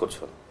টাকা খরচ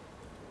করছো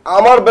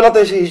আমার বেলাতে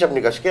এসে হিসাব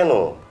নিকাশ কেন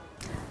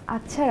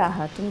আচ্ছা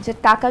রাহা তুমি যে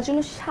টাকার জন্য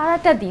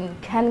সারাটা দিন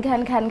ঘ্যান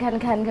ঘ্যান ঘ্যান ঘ্যান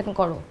ঘ্যান ঘ্যান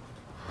করো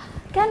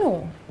কেন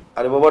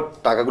আরে বাবা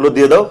টাকাগুলো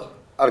দিয়ে দাও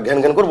আর ঘ্যান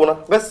ঘ্যান করবো না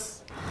ব্যাস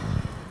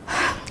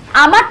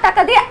আমার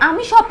টাকা দিয়ে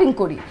আমি শপিং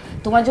করি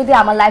তোমার যদি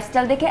আমার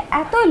লাইফস্টাইল দেখে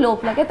এতই লোভ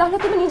লাগে তাহলে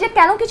তুমি নিজে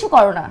কেন কিছু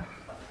করো না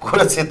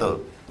করেছি তো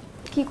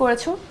কি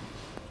করেছো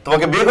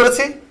তোমাকে বিয়ে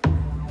করেছি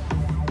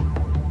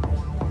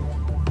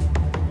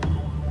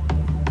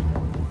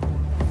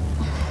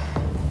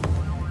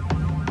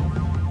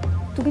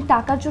তুমি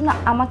টাকার জন্য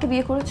আমাকে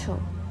বিয়ে করেছো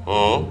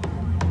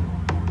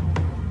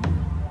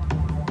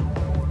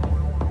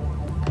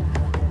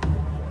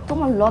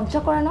তোমার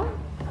লজ্জা করে না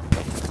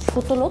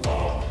ছোট লোক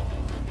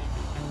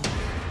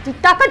তুই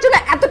টাকার জন্য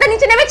এতটা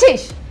নিচে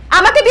নেমেছিস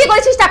আমাকে বিয়ে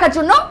করেছিস টাকার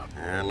জন্য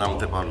হ্যাঁ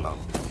নামতে পারলাম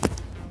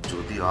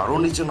যদি আরো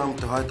নিচে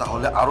নামতে হয়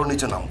তাহলে আরো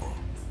নিচে নামবো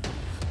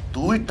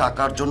তুই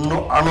টাকার জন্য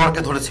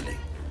আনোয়ারকে ধরেছিলি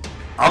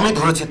আমি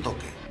ধরেছি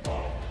তোকে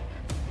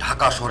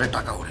ঢাকা শহরে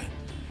টাকা ওরে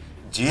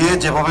যে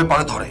যেভাবে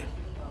পারে ধরে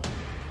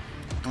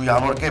তুই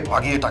আনোয়ারকে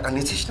ভাগিয়ে টাকা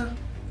নিয়েছিস না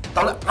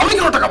তাহলে আমি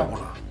কেন টাকা পাবো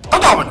না তা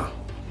তো হবে না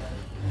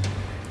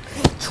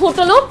ছোট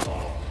লোক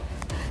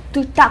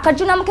তুই টাকার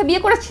জন্য আমাকে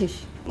বিয়ে করেছিস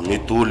তুমি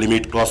তো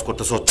লিমিট ক্রস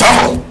করতেছো,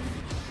 যাও।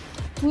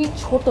 তুই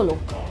ছোট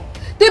লোক,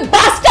 তুই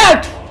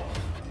বাস্টার্ড।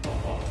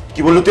 কি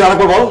বললি তুই?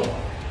 আরেকবার বল।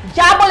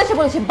 যা বলেছে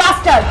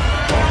বাস্টার্ড।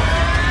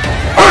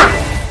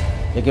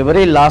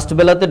 একেবারেই লাস্ট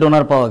বেলাতে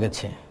ডোনার পাওয়া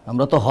গেছে।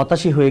 আমরা তো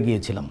হতাশই হয়ে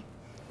গিয়েছিলাম।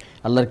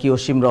 আল্লাহর কি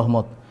অসীম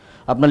রহমত,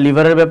 আপনার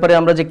লিভারের ব্যাপারে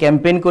আমরা যে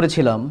ক্যাম্পেইন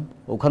করেছিলাম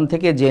ওখান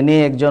থেকে জেনে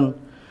একজন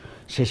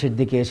শেষের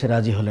দিকে এসে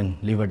রাজি হলেন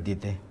লিভার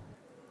দিতে।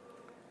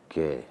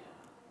 কে?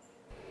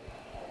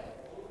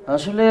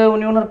 আসলে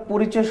উনি ওনার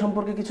পরিচয়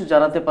সম্পর্কে কিছু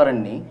জানাতে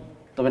পারেননি,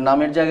 তবে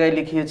নামের জায়গায়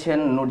লিখিয়েছেন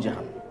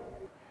নূরজাহান।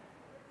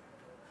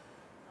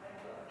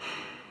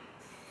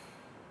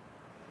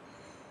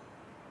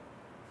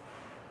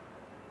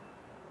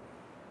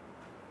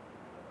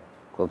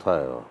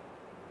 কোথায় ও?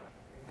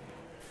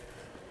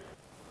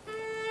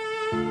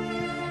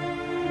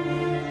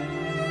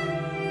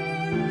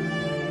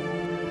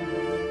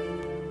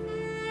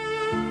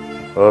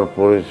 ওর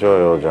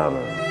পরিচয় ও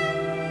জানে,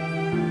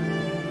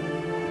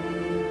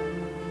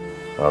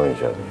 আমি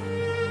জানি।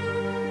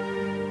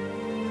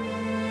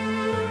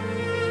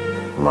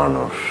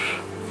 মানুষ,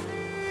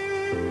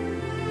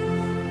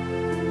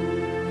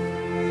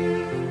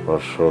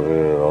 ওর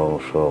শরীরের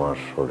অংশ আমার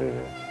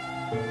শরীরে।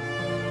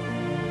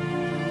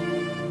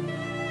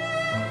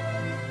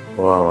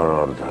 ও আমার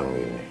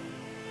অর্ধাঙ্গিনী,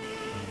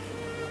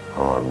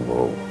 আমার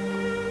বউ।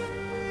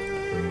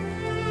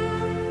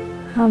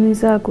 আমি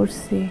যা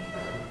করছি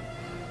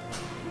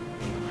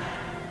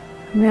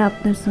আমি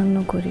আপনার জন্য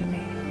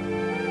করিনি,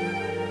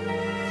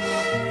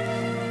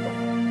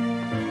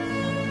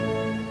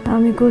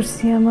 আমি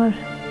করছি আমার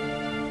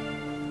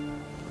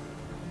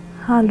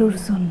আলুর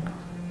জন্য।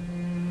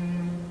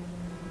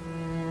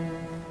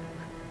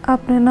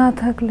 আপনি না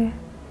থাকলে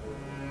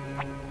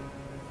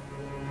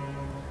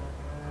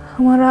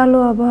আমার আলো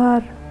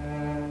আবার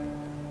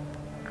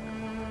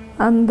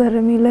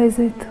আন্ধারে মিলাই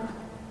যেত।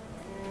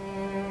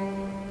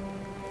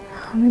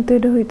 আমি তো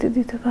এটা হইতে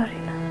দিতে পারি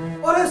না।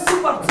 ওরে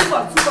সুপার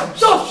সুপার সুপার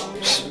জোশ।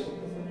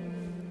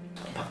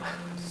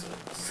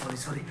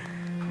 সরি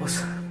বস,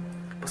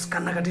 বস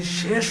কান্নাকাটি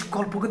শেষ,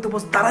 গল্প কিন্তু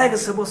বস দাঁড়ায়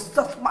গেছে বস,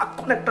 জাস্ট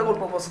মাখন একটা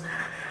গল্প বস।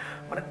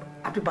 মানে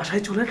আপনি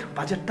বাসায় চলেন,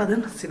 বাজেটটা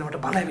দেন, সিনেমাটা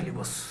বানাই ফেলি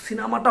বস,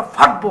 সিনেমাটা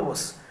ফাটবো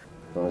বস।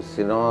 তুমি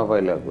সিনেমা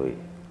পাইলা কই?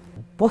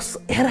 বস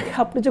এর আগে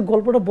আপনি যে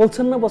গল্পটা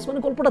বলছেন না বস, মানে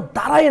গল্পটা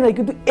দাঁড়ায় নাই,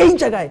 কিন্তু এই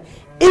জায়গায়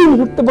এই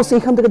মুহূর্তে বস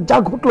এখান থেকে যা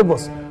ঘটলো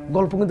বস,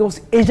 গল্প কিন্তু বস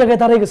এই জায়গায়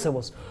দাঁড়ায় গেছে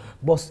বস।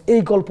 বস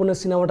এই গল্প নিয়ে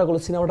সিনেমাটা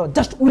করলে সিনেমাটা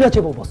জাস্ট উড়া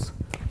যাবো বস।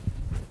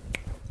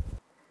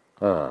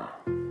 হ্যাঁ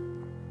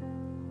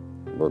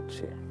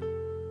বুঝছি।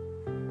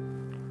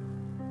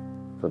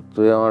 তো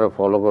তুই আমারে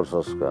ফলো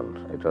করছস কেন?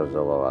 এটার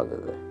জবাব আগে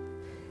দে।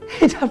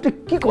 এটা আপনি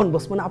কি কোন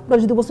বস? মানে আপনার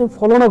যদি বস আমি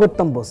ফলো না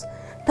করতাম বস,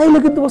 তাইলে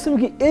কিন্তু বস আমি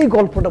কি এই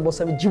গল্পটা বস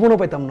আমি জীবনও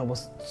পাইতাম না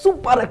বস।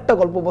 সুপার একটা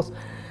গল্প বস।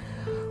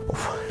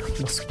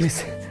 বস প্লিজ।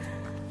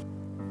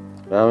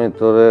 আমি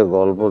তোরে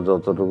গল্প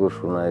যতটুকু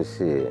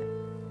শুনাইছি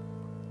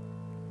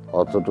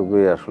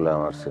অতটুকুই আসলে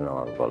আমার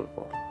সিনেমার গল্প,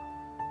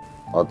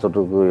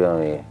 অতটুকুই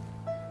আমি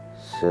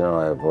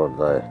সিনেমায়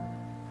পর্দায়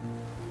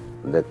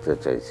দেখতে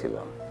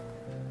চাইছিলাম।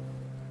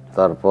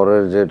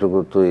 তারপরের যেটুকু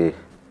তুই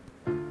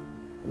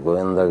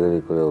গোয়েন্দাগিরি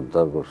করে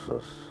উদ্ধার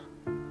করছস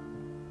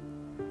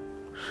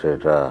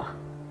সেটা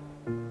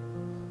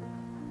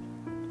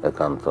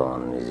একান্ত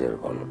আমার নিজের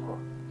গল্প।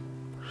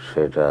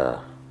 সেটা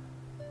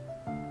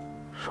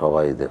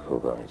সবাই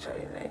দেখুক আমি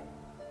চাই নাই,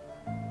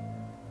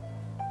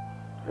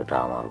 এটা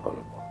আমার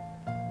গল্প।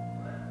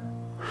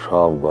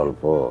 সব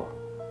গল্প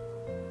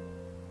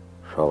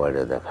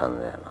সবাইকে দেখান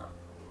যায় না,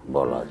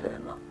 বলা যায়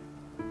না,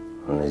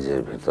 নিজের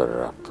ভিতরে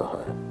রাখতে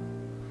হয়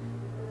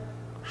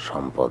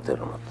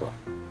সম্পদের মতো,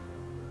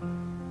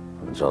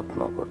 যত্ন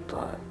করতে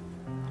হয়,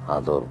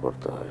 আদর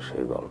করতে হয়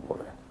সেই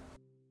গল্পে।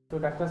 তো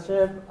ডাক্তার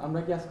সাহেব, আমরা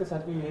কি আজকে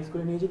স্যারকে রিলিজ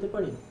করে নিয়ে যেতে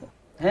পারি?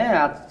 হ্যাঁ,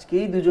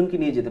 আজকেই দুজনকে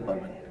নিয়ে যেতে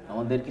পারবেন।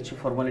 আমাদের কিছু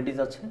ফর্মালিটিস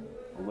আছে,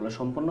 ওগুলো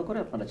সম্পন্ন করে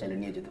আপনারা চাইলে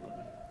নিয়ে যেতে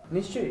পারবেন।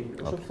 নিশ্চয়ই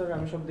ওসব স্যার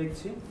আমি সব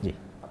দেখছি। জি।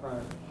 আপনার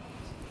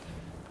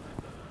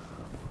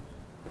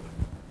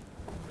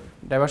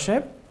ড্রাইভার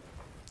সাহেব,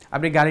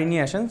 আপনি গাড়ি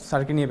নিয়ে আসেন,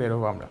 স্যারকে নিয়ে বের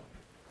হবো আমরা।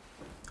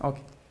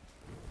 ওকে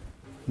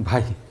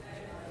ভাই,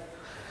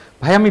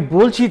 ভাই আমি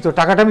বলছি তো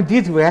টাকাটা আমি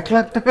দিয়ে দেবো, 1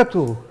 লাখ টাকা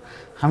তো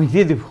আমি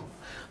দিয়ে দেবো।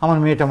 আমার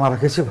মেয়েটা মারা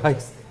গেছে ভাই,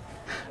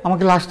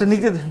 আমাকে লাশটা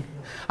নিতে দেন।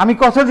 আমি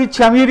কথা দিচ্ছি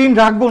আমি ঋণ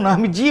রাখবো না,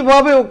 আমি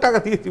যেভাবে ও টাকা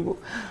দিয়ে দিব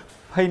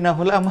ভাই, না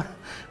হলে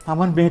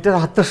আমার মেয়েটার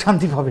আত্মার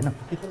শান্তি পাবে না।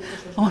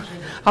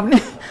 আপনি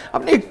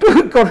আপনি একটু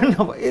করেন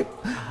না ভাই।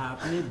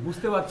 আপনি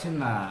বুঝতে পারছেন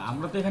না,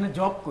 আমরা তো এখানে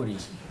জব করি,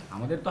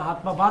 আমাদের তো হাত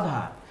পা বাঁধা।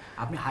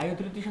 আপনি হাই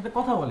অথরিটির সাথে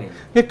কথা বলেন।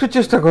 একটু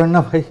চেষ্টা করেন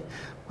না ভাই,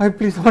 ভাই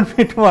প্লিজ, আমার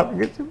মেয়েটা মারা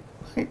গেছে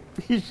ভাই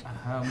প্লিজ।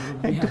 হ্যাঁ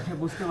আপনি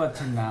বুঝতে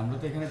পারছেন না, আমরা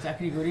তো এখানে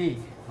চাকরি করি,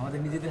 আমাদের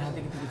নিজেদের হাতে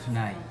কিন্তু কিছু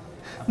নাই।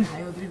 আপনি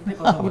হাই অথরিটিতে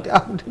কথা বলেন।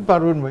 আপনি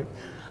পারবেন ভাই,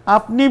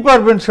 আপনি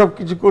পারবেন সব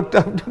কিছু করতে,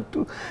 আপনি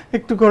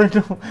একটু করেন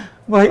না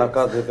ভাই।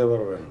 টাকা দিতে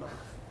পারবেন না,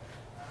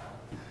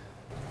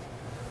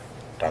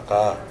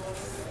 টাকা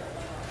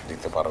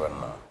দিতে পারবেন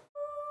না,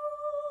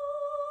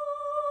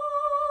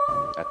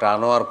 একটা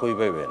আনোয়ার কই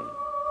পাইবেন?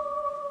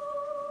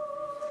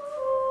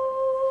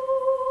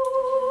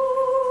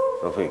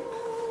 রফিক,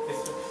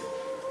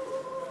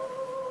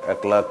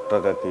 1 লাখ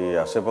টাকা কি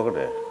আছে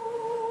পকেটে?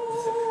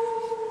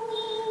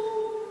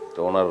 তো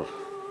ওনার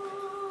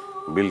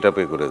বিলটা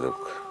পে করে দেব,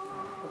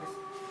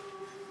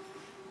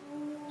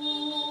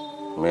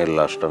 মেয়ের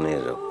লাশটা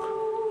নিয়ে যাও।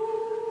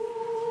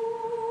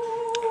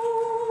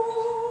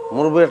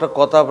 মুরব্বী একটা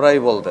কথা প্রায়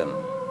বলতেন,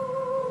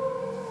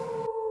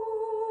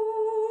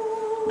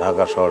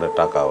 ঢাকা শহরে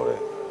টাকা ওড়ে,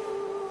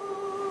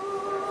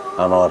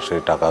 আনোয়ার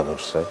সেই টাকা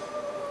ধরছে,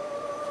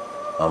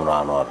 আমরা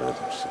আনোয়ারের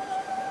ধরছি।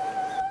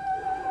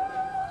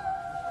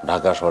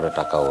 ঢাকা শহরে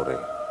টাকা ওড়ে,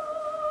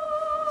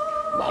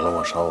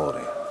 ভালোবাসাও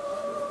ওড়ে।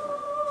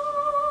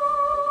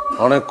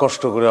 অনেক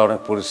কষ্ট করে অনেক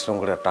পরিশ্রম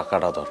করে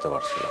টাকাটা ধরতে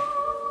পারছিলাম,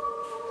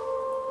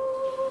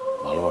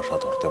 ভালোবাসা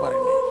ধরতে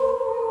পারিনি।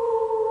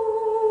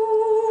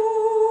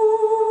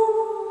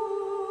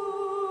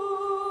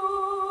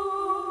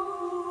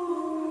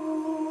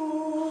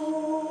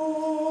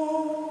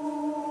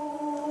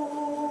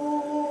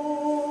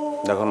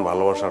 এখন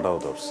ভালোবাসাটাও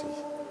ধরছি।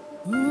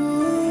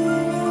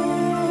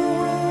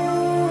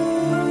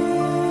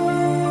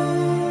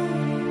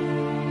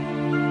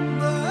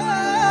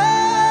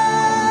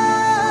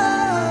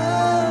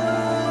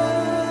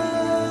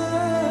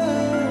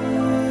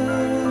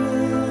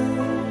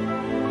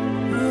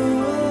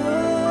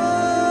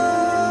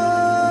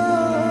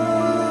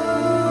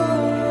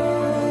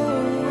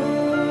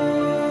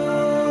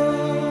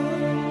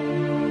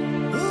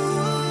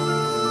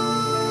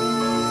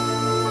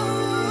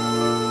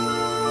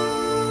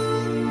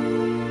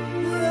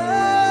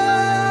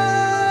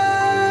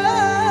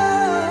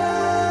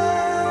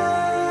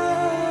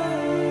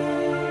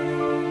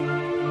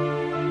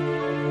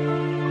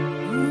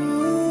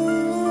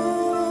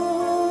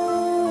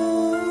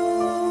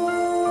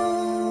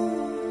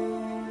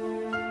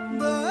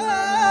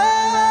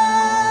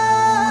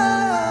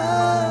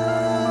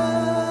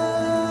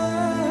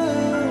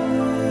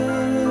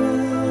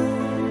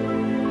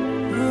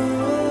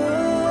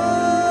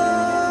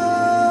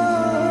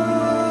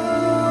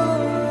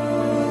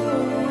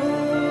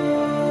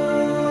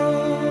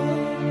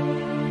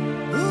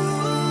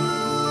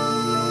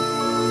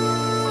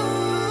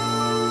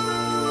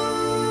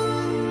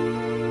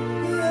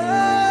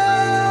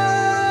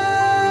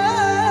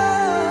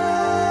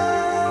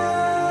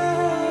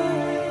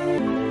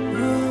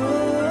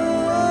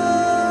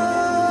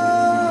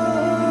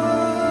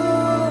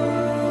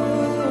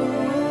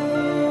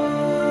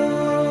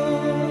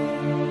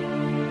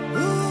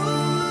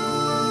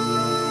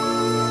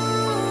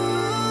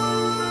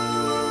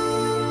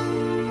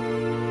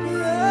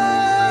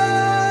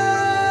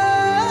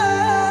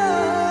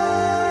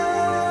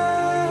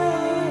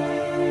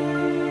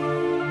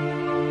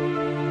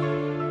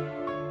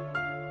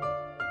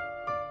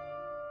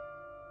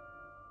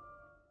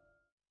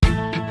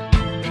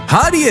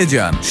 হারিয়ে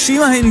যান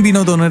সীমাহীন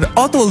বিনোদনের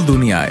অতল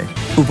দুনিয়ায়।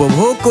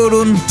 উপভোগ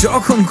করুন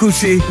যখন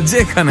খুশি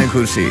যেখানে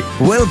খুশি।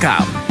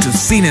 ওয়েলকাম টু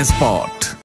সিনে স্পট।